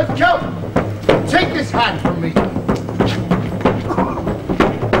 Hamlet, come! Take this hand from me.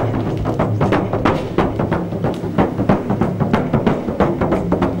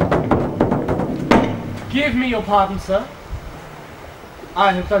 Give me your pardon, sir.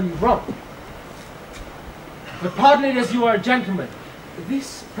 I have done you wrong. But pardon it as you are a gentleman.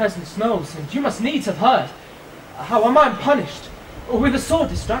 This presence knows, and you must needs have heard, how a man punished, with a sore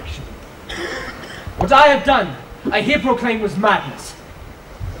distraction. What I have done, I here proclaim was madness.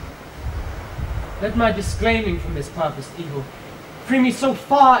 Let my disclaiming from this purposed evil free me so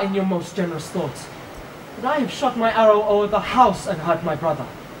far in your most generous thoughts, that I have shot my arrow o'er the house and hurt my brother.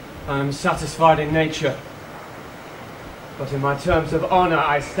 I am satisfied in nature, but in my terms of honour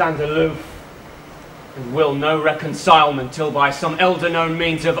I stand aloof, and will no reconcilement till by some elder known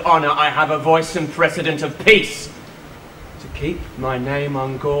means of honour I have a voice and precedent of peace, to keep my name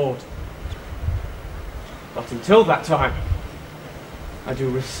ungawed. But until that time, I do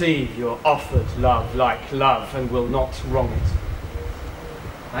receive your offered love like love, and will not wrong it.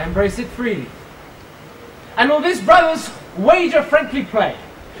 I embrace it freely. And will this brothers wager frankly play?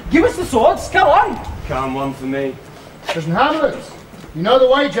 Give us the swords, come on! Come, one for me. Cousin Hamlet, you know the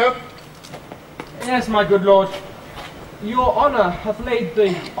wager. Yes, my good lord. Your honour hath laid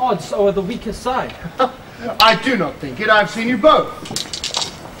the odds o'er the weaker side. I do not think it. I have seen you both.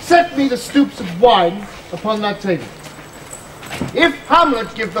 Set me the stoops of wine upon that table. If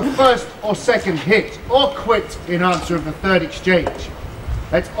Hamlet give the first or second hit, or quit in answer of the third exchange,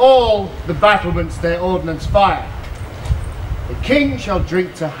 let all the battlements their ordnance fire. The king shall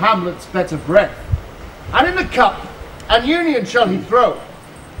drink to Hamlet's better breath, and in the cup an union shall he throw,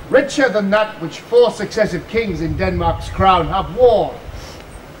 richer than that which 4 successive kings in Denmark's crown have worn.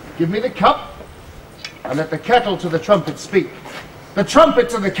 Give me the cup, and let the kettle to the trumpet speak, the trumpet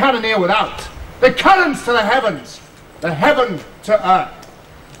to the cannoneer without, the cannons to the heavens, the heaven to earth.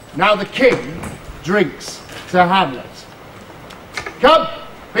 Now the king drinks to Hamlet. Come,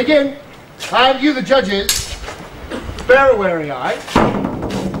 begin. I have you the judges. Bear a wary eye.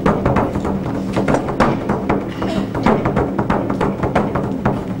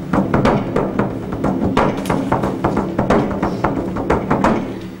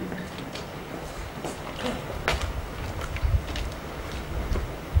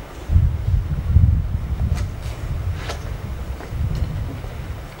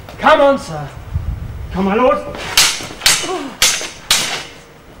 Come on, sir. Come, my lord.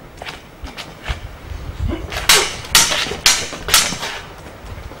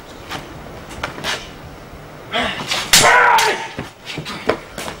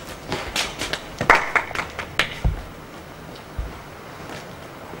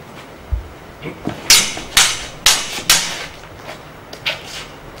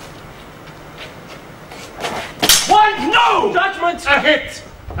 One, no! Judgment! A hit!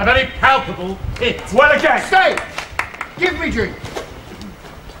 A very palpable hit. Well again! Stay! Give me drink.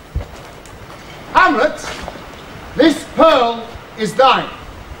 Hamlet, this pearl is thine.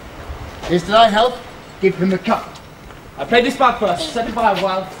 Here's to thy health. Give him the cup. I play this back first. Set it by a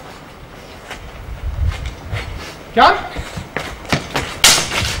while. Come.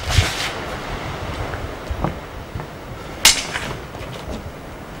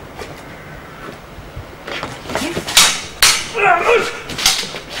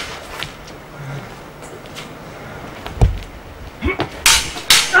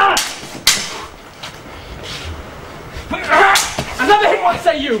 Another hit, what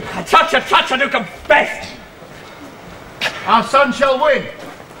say you? Touch, do confess! Our son shall win.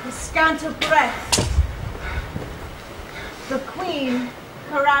 The scant of breath. The queen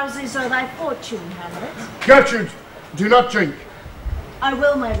carouses o'er thy fortune, Hamlet. Gertrude, do not drink. I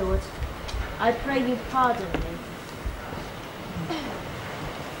will, my lord. I pray you pardon me.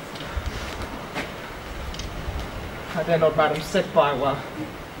 I dare not, madam. Set by a while.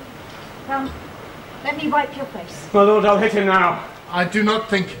 Come, let me wipe your face. My lord, I'll hit him now. I do not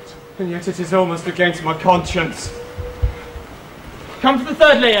think it. And yet it is almost against my conscience. Come to the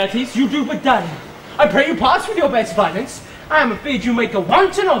third, Laertes. You do but done. I pray you pass with your best violence. I am afraid you make a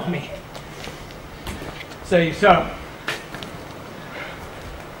wanton of me. Say you so.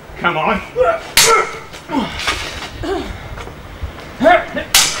 Come on.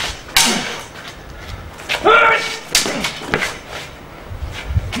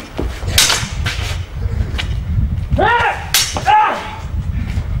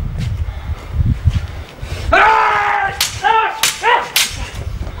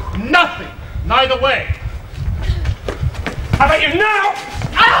 Nothing. Neither way. How about you now?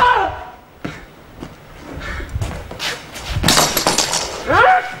 Ah!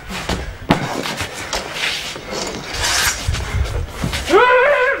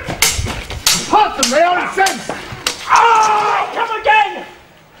 Part them, they are incensed. Come again!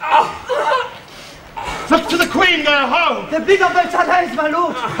 Look to the queen, go home. The big of the Chalais, my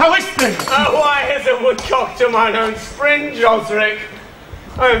lord. How is things? Why is a woodcock to mine own spring, Josric?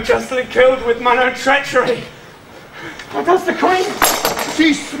 I am justly killed with mine own treachery. What does the Queen?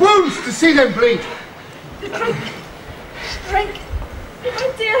 She swoons to see them bleed. The drink! Drink!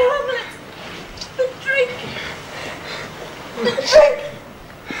 My dear Hamlet! The drink! The drink!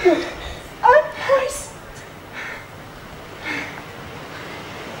 I'm poisoned!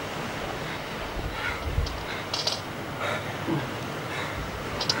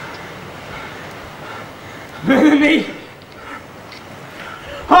 Enemy!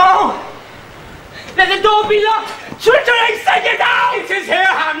 Oh! Let the door be locked! Treachery, send it out! It is here,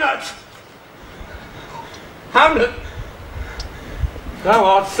 Hamlet! Hamlet! Thou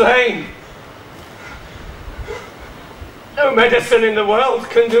art slain! No medicine in the world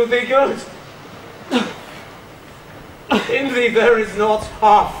can do thee good. In thee there is not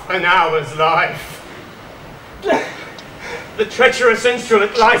half an hour's life. The treacherous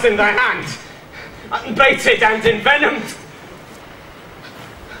instrument lies in thy hand, unbaited and envenomed.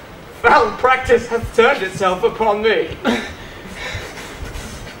 Foul practice hath turned itself upon me.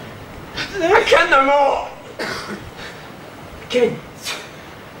 I can no more.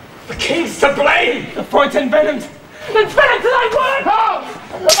 The king's to blame. The point envenomed. Envenomed to thy word!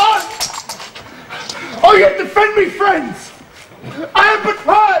 Oh, yet defend me, friends! I am but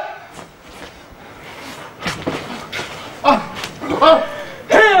hurt!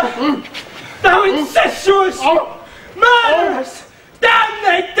 Here! Thou incestuous! Murderous! Damn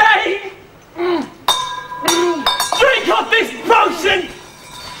thy day! Drink of this potion!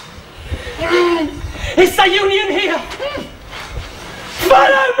 Is thy union here?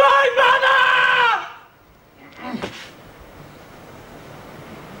 Follow my mother!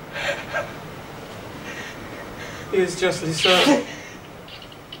 He is justly so.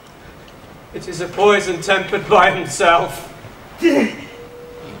 It is a poison tempered by himself.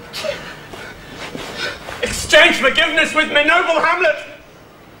 Exchange forgiveness with me, noble Hamlet!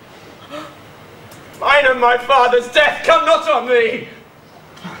 Mine and my father's death come not on thee,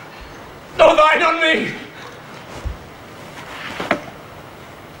 nor thine on me.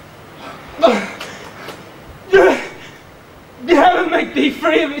 Heaven make thee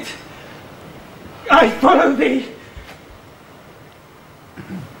free of it. I follow thee.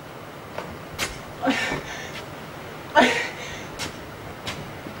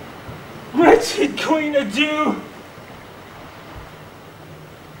 Wretched Queen, adieu.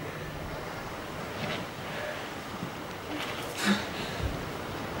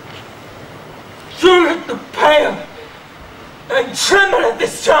 Do look the pale and tremble at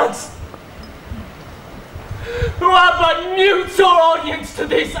this chance. Who are but mutes or audience to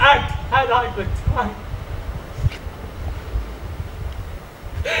this act, had I but time.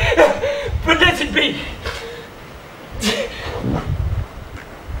 But let it be.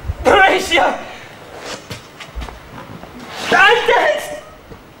 Horatio! I'm dead!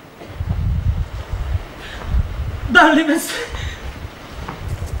 Thou livest.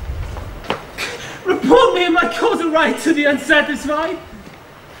 Report me and my cause aright to the unsatisfied.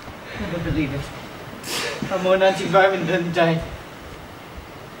 Never believe it. I'm more an anti-Roman than Dane.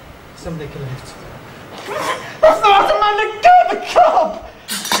 Somebody can lift. That's not the man that killed the cub!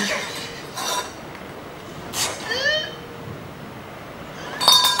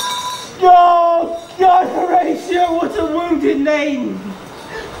 Oh, God, Horatio, what a wounded name!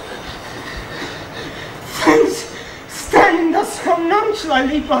 Things standing thus so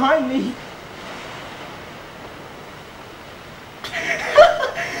nonchalantly behind me.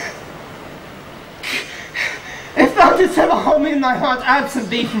 If thou didst ever hold me in thy heart, absent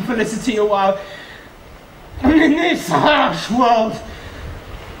thee from felicity a while, and in this harsh world,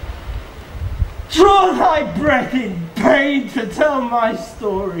 draw thy breath in pain to tell my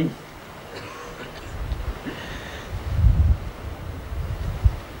story.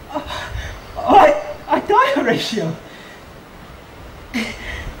 I die, Horatio.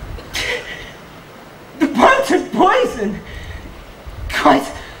 The potent poison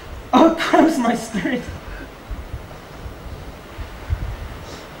quite overcrows my spirit.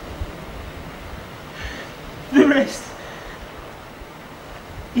 The rest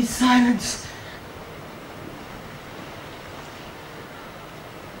is silence.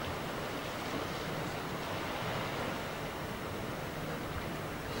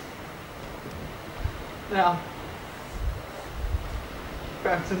 Now,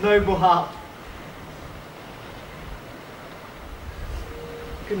 perhaps a noble heart.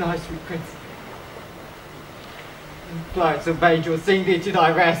 Good night, sweet prince. And flowers of angel sing thee to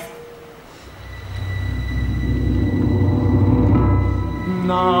thy rest.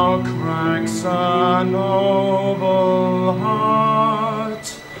 Now cracks a noble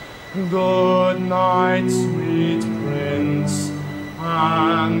heart. Good night, sweet prince,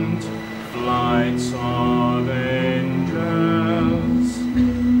 and flights of